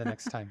line the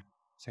next time.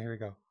 So here we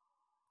go.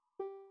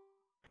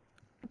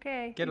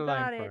 Okay. Get you a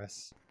got line it. for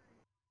us.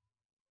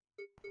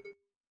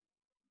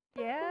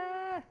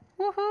 Yeah.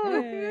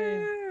 Woohoo!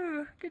 Yay.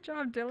 Woohoo! Good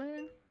job,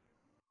 Dylan.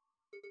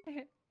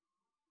 Okay,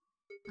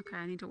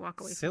 I need to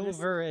walk away from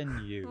Silver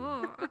and you.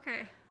 Oh,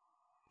 okay.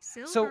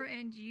 Silver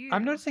and you.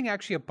 I'm noticing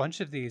actually a bunch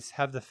of these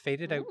have the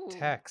faded out Ooh.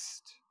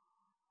 text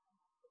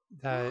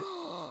that this.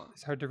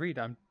 is hard to read.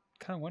 I'm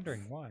kind of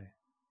wondering why.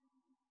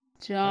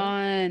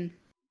 John,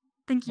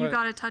 I think you What?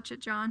 gotta touch it,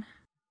 John.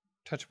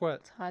 Touch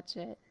what? touch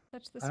it.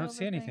 Touch the I don't see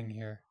silver anything thing.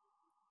 here.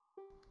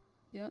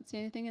 You don't see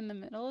anything in the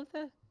middle of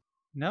it?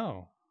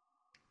 No.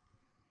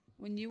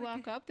 When you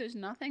Like walk up, there's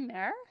nothing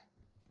there?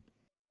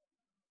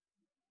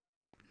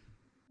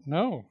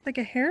 No. Like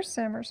a hair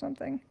sim or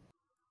something.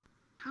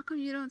 How come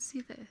you don't see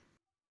this?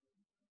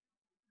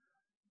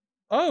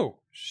 Oh,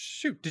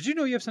 shoot. Did you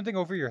know you have something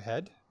over your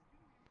head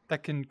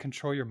that can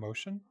control your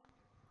motion?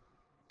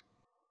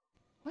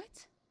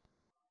 What?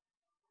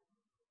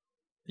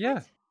 Yeah.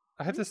 What?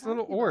 I have What are you this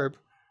little talking about? orb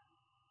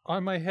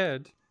on my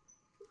head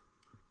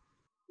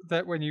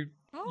that when you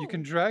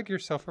can drag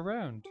yourself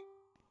around.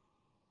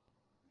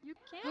 You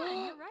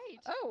can. You're right.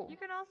 Oh. You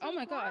can also Oh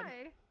my God.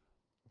 fly.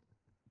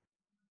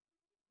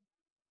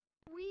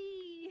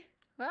 Wee.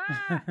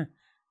 Ah!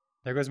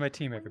 There goes my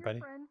team, When everybody.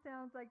 your friend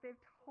sounds like they've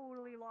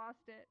totally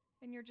lost it,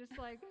 and you're just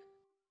like,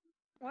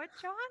 "What,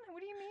 John? What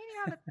do you mean you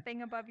have a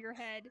thing above your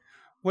head?"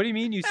 What do you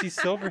mean you see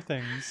silver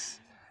things?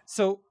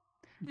 So,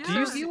 do Yeah.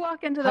 you If you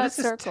walk into how that does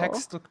this circle,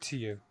 text look to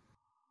you?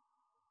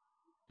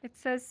 It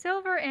says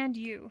silver and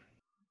you.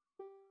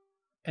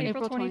 And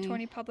April April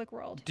 2020 Public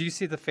World. do you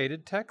see the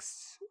faded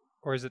text,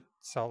 or is it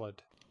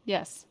solid?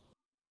 yes.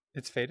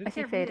 It's faded? I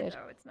see Can't read it, faded.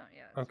 though. It's not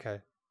yet.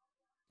 Okay.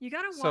 You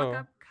gotta walk So-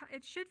 up.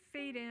 It should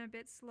fade in a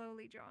bit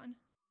slowly, John.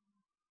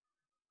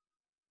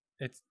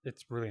 It's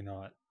really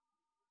not.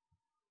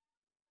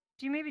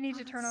 Do you maybe need Oh,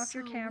 to turn that's off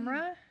your so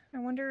camera? I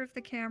wonder if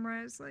the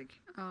camera is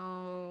like.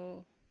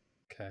 Oh,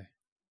 Okay.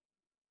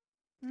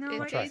 No,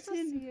 It I try. can still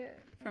see it.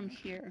 from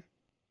here.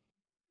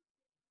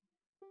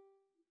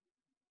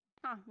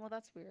 Huh, well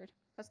that's weird.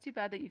 That's too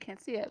bad that you can't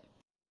see it.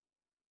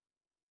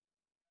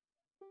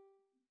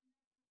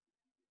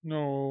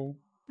 No.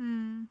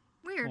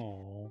 Weird.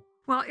 Oh.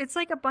 Well, it's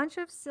like a bunch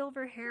of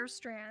silver hair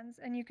strands,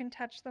 and you can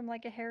touch them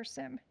like a hair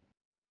sim.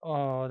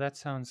 Oh, that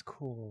sounds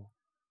cool.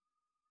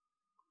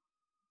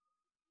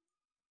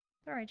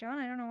 Sorry, John.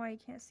 I don't know why you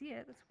can't see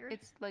it. That's weird.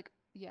 It's like,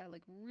 yeah,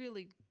 like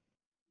really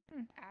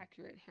Hmm.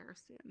 accurate hair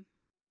sim.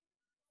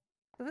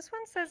 So this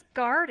one says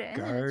garden,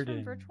 and it's Garden.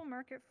 from Virtual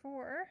Market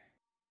 4.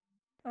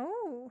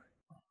 Oh.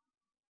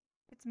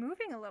 It's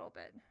moving a little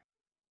bit.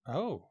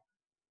 Oh.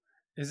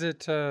 Is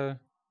it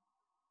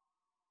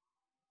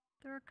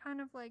They're kind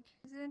of like,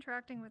 is it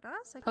interacting with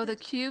us? I Oh, the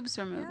can't- cubes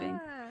are moving.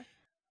 Yeah.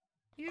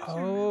 Cubes are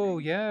Oh,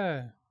 moving.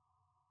 yeah.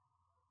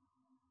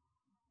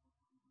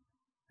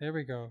 There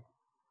we go.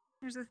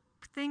 There's a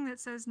thing that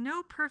says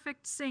no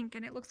perfect sink,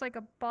 and it looks like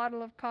a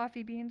bottle of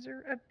coffee beans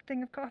or a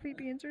thing of coffee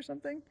beans or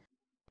something.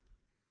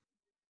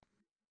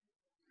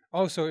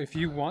 Oh, so if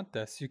you want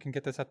this, you can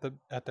get this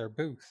at their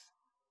booth.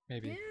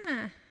 Maybe.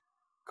 Yeah.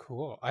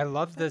 Cool. I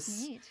love That's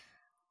this neat.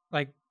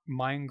 like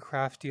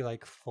Minecrafty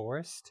like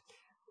forest,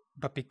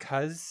 but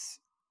because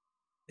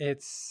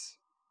it's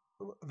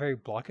very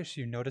blockish,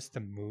 you notice the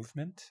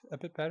movement a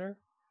bit better.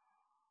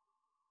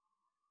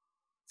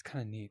 It's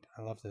kind of neat.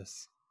 I love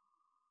this.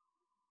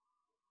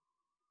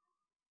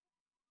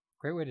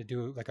 Great way to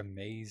do like a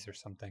maze or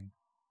something.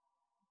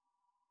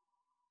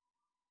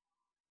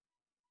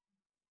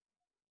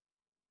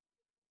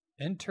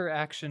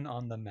 Interaction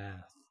on the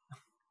math.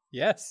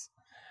 Yes.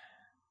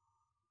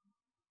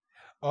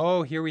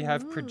 Oh, here we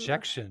have Ooh.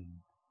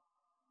 projection.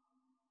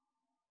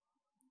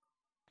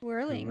 Who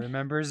Whirling.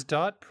 remembers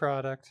dot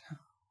product?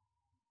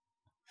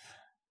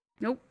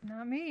 Nope.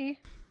 Not me.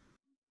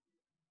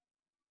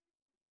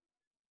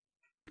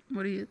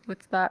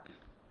 What's that?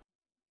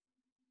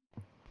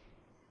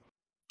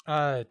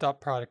 Dot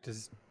product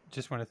is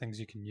just one of the things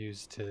you can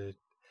use to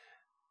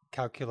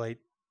calculate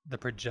the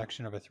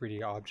projection of a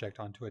 3D object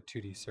onto a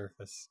 2D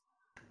surface.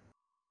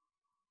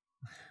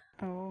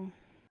 Oh.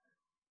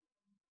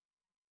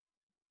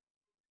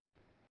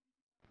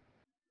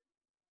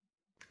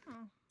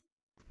 Oh.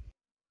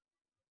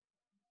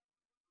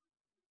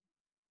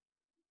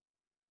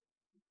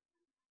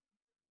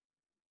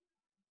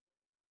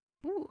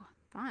 Ooh,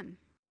 fun.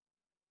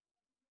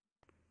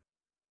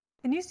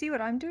 Can you see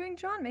what I'm doing,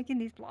 John? Making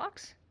these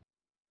blocks?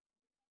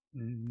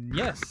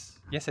 Yes.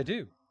 Yes, I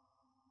do.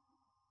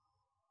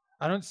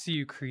 I don't see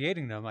you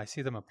creating them. I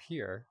see them up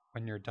here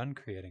when you're done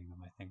creating them,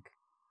 I think.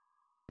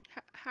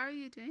 How are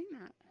you doing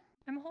that?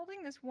 I'm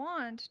holding this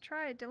wand.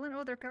 Try it, Dylan.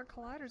 Oh, they've got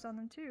colliders on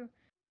them too.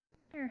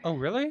 Here. Oh,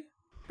 really?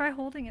 Try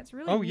holding it. It's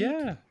really Oh, neat.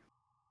 yeah.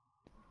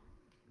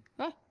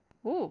 Oh,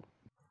 ooh.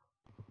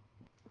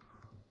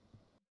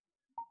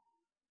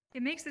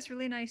 It makes this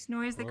really nice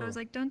noise that goes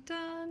Whoa. like dun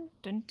dun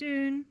dun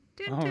dun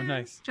dun. Oh, dun.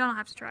 nice. John will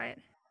have to try it.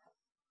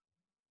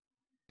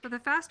 But the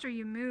faster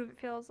you move, it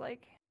feels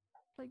like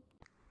I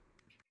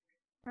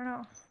don't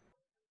know.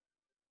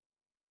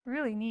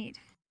 Really neat.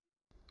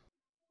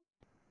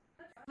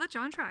 Let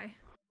John try.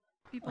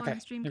 People on Okay,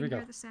 the stream here can we go.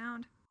 hear the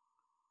sound.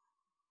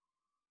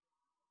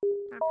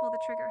 Gotta pull the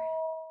trigger.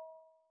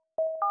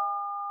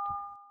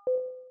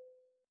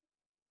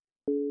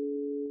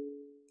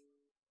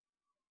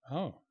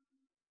 Oh.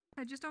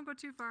 Just don't go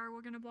too far.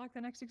 We're gonna block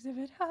the next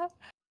exhibit.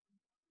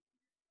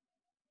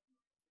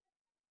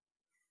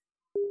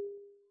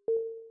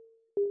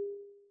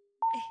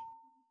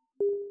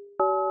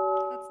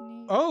 That's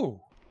neat.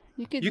 Oh!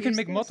 You could You can use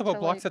make this multiple to,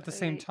 blocks like, at the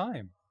same create-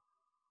 time.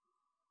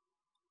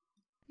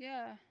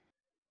 Yeah.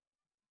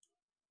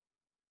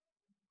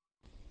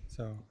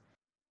 So.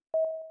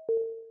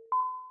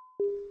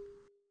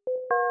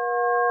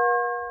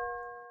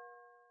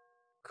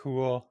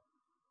 Cool.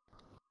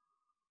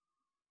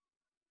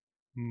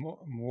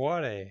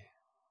 Muore.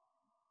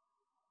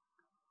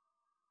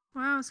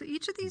 Wow, so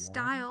each of these Wow.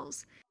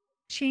 dials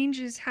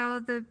changes how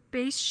the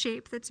base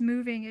shape that's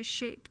moving is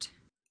shaped.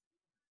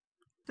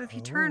 So if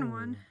you turn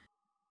one,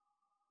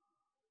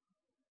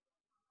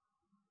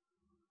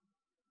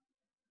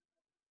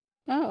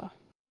 Oh. Oh.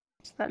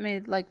 So that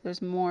made like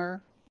there's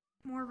more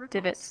More ripples.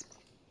 divots.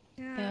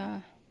 Yeah.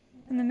 Yeah.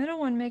 And the middle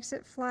one makes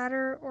it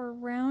flatter or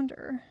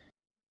rounder.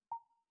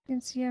 You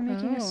can see I'm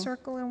making Oh. a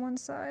circle on one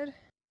side.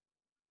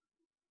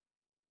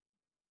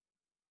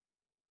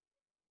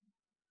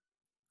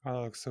 Oh,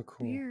 that looks so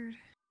cool. Weird.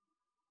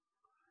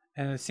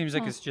 And it seems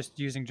like Huh. it's just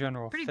using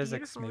general Pretty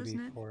physics beautiful, maybe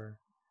isn't it? for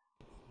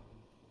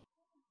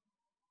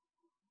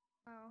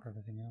Wow.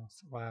 everything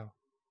else. Wow.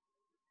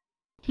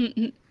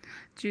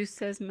 Juice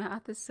says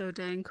math is so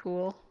dang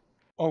cool.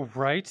 Oh,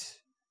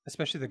 right.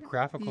 Especially the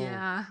graphical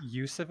Yeah.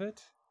 use of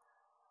it.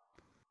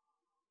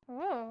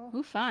 Oh,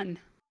 Ooh, fun.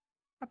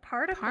 a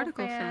particle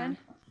fan.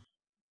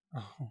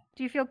 Oh.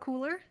 Do you feel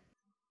cooler?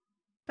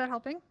 Is that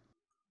helping?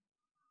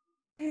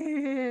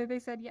 They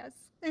said yes.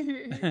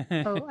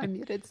 Oh, I'm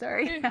muted.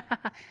 Sorry.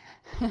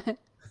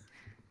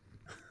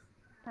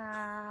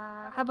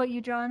 How about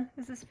you, John?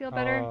 Does this feel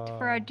better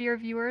for our Oh. dear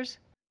viewers?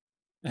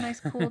 Nice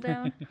cool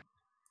down.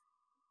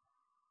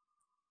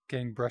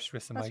 Getting brushed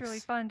with some That's ice. really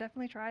fun.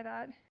 Definitely try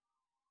that.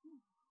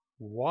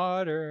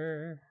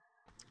 Water.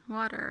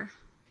 Water.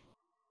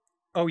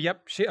 Oh,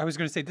 yep. I was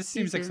going to say, this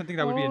seems like Easy. something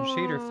that would be in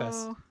Shader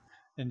Fest. Oh.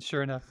 And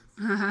sure enough.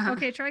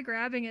 Okay, try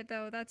grabbing it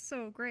though. That's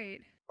so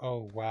great.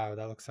 Oh, wow.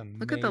 That looks amazing.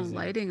 Look at the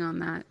lighting on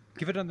that.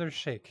 Give it another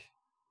shake.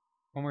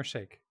 One more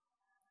shake.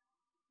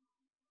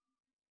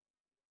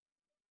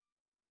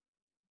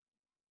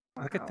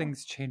 Look at Wow.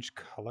 things change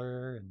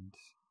color and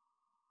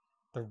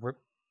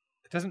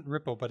it doesn't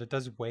ripple, but it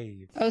does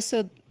wave. Oh,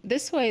 so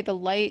this way the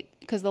light,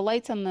 because the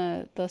light's on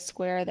the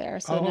square there,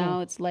 so Oh. now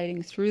it's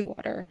lighting through the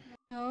water.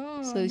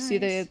 Oh, So you see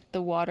nice.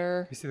 the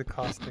water, You see the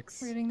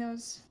caustics. Reading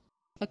those.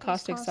 the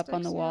caustics up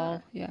on the caustics,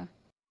 wall. Yeah.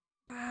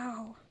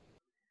 Wow.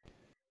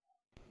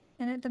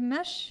 And the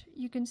mesh,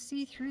 you can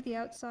see through the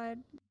outside,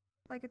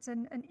 like it's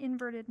an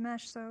inverted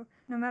mesh. So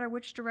no matter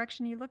which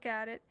direction you look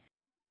at it,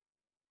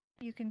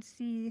 you can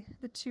see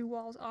the two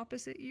walls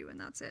opposite you, and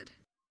that's it.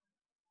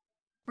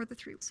 Or the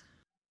three walls.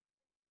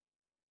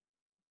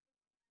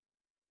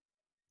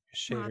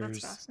 Wow, that's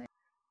Shaders. fascinating.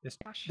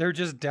 Gosh. They're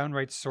just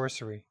downright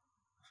sorcery.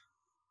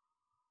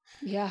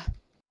 Yeah.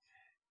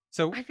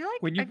 So I feel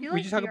like when you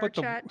talk about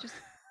the VRChat just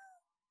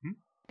Hmm?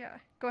 yeah.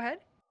 Go ahead.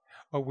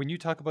 when you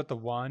talk about the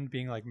wand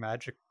being like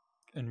magic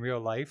in real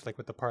life, like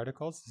with the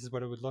particles, this is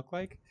what it would look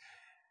like.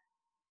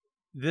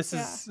 This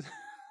Yeah. is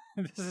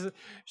this is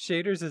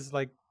shaders is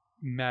like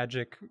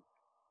magic,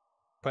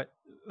 but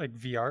like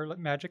VR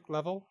magic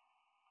level,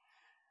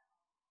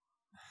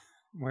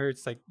 where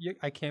it's like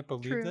I can't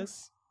believe True.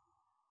 this.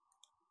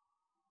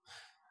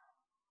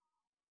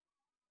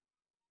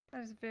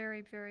 That is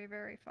very, very,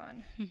 very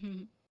fun.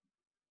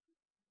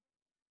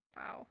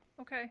 Wow.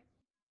 Okay.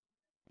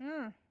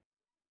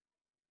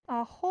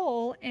 A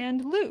hole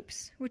and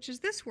loops, which is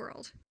this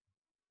world.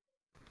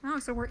 Oh,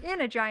 so we're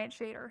in a giant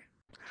shader.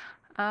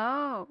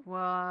 Oh,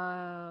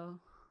 whoa.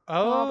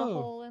 Called a Oh.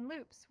 hole and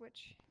loops,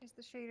 which is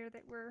the shader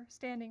that we're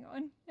standing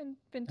on and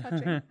been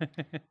touching.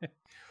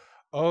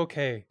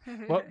 Okay.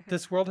 Well,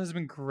 this world has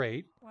been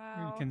great.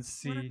 Wow. You can what a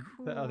see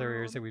cool the other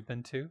areas world. that we've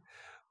been to,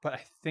 but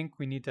I think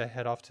we need to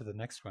head off to the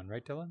next one,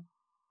 right, Dylan?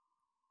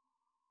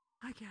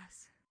 I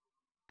guess.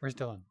 Where's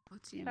Dylan?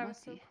 That was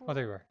so cool. Oh,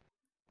 there you are.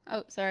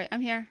 Oh, sorry.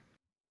 I'm here.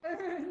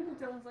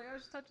 Dylan's like, I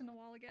was just touching the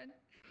wall again.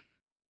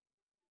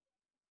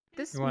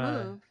 This You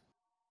wanna- moved.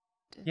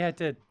 Yeah, it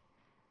did.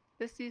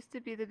 This used to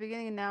be the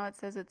beginning, and now it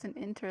says it's an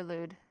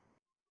interlude.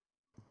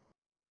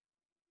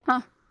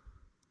 Huh.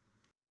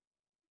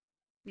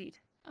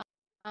 Neat.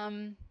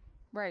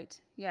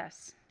 Right.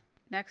 Yes.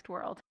 Next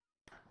world.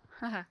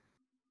 Haha.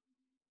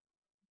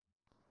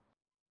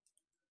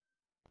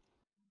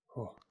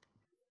 Oh.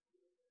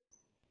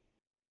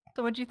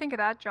 So what'd you think of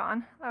that,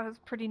 John? That was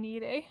pretty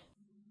neat, eh?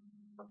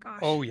 Gosh.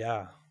 Oh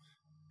yeah.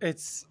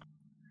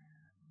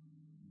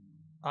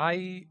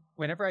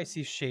 Whenever I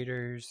see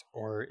shaders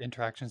or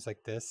interactions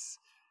like this,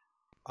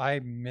 I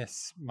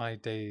miss my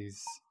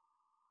days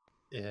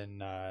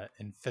in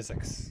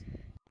physics.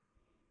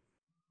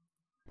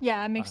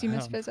 Yeah, it makes you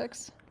miss Um,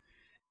 physics.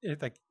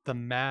 Like the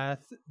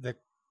math, the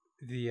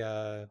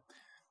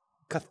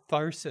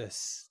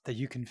catharsis that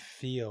you can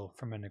feel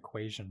from an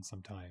equation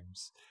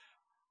sometimes.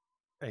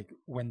 Like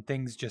when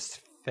things just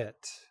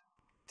fit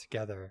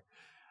together.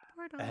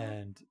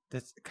 And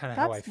that's kind of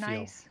how I That's feel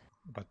nice.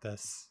 about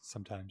this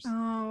sometimes.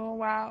 Oh,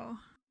 wow.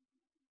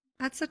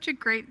 That's such a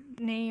great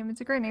name.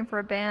 It's a great name for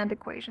a band,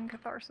 Equation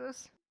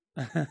Catharsis.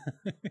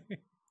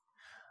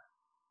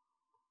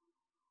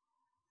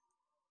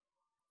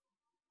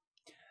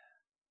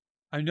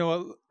 I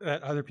know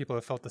that other people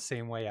have felt the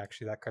same way,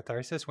 actually, that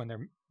catharsis when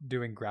they're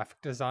doing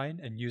graphic design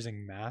and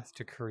using math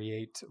to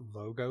create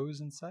logos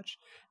and such,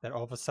 that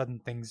all of a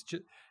sudden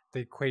the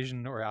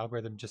equation or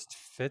algorithm just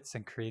fits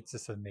and creates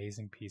this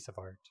amazing piece of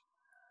art.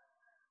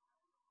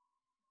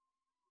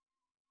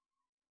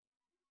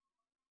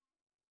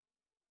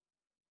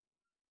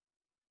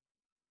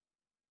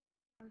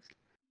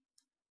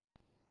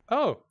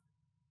 Oh,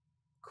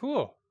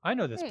 cool. I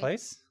know this Hey.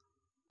 place.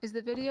 Is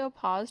the video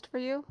paused for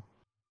you?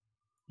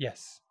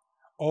 Yes.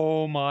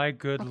 Oh my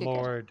good Okay, good.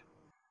 lord.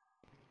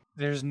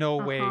 there's no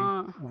way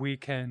Uh-huh. we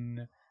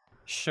can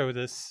show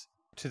this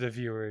to the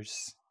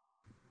viewers.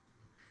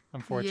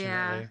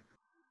 Unfortunately,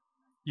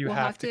 you We'll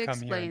have to to come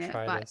here explain and it,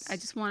 try but this. I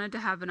just wanted to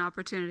have an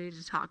opportunity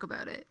to talk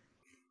about it.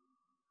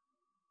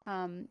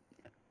 I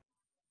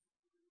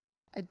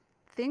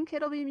think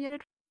it'll be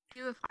muted for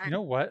you if I. You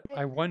know what?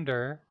 I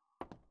wonder.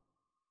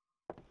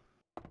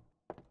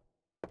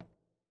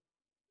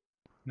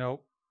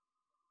 Nope.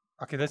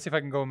 Okay, let's see if I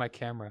can go with my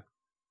camera.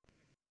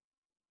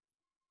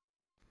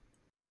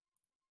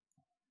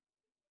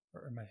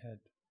 Or in my head.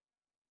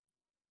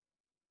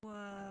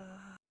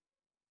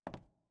 Whoa.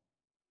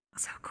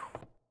 So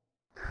cool.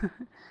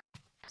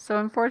 So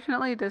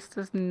unfortunately, this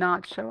does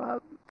not show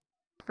up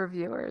for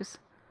viewers.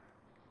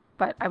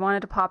 But I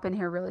wanted to pop in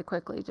here really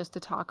quickly just to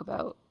talk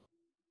about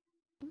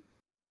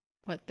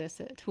what this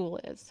tool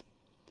is.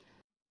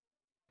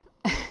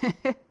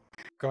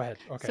 Go ahead.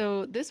 Okay.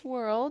 So this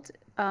world,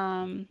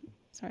 sorry,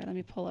 let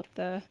me pull up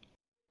the.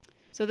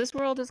 So this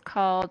world is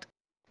called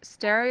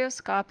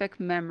Stereoscopic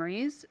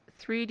Memories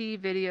 3D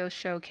Video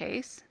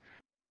Showcase,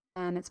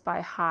 and it's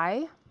by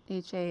Hai,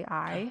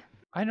 H-A-I.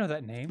 I know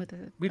that name. With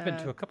We've been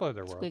to a couple of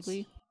their worlds.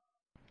 Squiggly.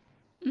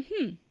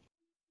 Mm-hmm.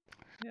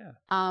 Yeah.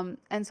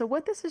 And so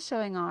what this is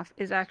showing off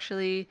is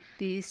actually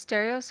the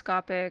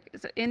stereoscopic.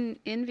 In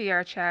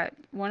VR chat,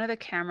 one of the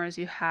cameras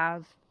you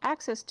have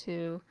access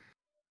to.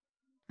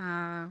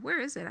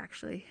 Where is it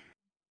actually?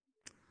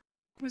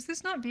 Was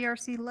this not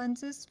VRC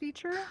lenses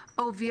feature?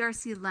 Oh,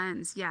 VRC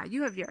lens. Yeah,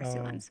 you have VRC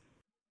Oh. lens.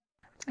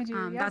 I do.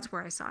 Yeah. That's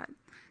where I saw it.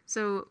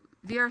 So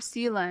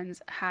VRC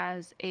lens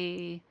has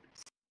a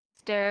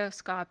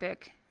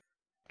stereoscopic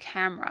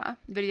camera,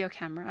 video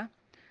camera.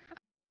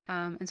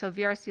 And so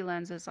VRC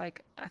lens is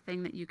like a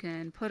thing that you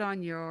can put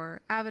on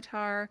your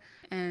avatar,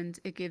 and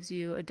it gives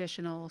you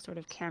additional sort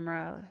of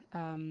camera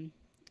and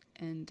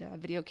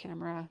video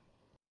camera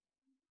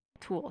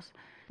tools.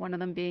 One of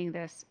them being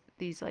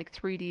these like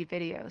 3D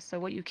videos. So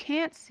what you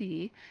can't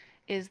see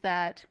is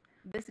that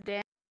this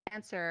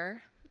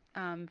dancer,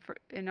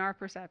 in our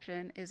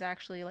perception, is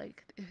actually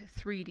like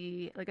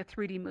 3D, like a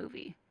 3D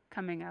movie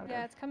coming out.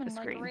 Yeah, of it's coming the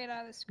like screen. right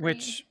out of the screen.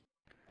 Which,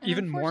 And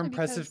even more unfortunately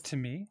impressive because- to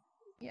me.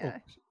 Yeah.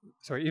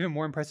 Sorry, even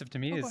more impressive to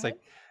me Oh, go is like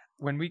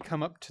when we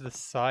come up to the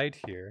side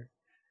here,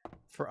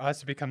 for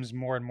us it becomes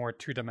more and more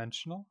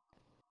two-dimensional.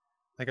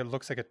 Like it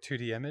looks like a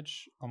 2D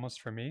image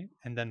almost for me.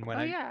 And then when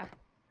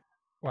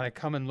when I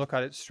come and look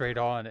at it straight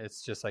on,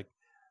 it's just like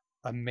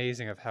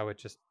amazing of how it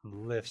just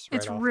lifts right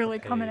It's off really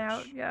the coming page.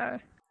 out. Yeah.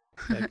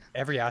 Like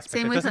every aspect.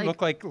 Same It with, doesn't like-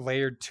 look like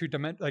layered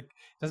like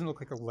it doesn't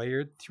look like a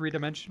layered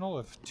 3-dimensional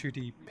of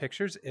 2D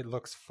pictures. It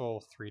looks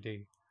full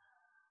 3D.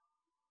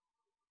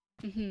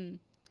 Mm-hmm.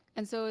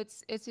 And so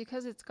it's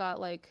because it's got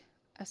like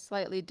a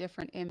slightly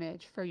different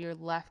image for your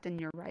left and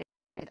your right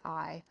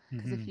eye.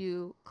 Because if Mhm.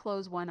 you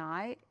close one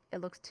eye, it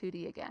looks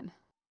 2D again.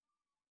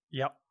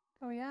 Yep.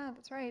 Oh yeah,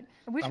 that's right.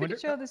 I wish I we wonder-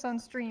 could show this on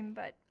stream,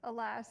 but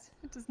alas,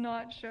 it does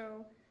not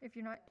show if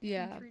you're not in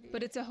 3D.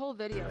 But it's a whole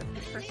video. It's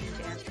this person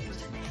dancing.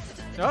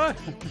 Ah!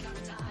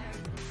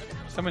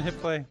 Someone hit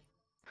play.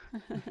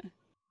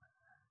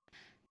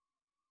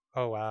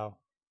 Oh wow.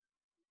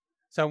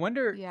 So I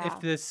wonder Yeah. if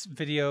this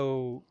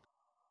video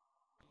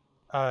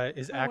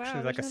is Oh, wow,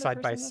 actually like a there's another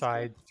person, that's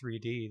side-by-side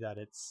 3D that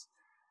it's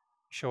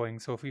showing.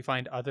 So if we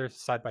find other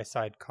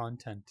side-by-side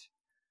content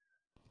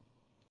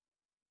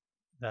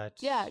that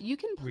Yeah, you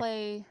can we-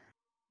 play.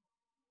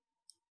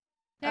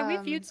 Yeah,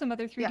 we've viewed um, some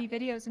other 3D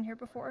videos in here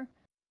before.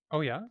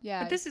 Oh yeah?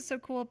 Yeah. But this is so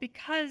cool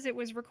because it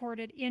was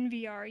recorded in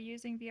VR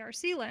using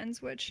VRC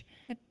lens, which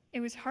it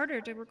was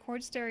harder to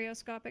record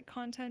stereoscopic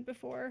content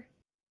before.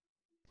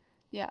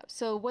 Yeah,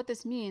 so what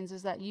this means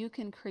is that you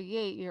can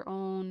create your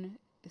own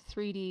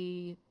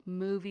 3D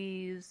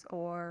movies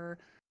or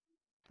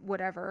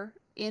whatever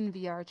in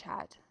VR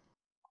chat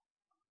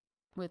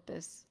with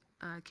this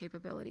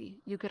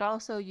capability. You could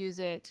also use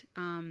it.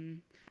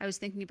 I was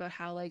thinking about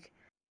how like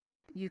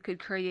you could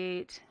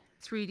create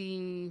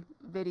 3D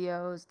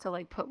videos to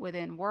like put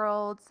within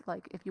worlds.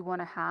 Like if you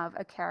want to have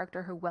a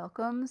character who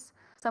welcomes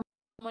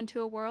someone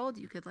to a world,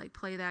 you could like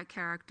play that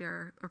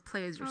character or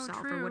play as yourself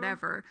or true.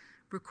 whatever.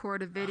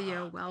 Record a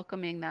video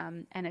welcoming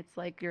them, and it's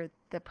like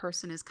the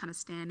person is kind of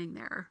standing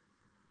there.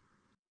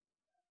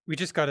 We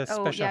just got a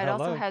Oh special yeah, it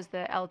hello. also has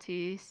the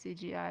LT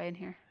CGI in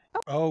here.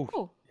 Oh,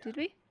 Oh, did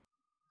we?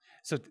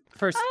 so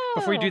first,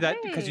 before you do Oh, that,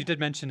 because you hey. did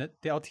mention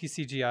it, the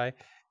LTCGI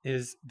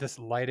is this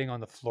lighting on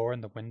the floor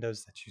and the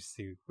windows that you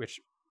see, which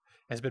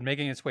has been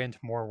making its way into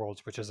more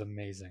worlds, which is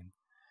amazing.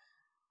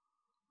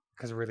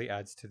 Because it really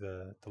adds to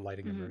the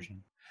lighting Mhm.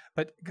 immersion.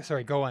 But,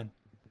 sorry, go on.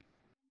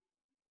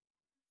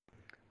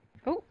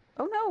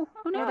 Oh no!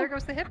 Oh no! Oh, there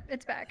goes the hip.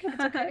 It's back.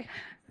 It's okay.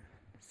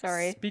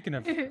 Sorry, Speaking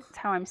of, it's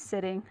how I'm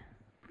sitting.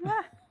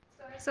 Ah.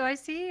 So I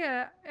see,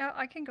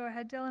 I can go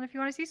ahead, Dylan. If you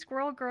want to see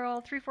Squirrel Girl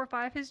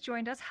 345 has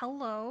joined us.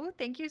 Hello.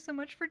 Thank you so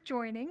much for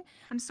joining.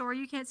 I'm sorry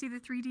you can't see the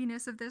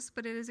 3D-ness of this,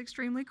 but it is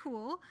extremely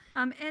cool.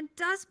 And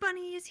Dust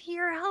Bunny is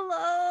here.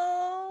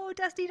 Hello,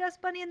 Dusty Dust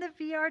Bunny in the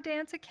VR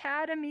Dance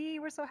Academy.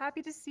 We're so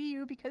happy to see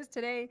you because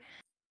today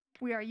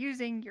we are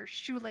using your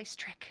shoelace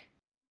trick.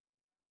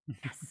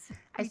 Yes.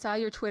 I saw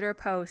your Twitter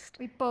post.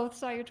 We both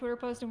saw your Twitter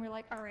post and we're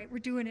like, all right, we're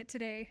doing it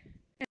today.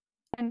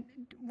 And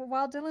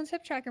while Dylan's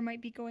hip tracker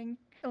might be going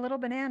a little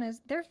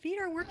bananas, their feet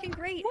are working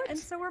great, What? and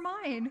so are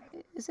mine.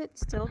 Is it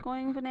still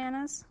going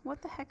bananas?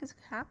 What the heck is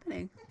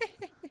happening?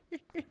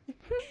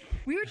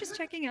 We were just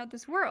checking out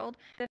this world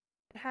that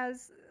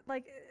has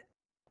like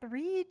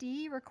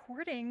 3D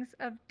recordings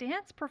of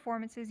dance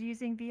performances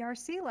using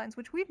VRC lens,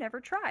 which we've never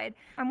tried.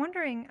 I'm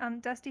wondering,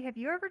 Dusty, have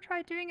you ever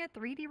tried doing a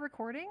 3D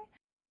recording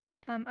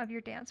of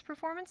your dance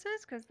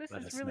performances? Because this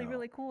Let is us really, know.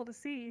 really cool to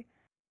see.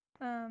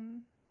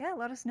 Yeah,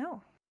 let us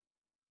know.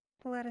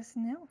 Let us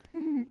know.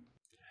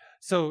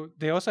 So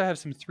they also have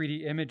some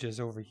 3D images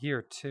over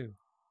here too.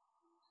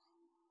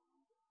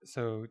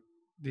 So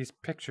these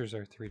pictures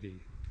are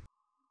 3D.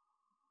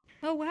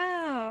 Oh,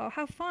 wow.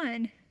 How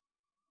fun.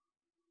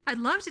 I'd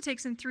love to take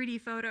some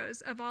 3D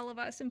photos of all of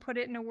us and put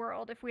it in a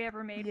world if we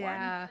ever made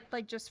Yeah. one.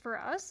 Like just for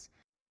us.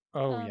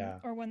 Oh yeah.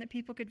 Or one that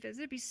people could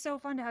visit. It'd be so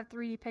fun to have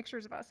 3D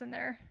pictures of us in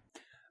there.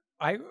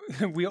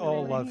 We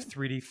all Really love neat.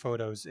 3D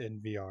photos in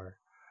VR.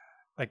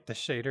 Like the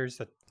shaders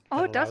that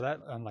Oh, allow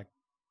that on like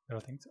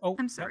little things. Oh,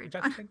 I'm yeah, sorry, we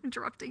got John, something.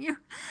 interrupting you.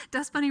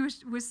 Dust Bunny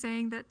was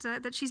saying that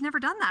that she's never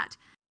done that.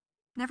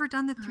 Never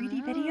done the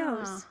 3D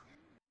videos. Ah.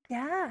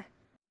 Yeah.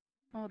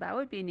 Oh, that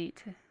would be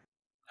neat.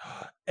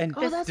 And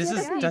Oh, that's this the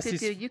is other thing you could Dusty's.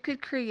 do. You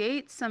could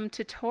create some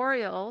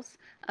tutorials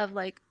of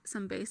like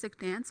some basic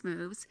dance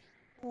moves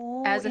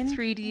as a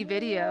 3D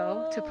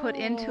video to put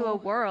into a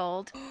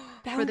world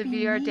That for would the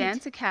be VR neat.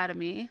 Dance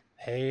Academy.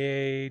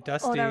 Hey,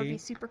 Dusty. Oh, that would be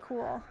super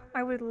cool.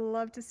 I would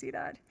love to see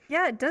that.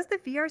 Yeah, does the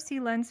VRC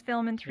lens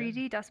film in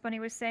 3D? Dust Bunny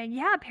was saying,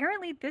 yeah,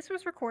 apparently this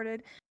was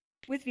recorded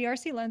with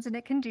VRC lens and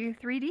it can do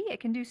 3D. It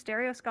can do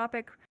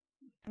stereoscopic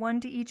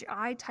one to each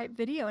eye type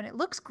video and it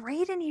looks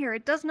great in here.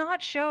 It does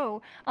not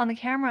show on the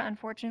camera,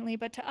 unfortunately,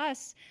 but to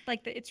us,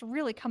 like it's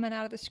really coming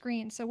out of the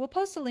screen. So we'll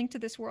post a link to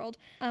this world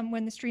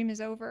when the stream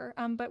is over.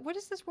 But what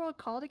is this world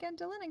called again,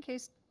 Dylan, in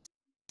case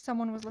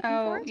someone was looking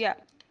for Oh, it? yeah.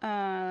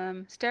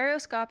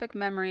 Stereoscopic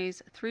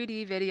Memories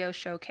 3D Video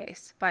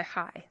Showcase by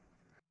Hi.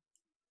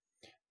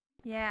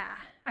 Yeah,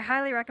 I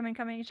highly recommend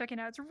coming and checking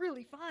it out. It's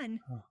really fun.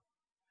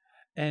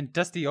 And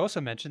Dusty also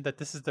mentioned that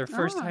this is their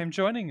first Ah. time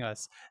joining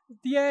us.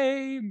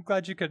 Yay! I'm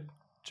glad you could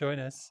join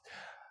us.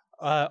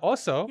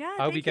 Also, Yeah, I'll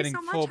thank be you getting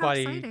so much. How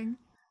exciting.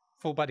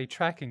 full body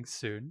tracking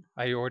soon.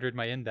 I ordered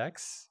my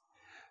index,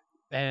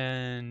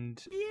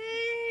 and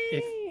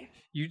Yay!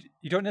 you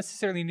don't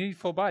necessarily need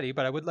full body,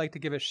 but I would like to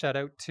give a shout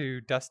out to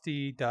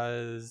Dusty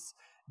does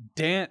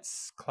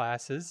dance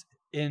classes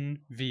in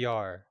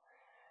VR.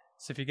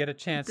 So if you get a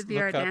chance, The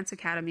VR look up Dance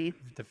Academy.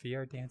 the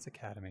VR Dance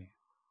Academy.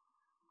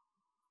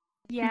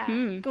 Yeah,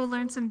 Mhm. go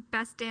learn some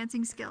best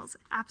dancing skills.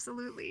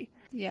 Absolutely.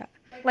 Yeah.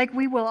 Like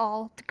we will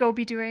all go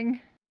be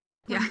doing.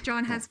 when Yeah.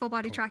 John has full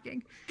body Cool.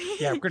 tracking.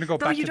 Yeah, we're gonna go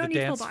Though back you to the don't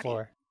need full dance body.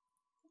 floor.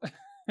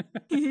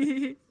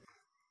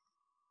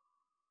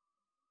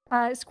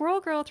 Squirrel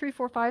Girl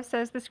 345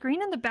 says the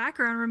screen in the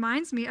background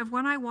reminds me of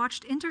when I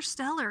watched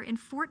Interstellar in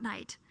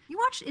Fortnite. You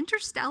watched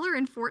Interstellar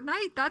in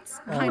Fortnite? That's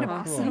kind of Oh,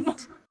 awesome. cool.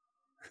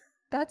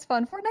 That's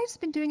fun. Fortnite's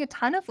been doing a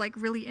ton of like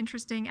really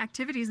interesting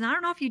activities, and I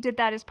don't know if you did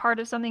that as part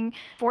of something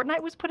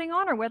Fortnite was putting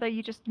on, or whether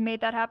you just made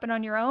that happen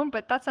on your own.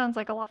 But that sounds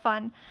like a lot of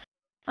fun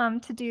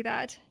to do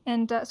that.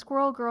 And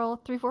Squirrel Girl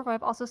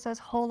 345 also says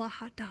 "Hola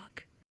hot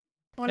dog."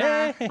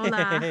 Hola. Hey!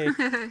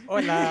 Hola.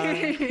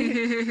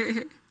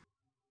 Hola.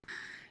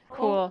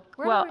 Cool.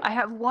 Where Well, are we- I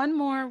have one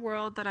more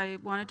world that I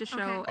wanted to show,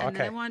 Okay. and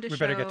then I Okay, wanted to we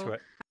show better get to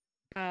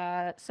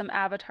it. some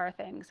Avatar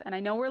things. And I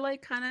know we're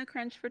like kind of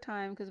crunched for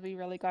time because we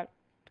really got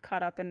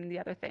caught up in the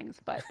other things,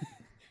 but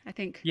I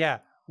think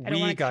Yeah, I don't we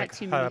want to got cut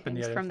too caught many up in the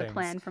things other from the things.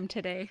 plan from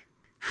today.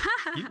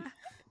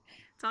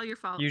 It's all your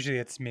fault. Usually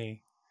it's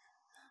me.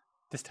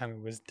 This time it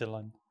was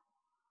Dylan.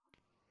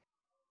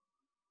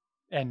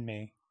 And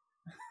me.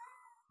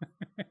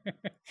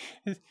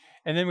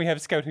 And then we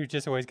have Scout who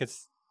just always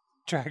gets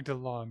dragged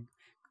along.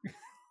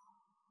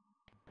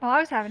 Oh, I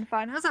was having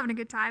fun. I was having a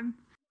good time.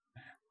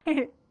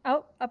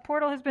 Oh, a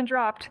portal has been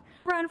dropped.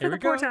 Run for Here the we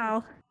go.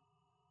 portal.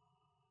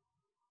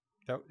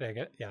 Oh, did I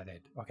get it? Yeah, I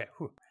did. Okay.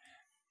 Whew.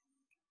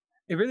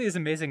 It really is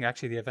amazing,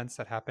 actually, the events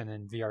that happen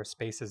in VR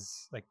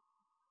spaces, like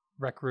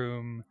Rec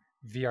Room,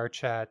 VR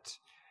Chat.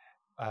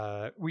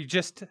 We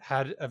just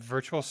had a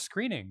virtual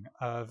screening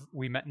of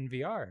We Met in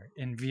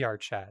VR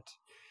Chat,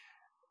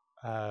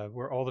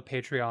 where all the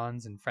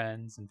Patreons and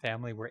friends and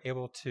family were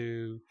able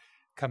to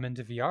come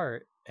into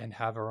VR and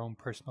have our own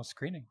personal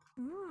screening,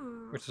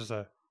 Ooh. which was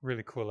a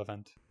really cool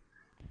event.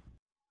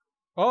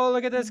 Oh,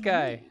 look at this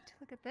guy. Neat.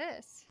 Look at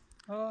this.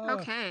 Oh,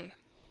 Okay.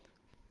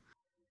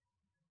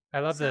 I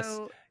love this.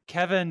 So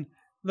Kevin,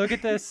 look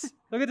at this.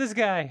 Look at this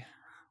guy.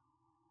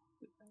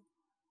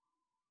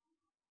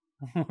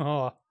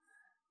 Oh,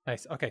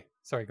 nice. Okay,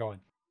 sorry, go on.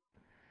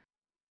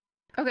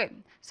 Okay,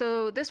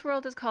 so this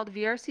world is called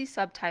VRC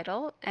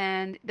Subtitle,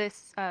 and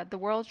this the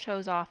world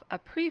shows off a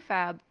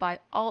prefab by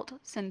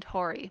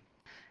AltCentauri,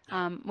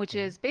 which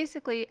is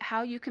basically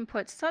how you can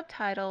put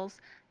subtitles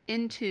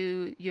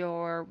into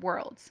your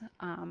worlds.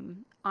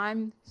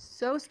 I'm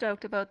so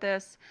stoked about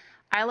this.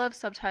 I love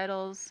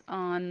subtitles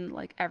on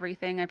like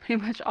everything. I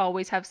pretty much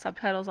always have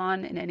subtitles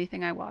on in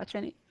anything I watch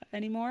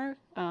anymore.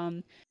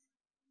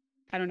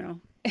 I don't know.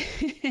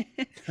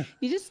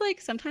 You just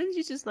like sometimes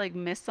you just like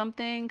miss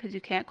something because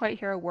you can't quite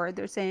hear a word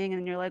they're saying,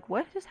 and you're like,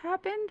 "What just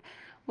happened?"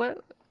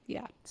 What?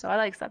 Yeah. So I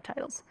like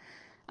subtitles.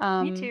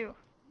 Me too.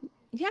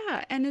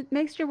 Yeah, and it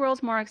makes your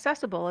worlds more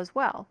accessible as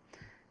well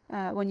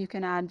when you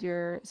can add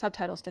your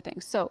subtitles to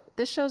things. So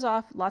this shows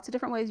off lots of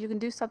different ways you can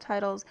do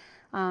subtitles,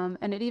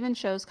 and it even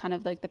shows kind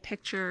of like the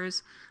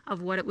pictures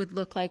of what it would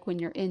look like when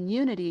you're in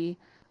Unity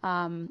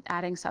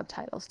adding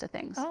subtitles to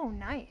things. Oh,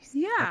 nice.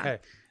 Yeah. Okay.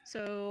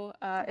 So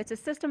it's a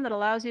system that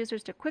allows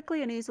users to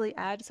quickly and easily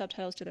add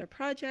subtitles to their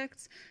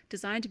projects,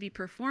 designed to be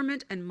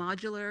performant and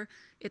modular.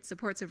 It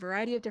supports a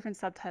variety of different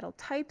subtitle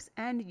types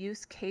and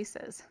use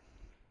cases.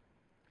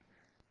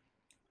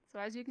 So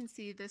as you can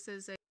see, this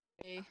is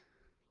a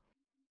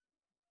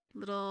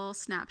little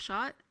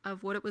snapshot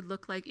of what it would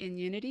look like in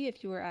Unity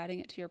if you were adding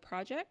it to your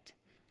project.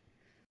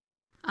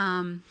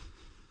 And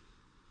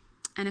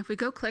if we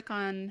go click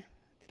on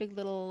the big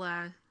little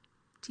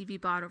TV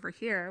bot over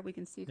here, we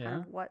can see kind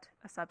of what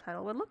a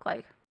subtitle would look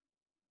like.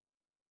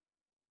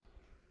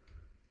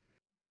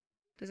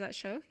 Does that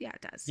show? Yeah,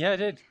 it does. Yeah, it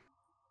did.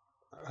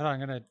 Hold on,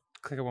 I'm going to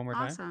click it one more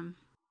time. Awesome.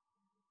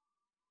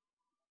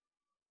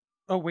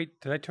 Oh,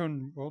 wait, did I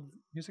tone world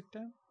music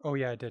down? Oh,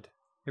 yeah, I did.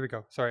 Here we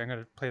go. Sorry, I'm going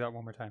to play that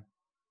one more time.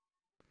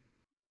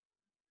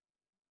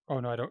 Oh,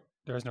 no, I don't.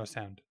 There is no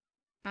sound.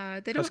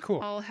 They don't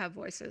all have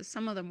voices.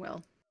 Some of them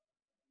will.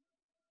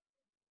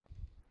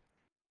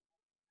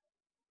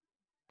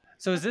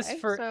 So is this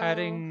for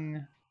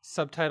adding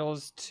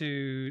subtitles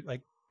to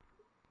like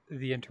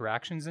the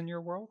interactions in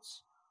your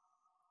worlds?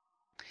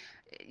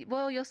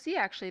 Well, you'll see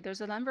actually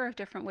there's a number of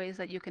different ways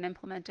that you can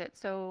implement it.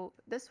 So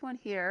this one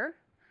here,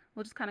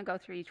 we'll just kind of go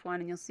through each one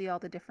and you'll see all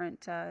the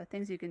different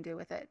things you can do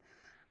with it.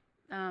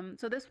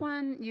 So this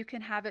one, you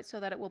can have it so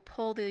that it will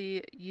pull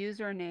the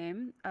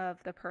username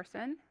of the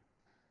person,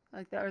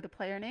 or the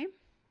player name.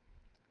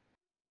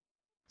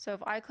 So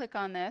if I click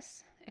on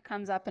this, it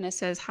comes up and it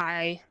says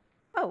hi.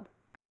 Oh,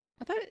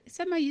 I thought it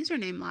said my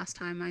username last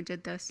time I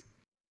did this.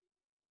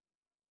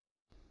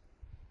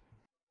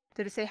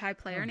 Did it say hi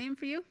player name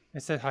for you?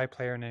 It said hi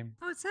player name.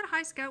 Oh, it said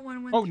hi Scout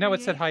 113. Oh, now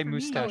it said hi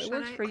Moustache. Oh, it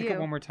works for Click you. it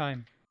one more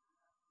time.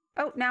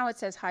 Oh, now it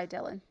says hi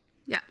Dylan.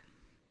 Yeah.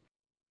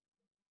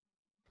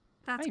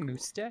 That's hi cool.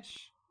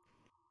 Moustache.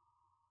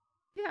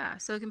 Yeah,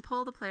 so it can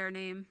pull the player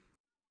name.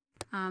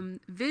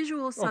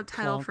 Visual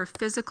subtitle for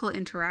physical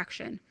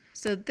interaction.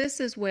 So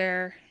this is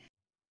where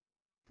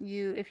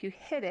if you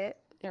hit it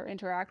or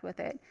interact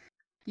with it,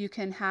 you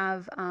can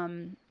have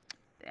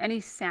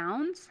any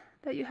sounds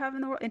that you have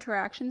in the world,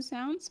 interaction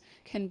sounds,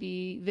 can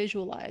be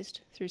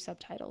visualized through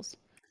subtitles.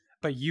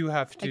 But you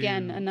have to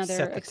again, another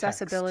set the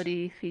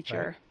accessibility text,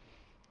 feature. right?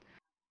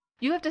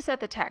 You have to set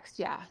the text,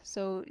 yeah.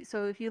 So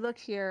if you look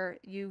here,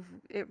 you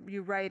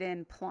write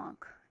in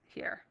plonk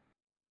here.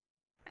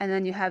 And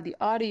then you have the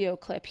audio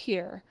clip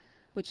here,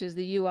 which is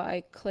the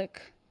UI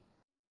click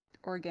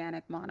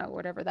organic mono,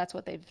 whatever. That's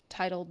what they've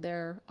titled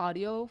their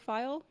audio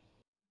file.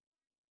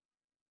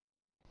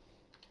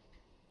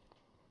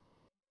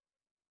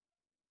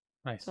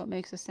 Nice. So it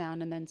makes a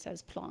sound and then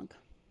says plonk.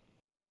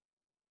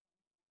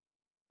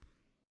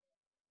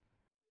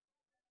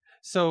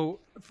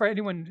 So for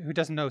anyone who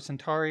doesn't know,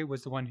 Centauri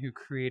was the one who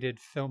created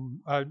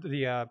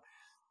the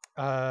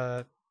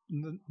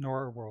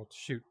Noir world.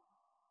 Shoot.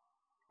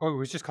 Oh, it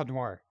was just called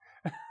Noir.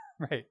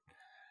 Right.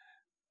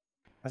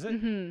 Was it?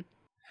 Mm-hmm.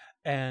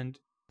 And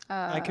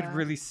I could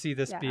really see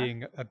this yeah.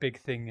 being a big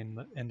thing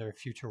in their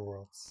future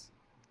worlds.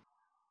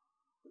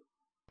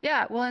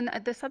 Yeah, well, and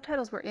the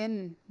subtitles were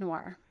in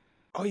Noir.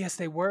 Oh yes,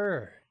 they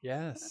were.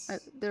 Yes.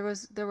 There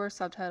were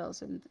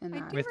subtitles in that.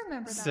 I do With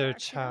remember that. Sir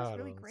Actually. That was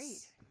really Charles.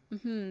 great.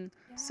 Mm-hmm.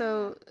 Yeah.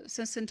 So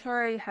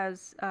Centauri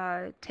has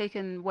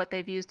taken what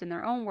they've used in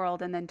their own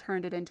world and then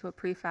turned it into a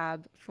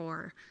prefab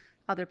for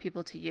other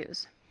people to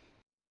use.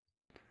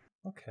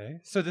 Okay.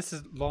 So this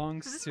is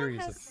long So this series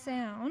one has of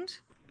sound.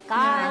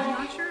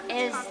 God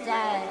is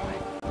dead.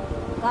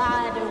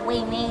 God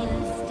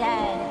remains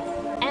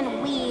dead,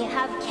 and we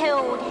have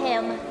killed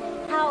him.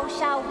 How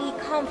shall we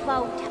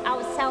comfort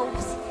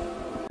ourselves?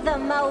 The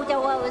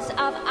murderers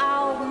of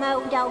our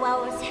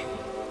murderers.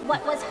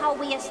 What was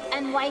holiest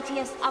and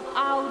righteous of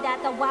all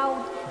that the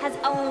world has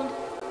owned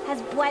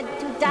has bled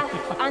to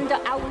death under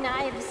our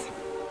knives.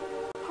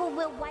 Who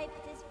will wipe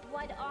this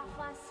blood off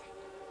us?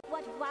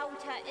 What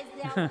water is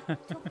there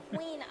to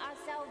clean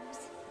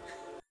ourselves?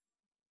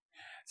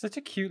 such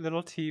a cute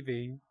little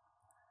TV.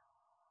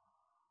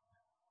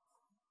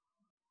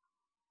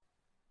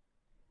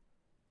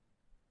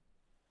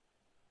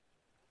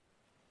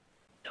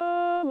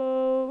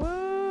 Oh,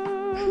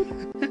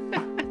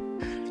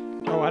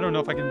 I don't know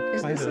if I can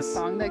Is play this a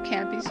song that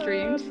can't be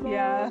streamed?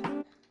 Yeah.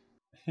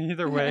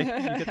 Either way, you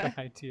get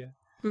the idea.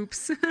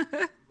 Oops.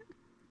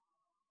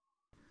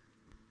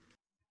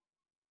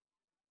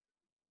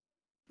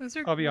 Those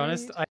are I'll be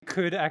honest, great. I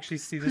could actually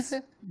see this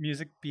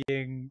music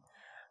being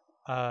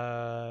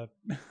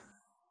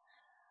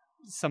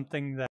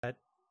something that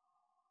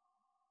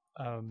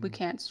We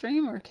can't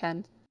stream or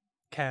can?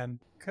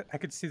 I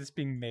could see this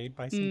being made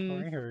by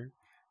Centauri or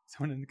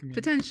someone in the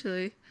community.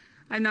 Potentially.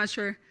 I'm not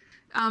sure.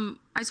 I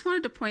just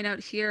wanted to point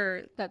out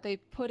here that they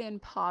put in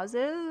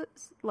pauses,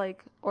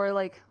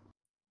 or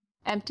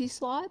empty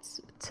slots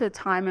to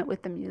time it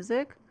with the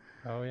music.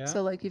 Oh yeah.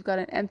 So you've got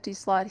an empty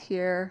slot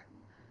here,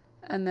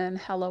 and then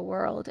hello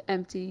world,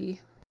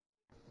 empty.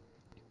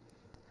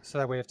 So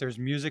that way, if there's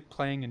music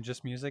playing and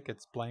just music,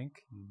 it's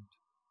blank.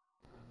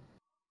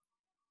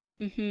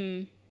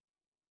 Mm-hmm.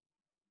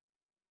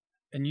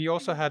 And you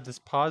also have this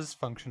pause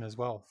function as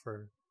well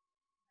for...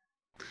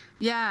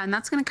 Yeah, and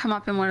that's going to come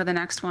up in one of the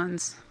next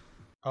ones.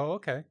 Oh,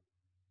 okay.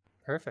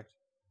 Perfect.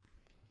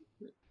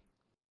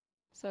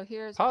 So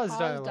here's Pause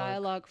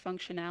dialogue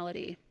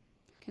functionality.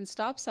 Can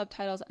stop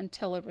subtitles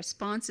until a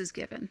response is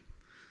given.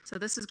 So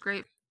this is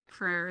great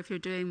for if you're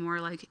doing more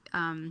like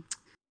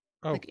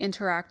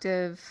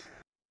interactive.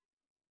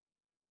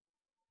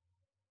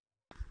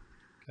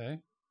 Okay.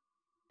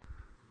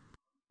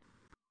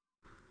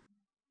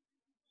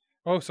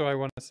 Oh, so I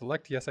want to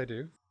select. Yes, I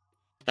do.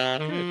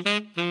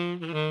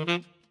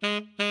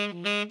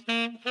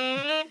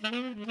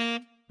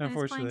 And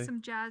it's playing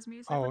some jazz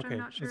music, Oh, which okay. I'm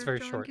not sure It's very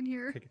if Dylan short. can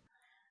hear. Okay.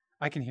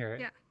 I can hear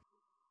it. Yeah.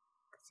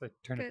 So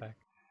turn it Good. back.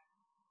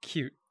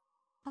 Cute.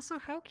 Also,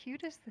 how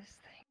cute is this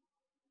thing?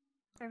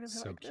 I really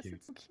So like this. cute.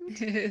 It's so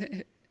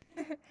cute.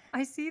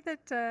 I see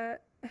that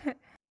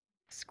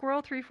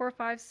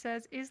Squirrel345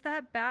 says, "Is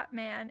that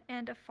Batman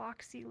and a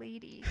foxy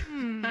lady?"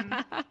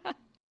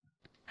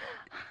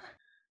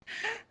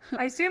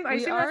 I assume We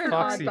that's are an referring-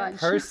 odd Foxy bunch.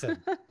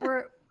 person.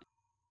 We're...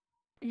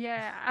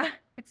 Yeah,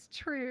 it's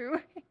true.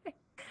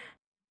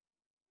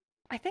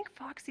 I think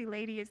Foxy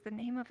Lady is the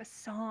name of a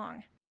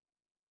song.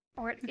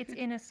 Or it's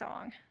in a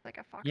song, like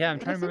a Foxy Yeah, I'm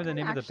Lady. trying to remember the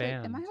Isn't name of the actually-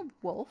 band. Am I a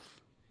wolf?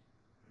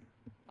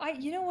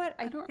 You know what?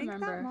 I don't think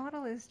remember. that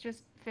model is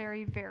just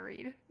very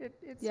varied.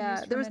 It's Yeah,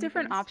 used for there was many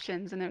different things.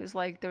 options, and there was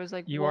like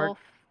You are wolf,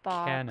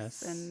 fox,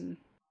 Canis. and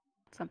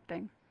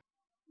something.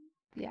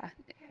 Yeah,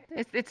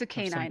 it's a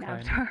canine kind.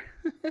 avatar.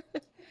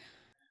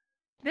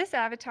 This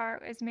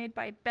avatar is made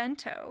by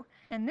Bento,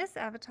 and this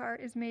avatar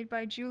is made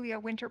by Julia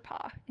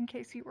Winterpaw, in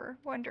case you were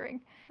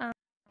wondering.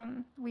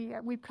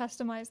 We've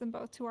customized them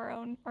both to our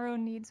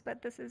own needs,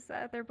 but this is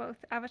they're both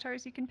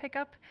avatars you can pick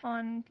up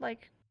on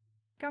like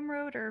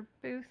Gumroad or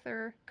Booth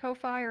or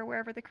Ko-Fi or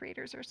wherever the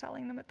creators are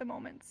selling them at the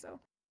moment.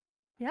 So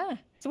yeah.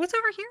 So what's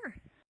over here?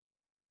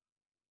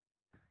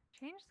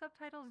 Change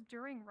subtitles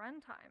during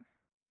runtime.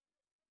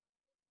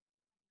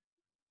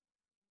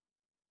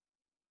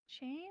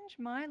 Change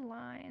my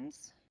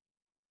lines.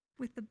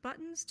 With the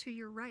buttons to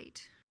your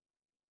right.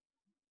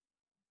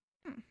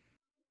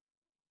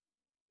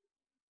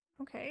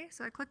 Okay,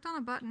 so I clicked on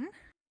a button.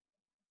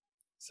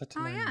 Set to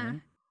Oh, line yeah.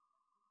 one.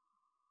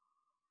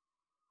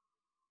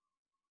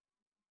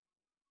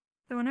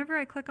 So whenever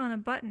I click on a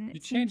button, You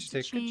it seems changed to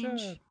it. Good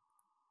change. job.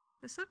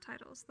 The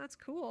subtitles. That's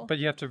cool. But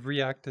you have to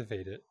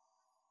reactivate it,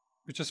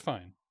 which is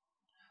fine.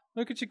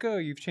 Look at you go.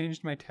 You've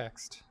changed my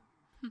text.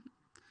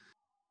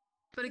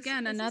 But This-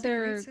 again, this is a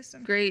another great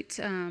system. great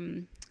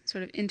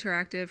sort of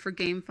interactive for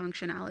game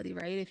functionality,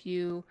 right? If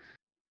you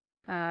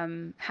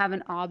have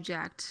an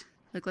object,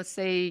 like let's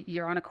say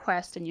you're on a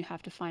quest and you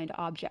have to find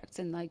objects,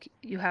 and like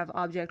you have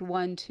object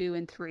 1, 2,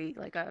 and 3,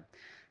 like a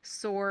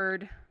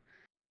sword.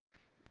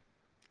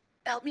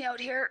 Help me out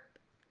here.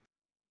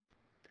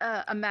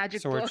 A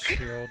magic Sword, book.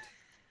 shield.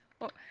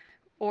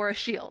 Or a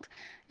shield,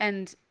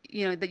 and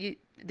you know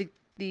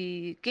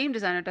the game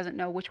designer doesn't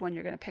know which one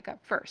you're going to pick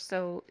up first.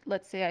 So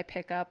let's say I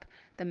pick up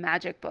the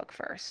magic book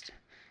first,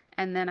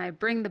 and then I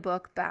bring the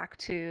book back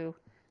to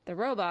the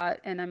robot,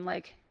 and I'm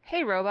like,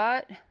 "Hey,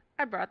 robot,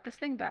 I brought this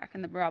thing back."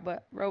 And the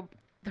robot,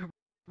 The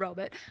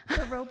robot.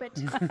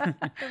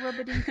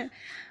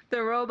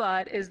 the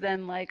robot is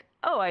then like,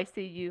 "Oh, I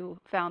see you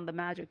found the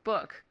magic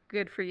book.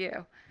 Good for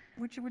you."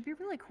 Which would be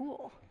really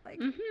cool. Like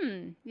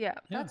Yeah. Yeah.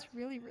 that's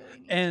really, really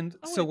neat. And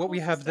Oh, so what a what we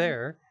cool have system.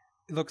 there,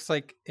 it looks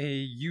like a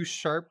U#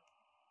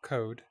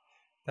 code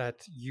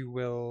that you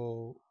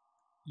will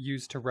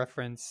use to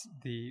reference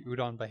the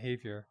udon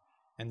behavior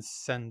and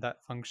send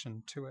that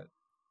function to it.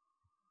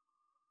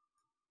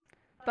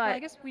 Well, I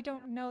But guess we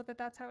don't know that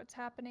that's how it's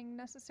happening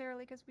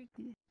necessarily because we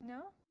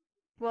no.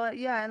 well,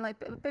 yeah, and like,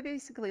 but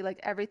basically, like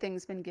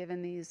everything's been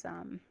given these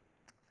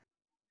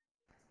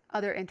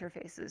other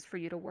interfaces for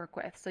you to work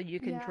with, so you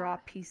can Yeah.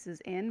 drop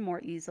pieces in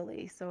more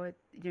easily. So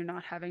you're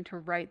not having to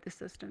write the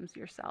systems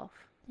yourself.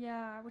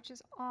 Yeah, which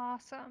is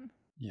awesome.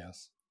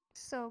 Yes.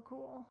 So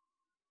cool.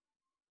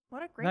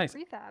 What a great Nice.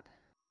 prefab.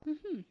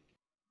 Mm-hmm.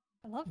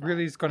 I love that.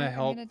 Really is going to I'm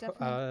help. gonna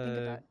definitely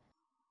think about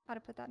how to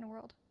put that in a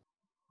world.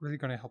 Really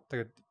going to help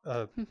the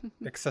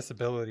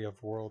accessibility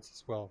of worlds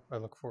as well. I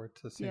look forward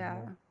to seeing Yeah.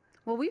 more.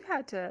 Well, we've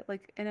had to,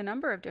 like, in a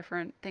number of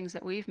different things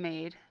that we've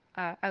made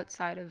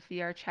outside of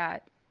VR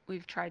chat,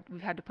 we've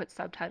had to put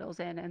subtitles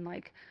in, and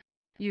like,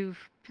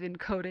 you've been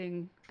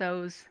coding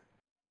those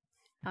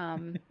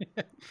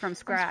from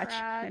scratch,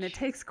 and it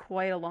takes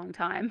quite a long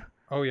time.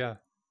 Oh yeah.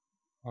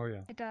 Oh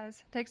yeah. It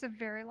does. It takes a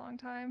very long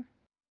time.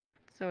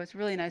 So it's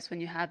really nice when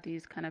you have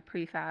these kind of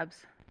prefabs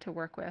to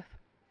work with.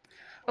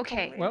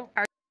 Okay, Well,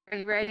 are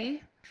you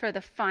ready for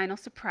the final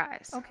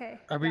surprise? Okay.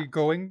 are we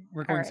going?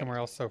 We're going Alright. somewhere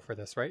else so for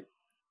this, right?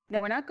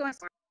 No, we're not going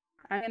somewhere.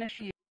 I'm going to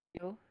show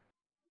you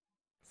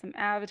some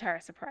avatar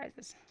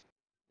surprises.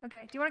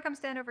 Okay. Do you want to come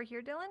stand over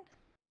here, Dylan?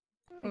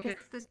 Okay.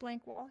 Against this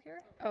blank wall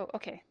here. Oh,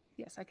 okay.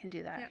 Yes, I can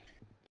do that. Yep.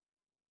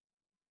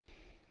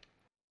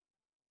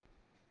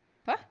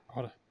 What?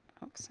 Hold on.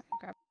 Oh,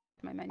 grab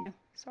my menu.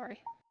 Sorry.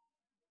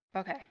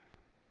 Okay.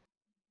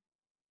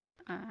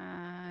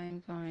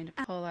 I'm going to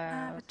pull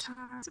out Avatar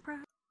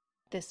surprise.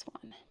 this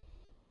one.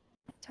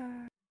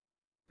 Avatar.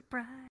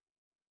 Surprise.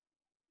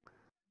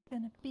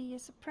 Gonna be a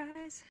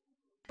surprise.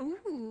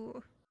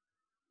 Ooh.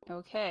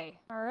 Okay.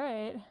 All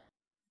right.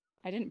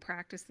 I didn't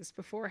practice this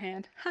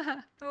beforehand.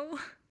 Oh,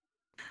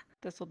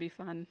 This will be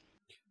fun.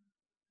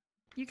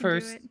 you can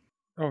First. do it.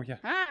 Oh yeah.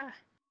 Ah!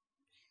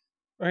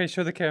 Okay,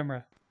 show the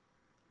camera.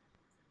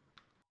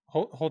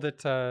 Hold it.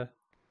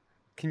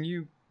 Can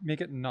you make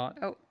it not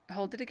Oh,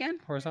 hold it again.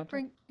 horizontal?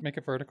 Bring. Make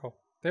it vertical.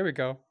 There we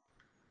go.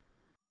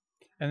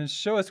 And then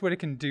show us what it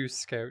can do,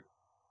 Scout.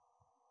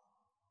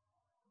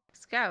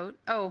 Scout.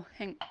 Oh,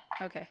 hang.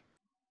 Okay.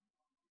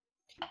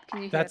 Can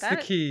you hear That's that?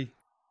 the key.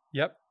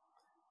 Yep.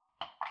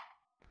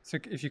 So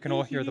if you can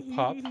all hear the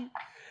pop.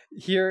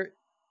 Here,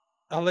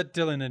 I'll let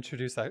Dylan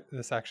introduce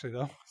this actually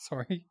though.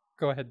 Sorry.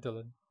 Go ahead,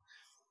 Dylan.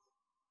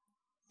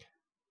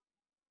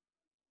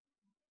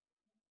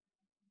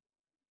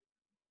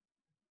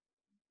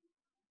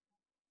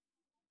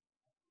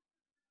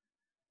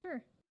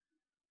 Sure.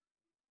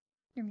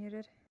 You're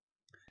muted.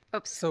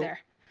 Oops. So- There.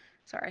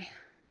 Sorry.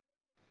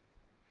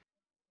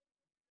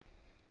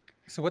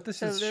 So what this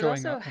So is there's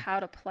showing also off, how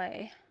to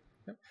play.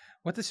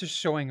 what this is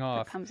showing That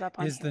off comes up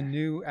on is the here.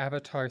 new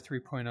Avatar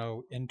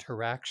 3.0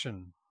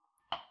 interaction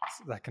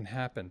that can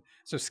happen.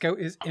 So Scout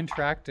is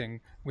interacting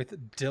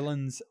with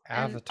Dylan's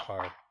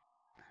avatar.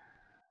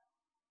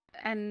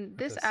 And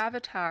this this.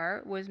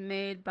 avatar was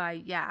made by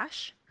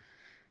Yash.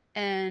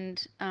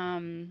 And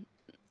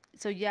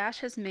so Yash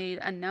has made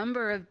a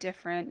number of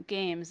different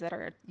games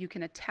that you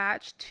can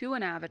attach to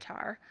an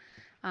avatar.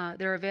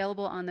 They're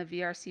available on the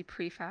VRC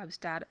Prefabs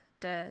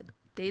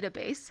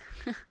Database,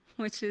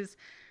 which is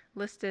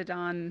listed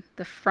on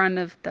the front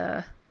of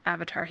the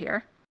avatar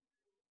here.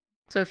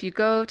 So if you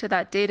go to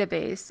that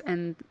database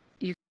and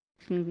you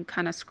can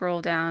kind of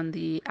scroll down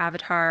the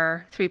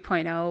Avatar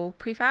 3.0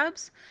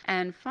 prefabs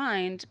and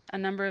find a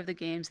number of the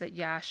games that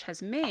Yash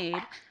has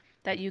made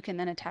that you can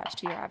then attach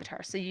to your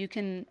avatar. So you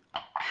can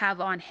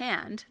have on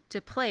hand to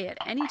play at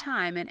any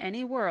time in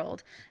any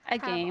world a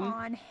game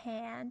on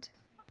hand.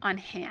 on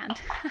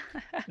hand.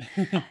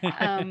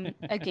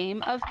 A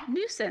game of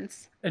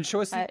nuisance. And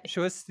show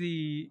us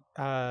the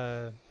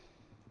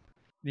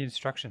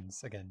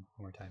instructions again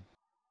one more time.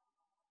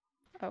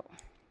 Oh.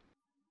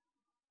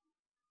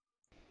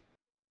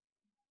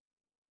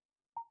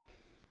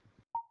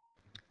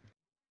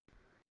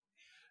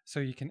 So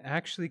you can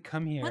actually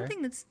come here One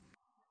thing that's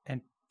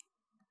and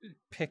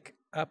pick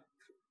up,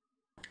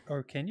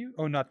 or can you?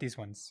 Oh, not these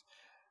ones.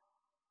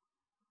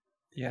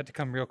 You had to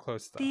come real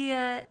close though.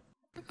 the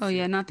Oh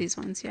yeah, not these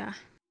ones, yeah.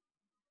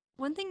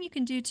 One thing you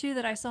can do too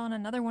that I saw on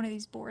another one of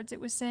these boards, it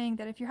was saying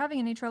that if you're having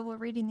any trouble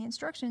reading the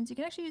instructions, you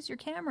can actually use your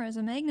camera as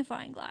a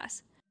magnifying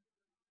glass.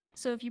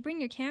 So if you bring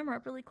your camera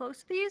up really close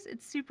to these,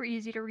 it's super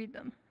easy to read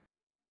them.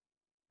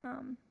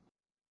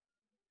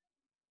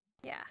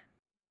 Yeah.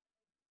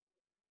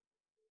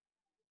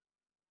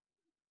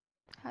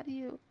 How do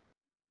you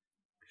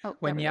Oh,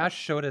 When there we go. Yash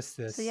showed us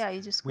this, So yeah,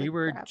 you just we go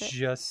were grab it.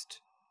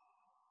 just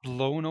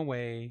blown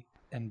away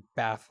and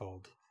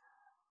baffled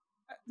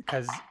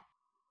because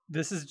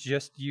this is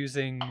just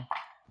using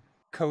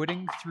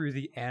coding through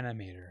the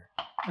animator.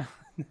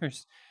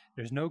 there's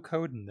no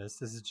code in this.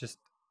 This is just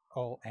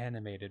all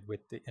animated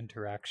with the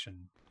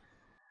interaction,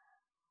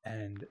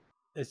 and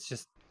it's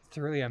just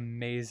thoroughly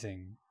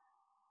amazing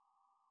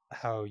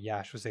how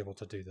Yash was able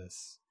to do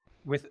this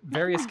with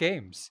various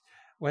games.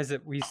 Was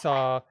it we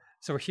saw?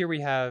 So here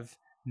we have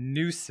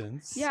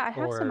nuisance. Yeah, I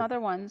have or some other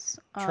ones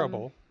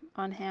trouble.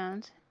 on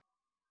hand.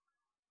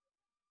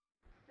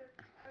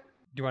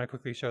 Do you want to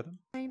quickly show them?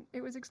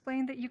 It was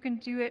explained that you can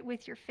do it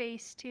with your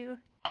face too,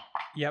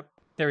 Yep.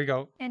 There we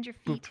go. and your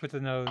feet. Booped with the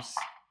nose.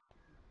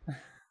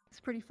 It's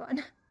pretty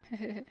fun.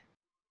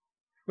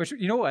 Which,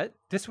 you know what?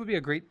 This would be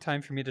a great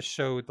time for me to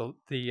show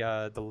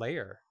the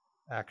layer,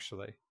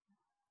 actually.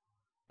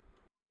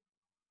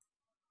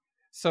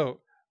 So,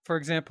 for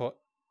example,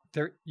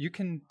 there you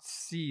can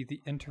see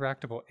the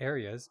interactable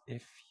areas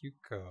if you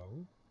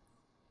go.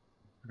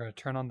 We're going to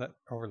turn on the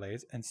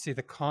overlays and see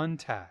the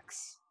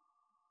contacts.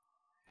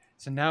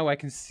 So now I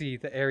can see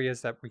the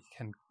areas that we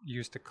can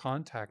use to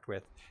contact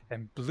with,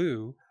 and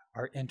blue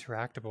are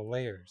interactable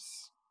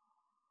layers.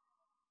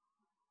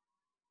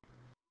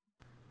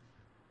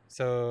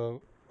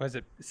 So, was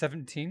it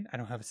 17? I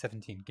don't have a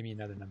 17. Give me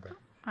another number.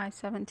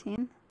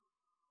 I-17.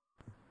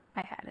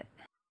 I had it.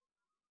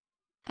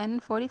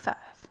 N45.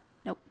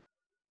 Nope.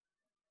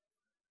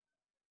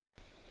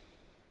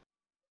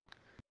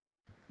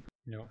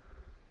 No.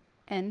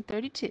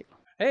 N32.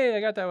 Hey,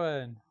 I got that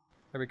one.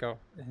 There we go.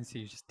 And so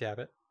you just dab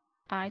it.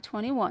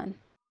 I-21.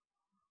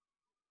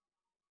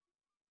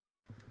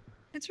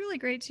 It's really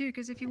great too,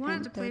 because if you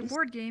wanted to play N30.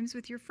 board games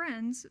with your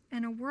friends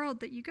in a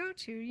world that you go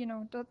to, you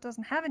know,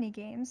 doesn't have any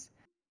games,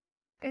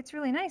 it's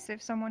really nice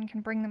if someone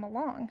can bring them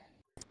along.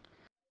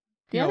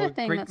 The You know, other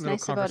thing great that's little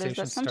nice about it is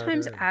conversation that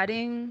sometimes starter.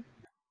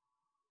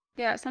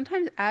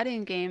 sometimes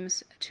adding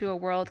games to a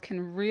world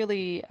can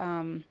really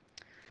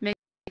make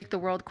the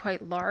world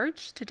quite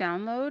large to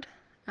download.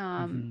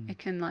 It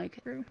can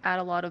like True. add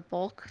a lot of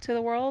bulk to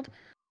the world,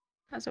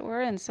 as it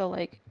were. And so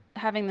like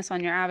having this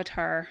on your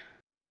avatar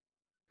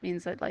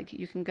means that like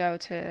you can go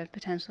to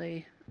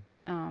potentially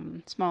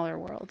smaller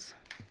worlds.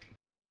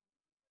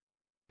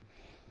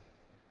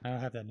 I don't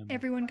have that number.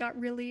 Everyone got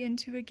really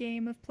into a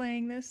game of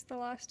playing this the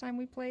last time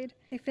we played.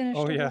 They finished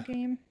Oh, the yeah. whole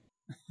game.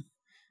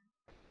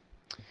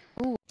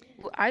 Ooh,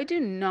 I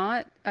do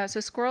not. So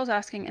Squirrel's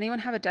asking, anyone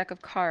have a deck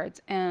of cards?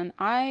 And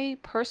I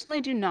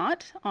personally do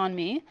not on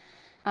me,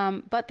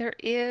 but there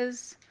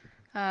is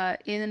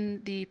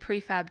in the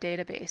prefab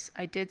database.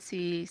 I did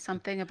see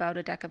something about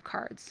a deck of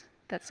cards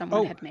that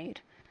someone Oh, had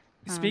made.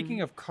 Speaking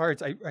of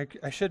cards,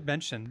 I should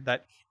mention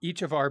that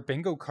each of our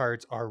bingo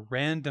cards are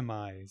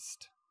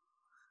randomized.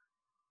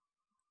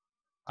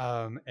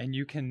 And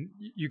you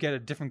get a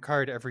different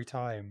card every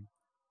time.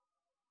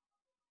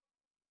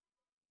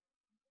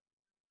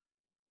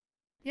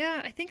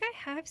 Yeah, I think I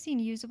have seen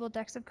usable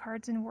decks of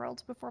cards in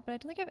Worlds before, but I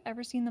don't think I've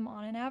ever seen them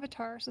on an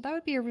avatar, so that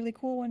would be a really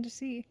cool one to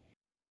see.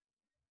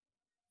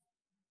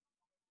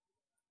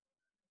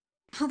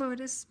 Although it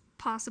is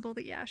possible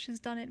that Yash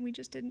has done it and we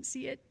just didn't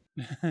see it.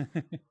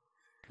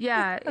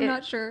 Yeah, I'm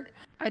not sure.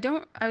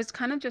 I was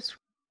kind of just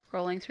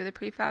scrolling through the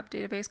prefab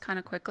database kind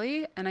of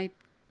quickly, and I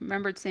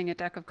remembered seeing a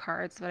deck of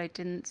cards, but I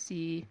didn't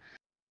see.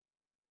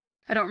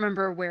 I don't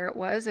remember where it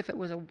was, if it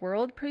was a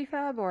world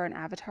prefab or an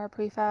avatar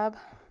prefab.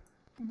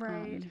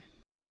 Right.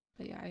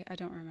 But yeah, I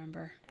don't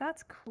remember.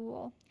 That's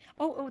cool.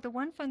 Oh, the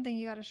one fun thing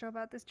you got to show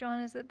about this, John,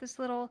 is that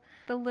the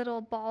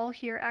little ball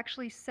here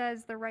actually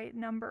says the right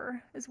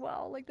number as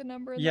well, like the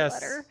number and Yes.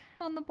 the letter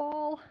on the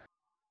ball.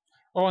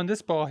 Oh, on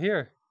this ball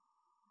here.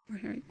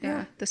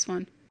 Yeah, this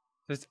one.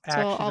 There's So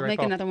actually the I'll right make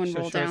ball. another one Show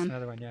roll us down.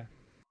 another one, yeah.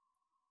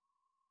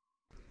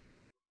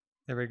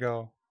 There we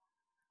go.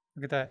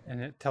 Look at that,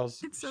 and it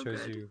shows good.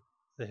 you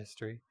the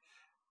history.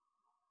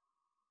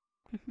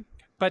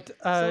 But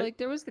So like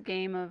there was the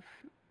game of.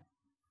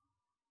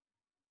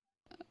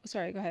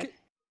 Sorry, go ahead.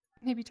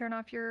 Maybe turn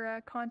off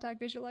your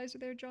contact visualizer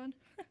there, John.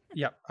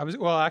 yeah, I was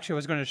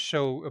going to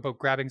show about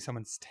grabbing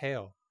someone's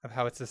tail, of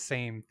how it's the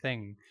same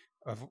thing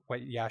of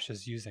what Yash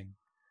is using.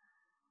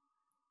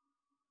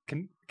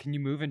 Can you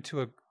move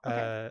into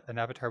an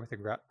avatar with a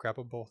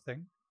grabbable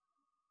thing?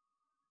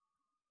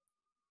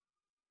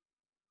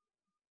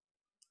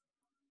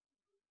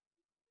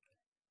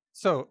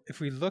 So if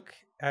we look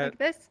at Like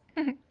this?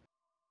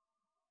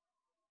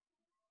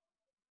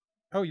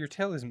 oh, your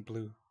tail isn't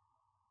blue.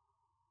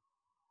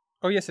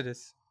 Oh, yes, it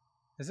is.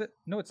 Is it?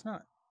 No, it's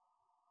not.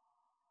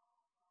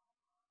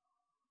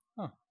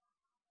 Oh,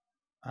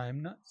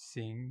 I'm not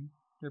seeing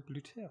your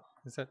blue tail.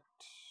 Is that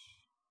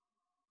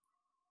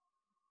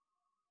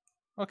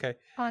okay?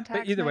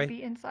 Contacts either might way,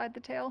 be inside the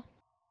tail.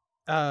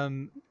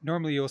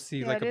 normally you'll see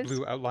Yeah, like it a is.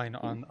 blue outline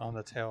on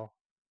the tail.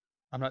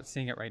 I'm not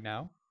seeing it right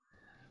now,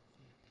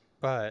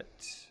 but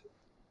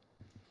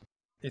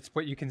it's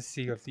what you can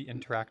see of the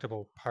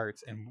interactable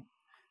parts, and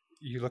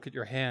you look at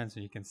your hands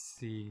and you can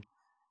see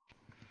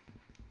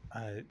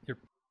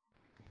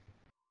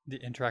the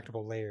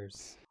interactable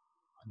layers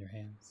on your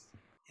hands.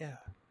 Yeah,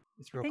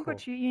 it's real I think cool.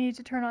 what you need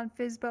to turn on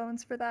fizz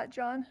bones for that,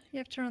 John. You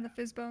have to turn on the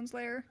fizz bones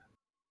layer.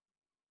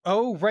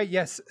 Oh, right,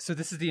 yes. So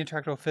this is the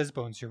interactable fizz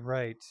bones. You're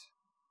right.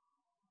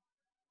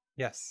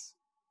 Yes.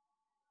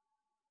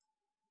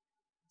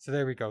 So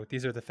there we go.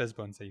 These are the fizz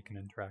bones that you can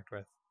interact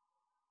with.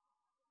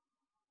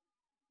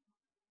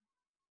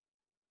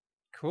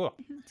 Cool.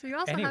 So you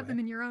also Anyway. have them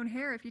in your own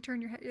hair if you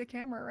turn your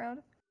camera around.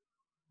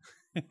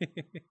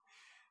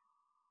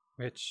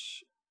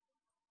 Which,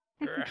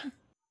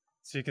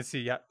 so you can see,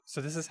 yeah.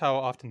 So this is how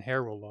often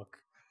hair will look,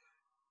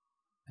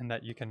 and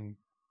that you can.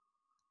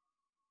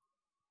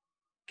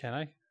 Can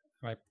I?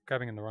 Am I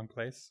grabbing in the wrong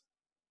place?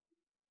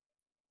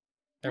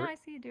 Yeah, I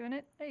see you doing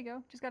it. There you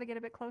go. Just got to get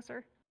a bit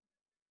closer.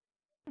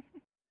 I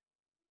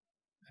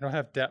don't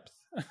have depth.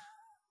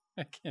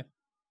 I can't.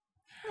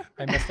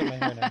 I messed up my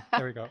hair now.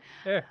 There we go.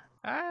 There.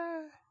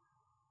 Ah.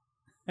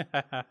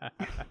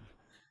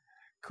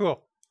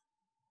 Cool.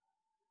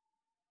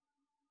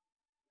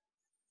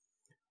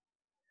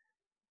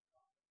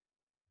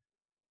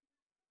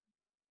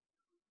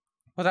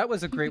 Well, that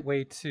was a great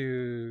way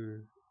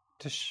to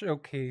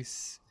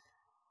showcase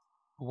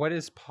what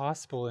is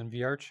possible in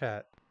VR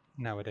chat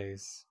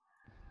nowadays,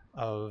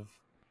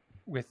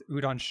 with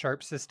Udon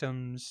Sharp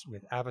systems,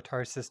 with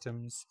avatar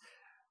systems,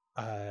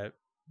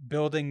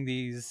 building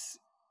these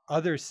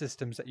other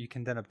systems that you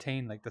can then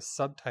obtain, like the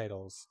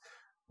subtitles,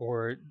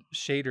 or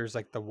shaders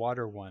like the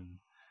water one.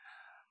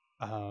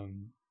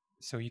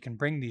 So you can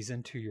bring these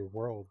into your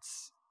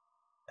worlds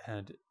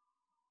and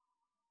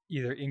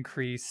either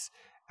increase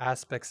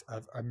aspects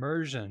of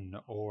immersion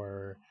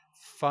or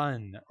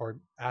fun or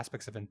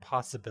aspects of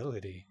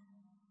impossibility.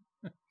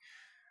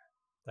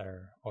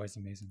 They're always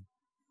amazing.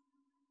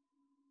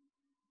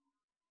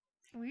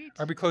 Sweet.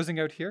 Are we closing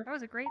out here? That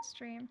was a great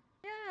stream.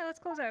 Yeah, let's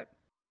close out.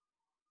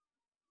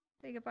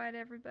 Say goodbye to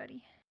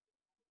everybody.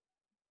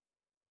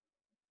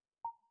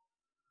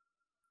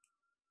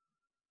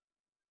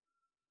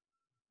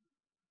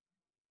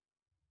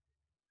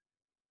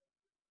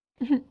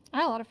 I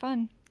had a lot of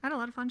fun. I had a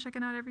lot of fun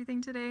checking out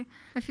everything today.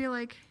 I feel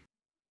like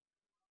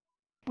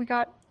we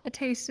got a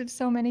taste of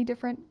so many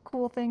different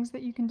cool things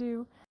that you can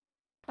do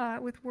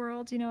with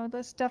worlds. You know,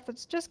 the stuff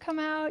that's just come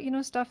out. You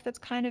know, stuff that's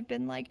kind of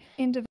been like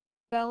in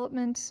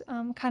development.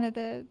 Kind of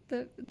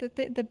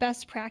the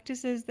best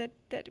practices that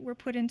were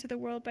put into the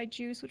world by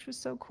Juice, which was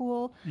so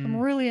cool. Some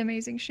really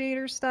amazing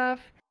shader stuff.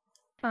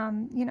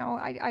 You know,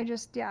 I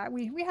just, yeah,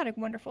 we had a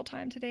wonderful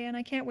time today, and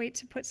I can't wait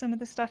to put some of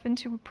the stuff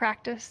into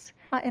practice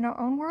in our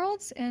own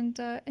worlds and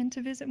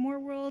to visit more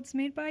worlds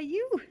made by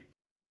you,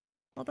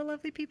 all the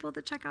lovely people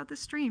that check out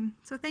this stream.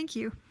 So thank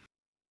you.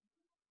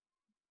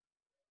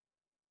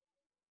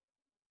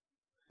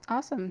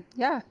 Awesome.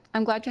 Yeah,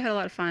 I'm glad you had a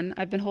lot of fun.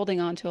 I've been holding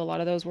on to a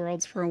lot of those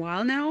worlds for a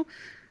while now,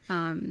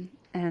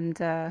 and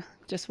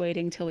just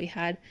waiting till we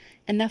had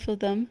enough of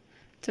them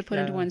to put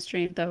into one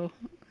stream, though.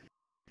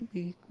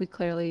 We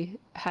clearly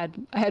I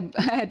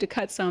had to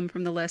cut some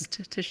from the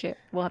list to share.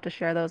 We'll have to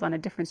share those on a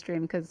different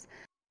stream because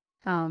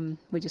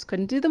we just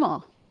couldn't do them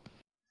all.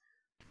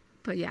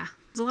 But yeah,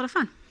 it was a lot of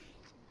fun.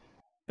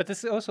 But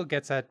this also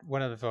gets at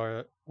one of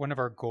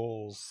our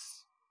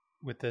goals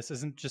with this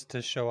isn't just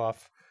to show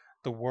off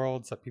the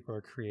worlds that people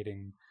are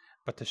creating,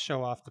 but to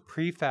show off the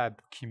prefab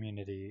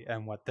community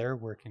and what they're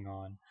working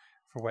on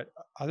for what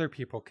other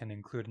people can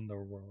include in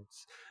their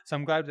worlds. So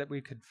I'm glad that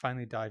we could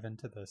finally dive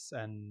into this,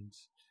 and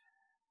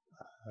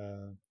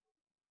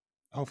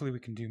hopefully we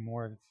can do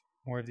more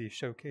of these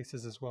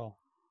showcases as well.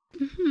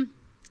 Mm-hmm.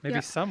 Maybe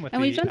some with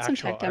and the we've done some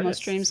actual tech demo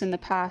artists streams in the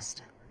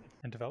past.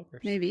 and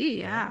developers. Maybe,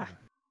 yeah.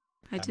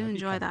 I do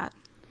enjoy that.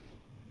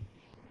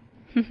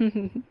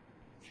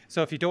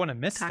 So if you don't want to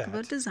miss Talk that,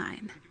 about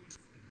design.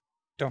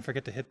 Don't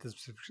forget to hit the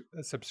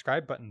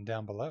subscribe button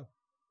down below.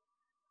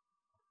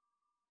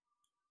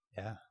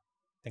 Yeah,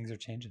 things are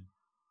changing.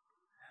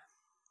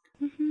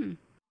 Mm-hmm.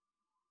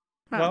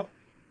 Well,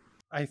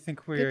 I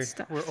think we're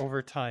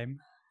over time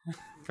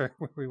for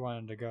where we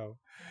wanted to go.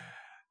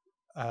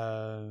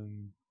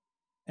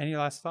 Any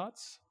last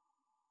thoughts?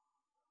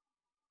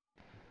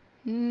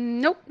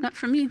 Nope, not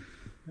from me.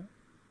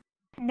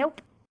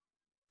 Nope.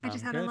 I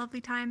just had a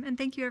lovely time, and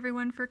thank you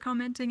everyone for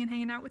commenting and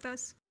hanging out with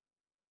us.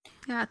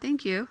 Yeah,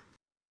 thank you.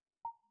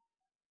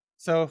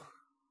 So,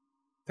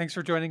 thanks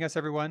for joining us,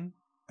 everyone.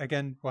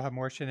 Again, we'll have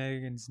more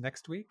shenanigans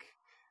next week.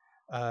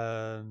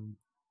 Don't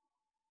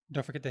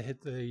forget to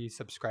hit the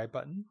subscribe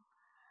button.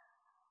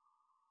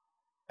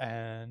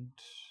 And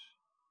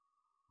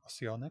I'll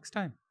see you all next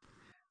time.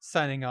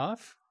 Signing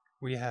off,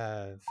 we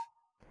have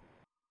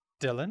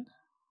Dylan.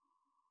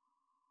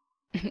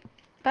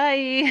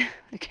 Bye.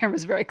 The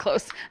camera's very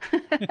close.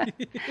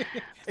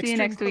 See you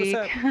next week.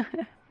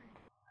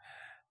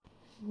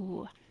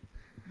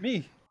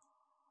 Me,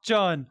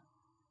 John.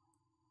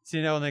 See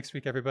you all next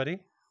week, everybody.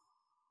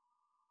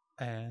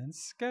 And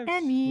Scout.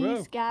 And me,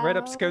 Whoa. Scout. Right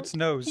up Scout's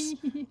nose.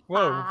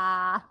 Whoa.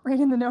 Right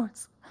in the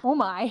nose. Oh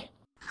my.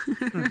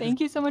 Thank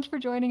you so much for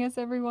joining us,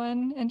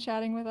 everyone, and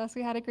chatting with us.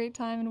 We had a great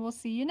time, and we'll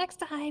see you next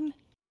time.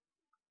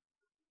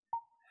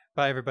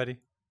 Bye, everybody.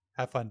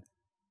 Have fun.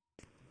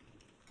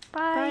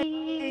 Bye.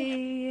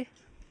 Bye.